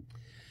Shelley?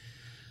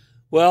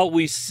 Well,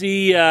 we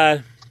see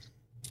that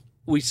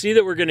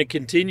we're going to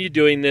continue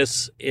doing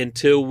this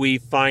until we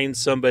find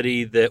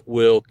somebody that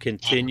will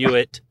continue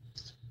it,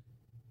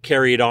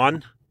 carry it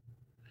on.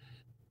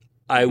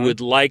 I would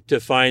like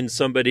to find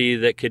somebody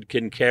that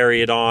can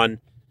carry it on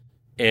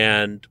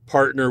and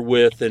partner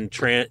with and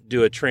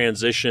do a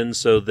transition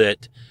so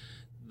that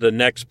the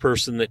next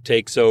person that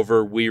takes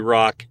over We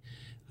Rock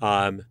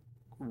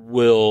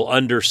will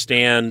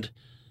understand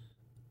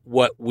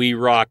what We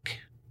Rock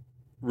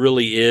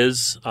really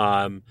is.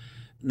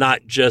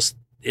 Not just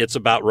it's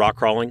about rock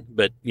crawling,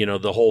 but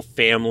the whole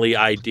family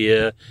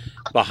idea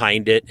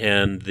behind it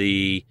and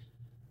the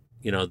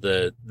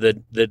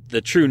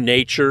true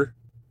nature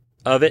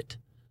of it.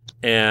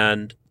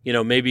 And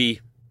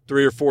maybe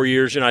 3 or 4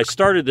 years. I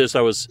started this.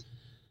 I was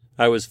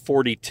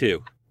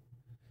 42.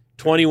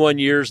 21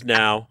 years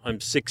now. I'm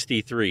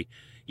 63.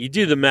 You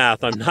do the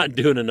math. I'm not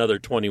doing another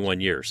 21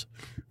 years.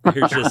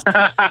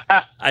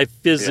 I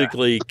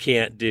physically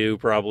can't do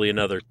probably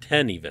another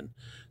 10 even.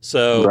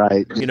 So,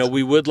 right.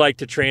 We would like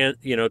to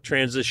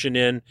transition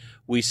in.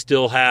 We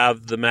still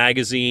have the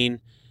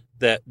magazine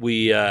that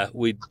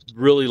we'd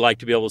really like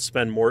to be able to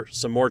spend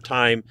some more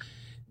time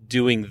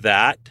doing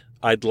that.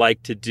 I'd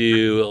like to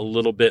do a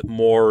little bit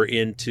more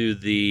into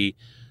the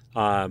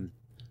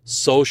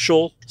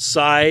social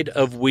side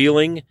of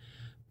wheeling,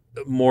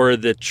 more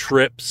of the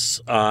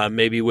trips,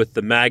 maybe with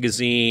the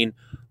magazine,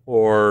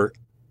 or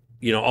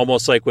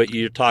almost like what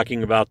you're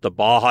talking about, the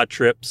Baja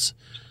trips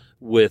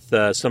with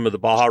some of the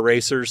Baja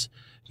racers,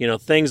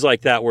 things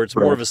like that, where it's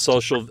more of a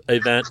social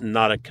event and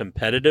not a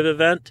competitive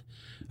event.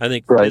 I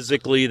think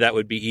physically that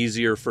would be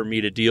easier for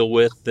me to deal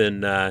with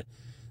than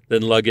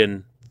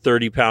lugging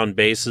 30-pound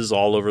bases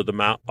all over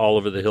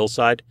the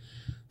hillside.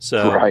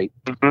 So,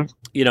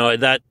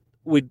 that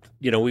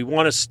we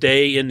want to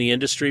stay in the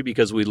industry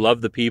because we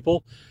love the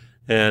people,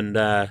 and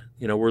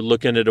we're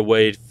looking at a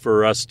way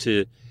for us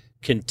to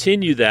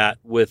continue that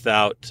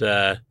without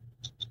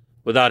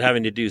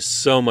having to do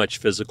so much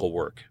physical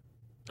work,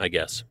 I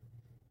guess.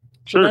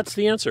 Sure. So that's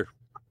the answer.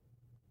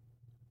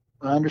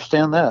 I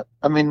understand that.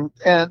 I mean,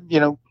 and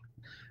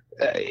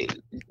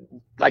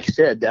like I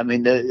said, I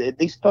mean,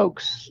 these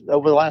folks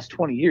over the last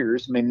 20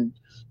 years, I mean,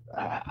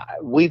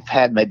 we've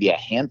had maybe a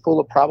handful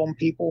of problem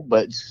people,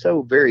 but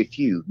so very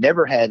few.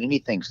 Never had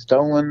anything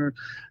stolen.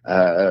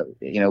 I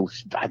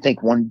think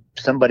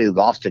somebody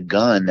lost a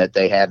gun that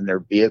they had in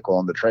their vehicle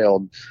on the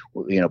trail,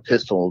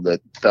 pistol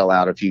that fell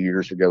out a few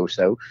years ago.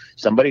 So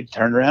somebody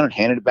turned around and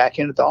handed it back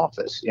into the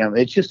office.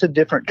 It's just a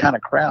different kind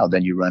of crowd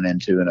than you run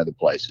into in other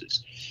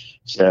places.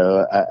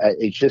 So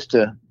it's just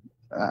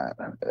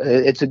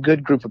it's a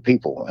good group of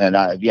people, and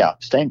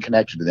staying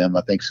connected to them,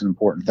 I think, is an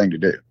important thing to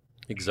do.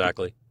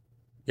 Exactly.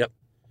 Yep.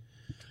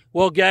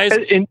 Well, guys,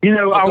 and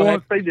I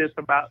want to say this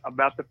about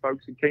the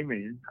folks that came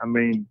in. I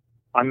mean,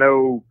 I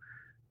know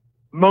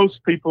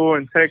most people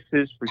in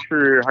Texas for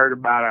sure heard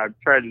about our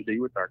tragedy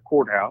with our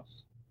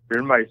courthouse here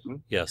in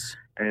Mason. Yes.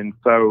 And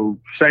so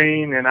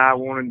Shane and I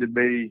wanted to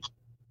be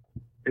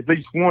at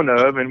least one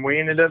of, and we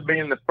ended up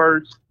being the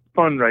first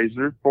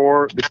fundraiser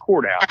for the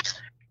courthouse.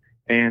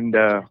 And,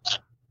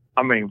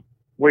 I mean,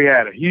 we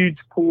had a huge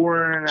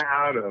pouring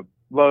out of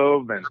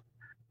love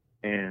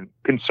and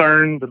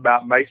concerns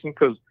about Mason,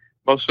 because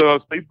most of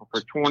those people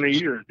for 20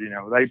 years,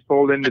 they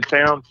pulled into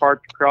town,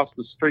 parked across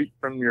the street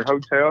from your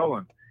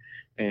hotel,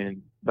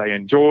 and they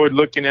enjoyed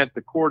looking at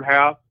the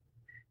courthouse.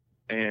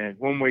 And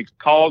when we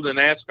called and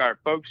asked our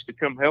folks to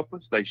come help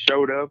us, they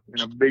showed up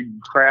in a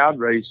big crowd,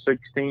 raised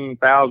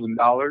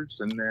 $16,000,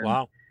 and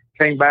then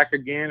came back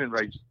again and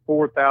raised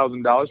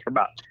 $4,000 for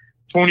about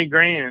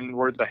 $20,000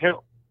 worth of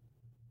help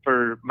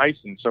for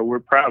Mason. So we're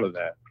proud of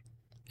that.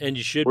 And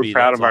you should be. We're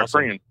proud of our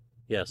friends.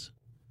 Yes.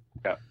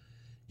 Yeah.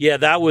 Yeah,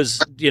 that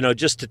was,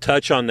 just to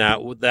touch on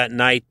that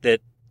night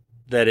that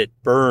it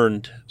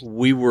burned,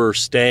 we were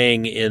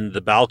staying in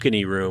the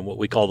balcony room, what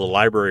we call the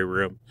library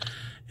room,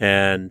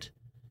 and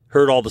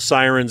heard all the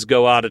sirens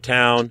go out of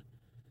town,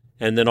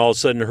 and then all of a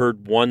sudden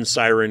heard one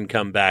siren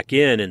come back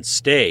in and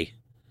stay.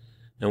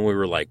 And we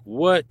were like,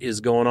 what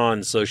is going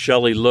on? So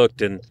Shelley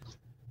looked and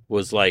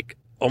was like,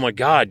 oh my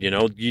God,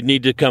 you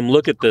need to come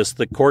look at this.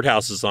 The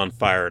courthouse is on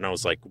fire. And I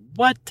was like,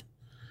 what?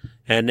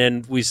 And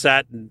then we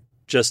sat and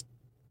just,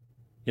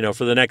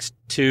 for the next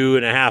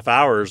 2.5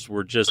 hours,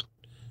 we're just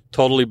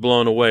totally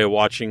blown away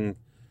watching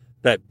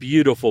that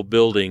beautiful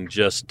building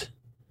just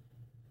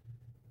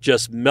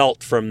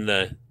melt from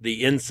the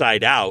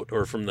inside out,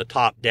 or from the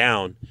top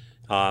down.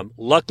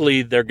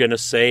 Luckily, they're going to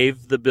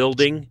save the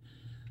building,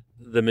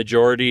 the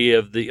majority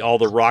of all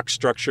the rock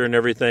structure and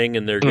everything,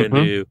 and they're going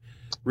to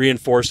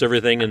reinforce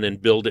everything and then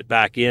build it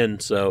back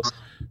in. So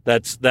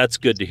that's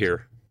good to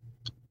hear.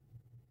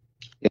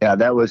 Yeah,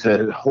 that was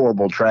a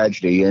horrible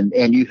tragedy, and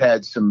you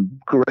had some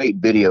great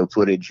video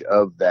footage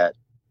of that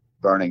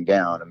burning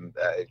down, and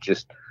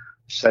just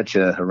such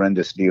a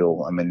horrendous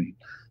deal. I mean,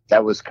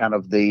 that was kind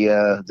of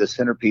the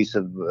centerpiece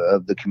of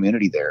the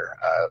community there.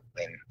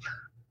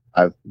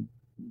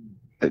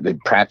 They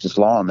practiced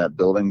law in that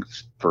building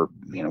for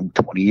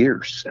 20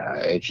 years.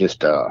 It's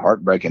just a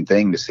heartbreaking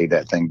thing to see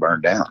that thing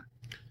burn down.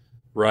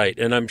 Right,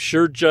 and I'm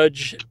sure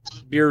Judge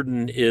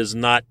Bearden is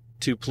not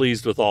too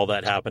pleased with all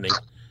that happening.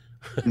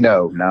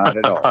 No, not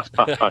at all.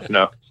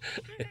 No.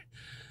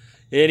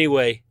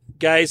 Anyway,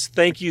 guys,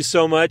 thank you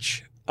so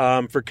much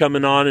for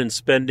coming on and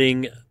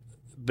spending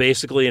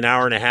basically an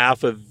hour and a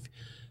half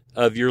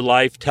of your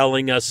life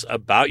telling us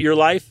about your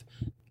life.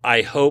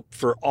 I hope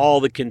for all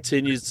the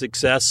continued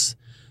success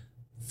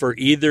for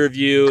either of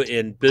you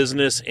in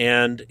business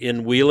and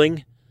in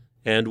wheeling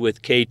and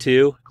with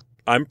K2.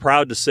 I'm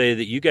proud to say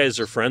that you guys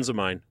are friends of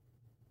mine.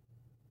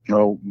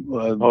 Oh,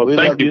 we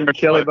thank love you you and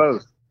Kelly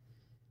both.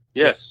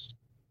 Yes.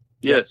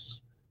 Yes.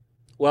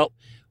 Well,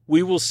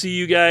 we will see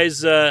you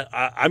guys.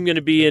 I'm going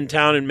to be in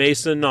town in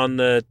Mason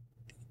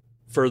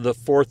for the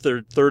 4th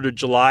or 3rd of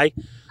July.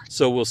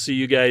 So we'll see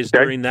you guys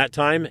during that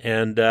time.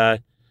 And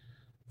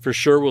for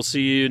sure, we'll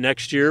see you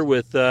next year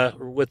with the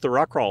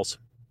rock crawls.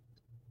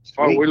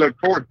 Oh, we look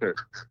forward to it.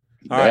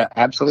 All right.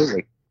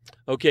 Absolutely.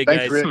 Okay,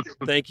 Thanks, guys. Rich.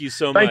 Thank you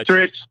so Thanks, much.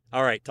 Rich.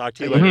 All right. Talk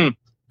to you later.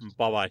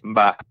 Bye-bye.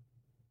 Bye.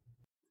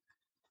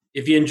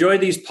 If you enjoy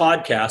these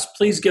podcasts,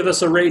 please give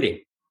us a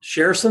rating.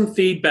 Share some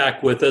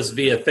feedback with us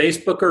via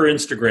Facebook or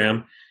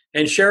Instagram,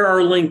 and share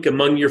our link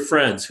among your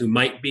friends who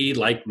might be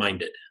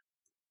like-minded.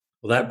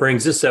 Well, that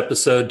brings this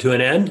episode to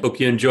an end. Hope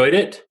you enjoyed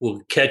it.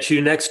 We'll catch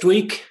you next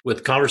week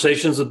with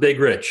Conversations with Big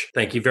Rich.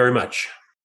 Thank you very much.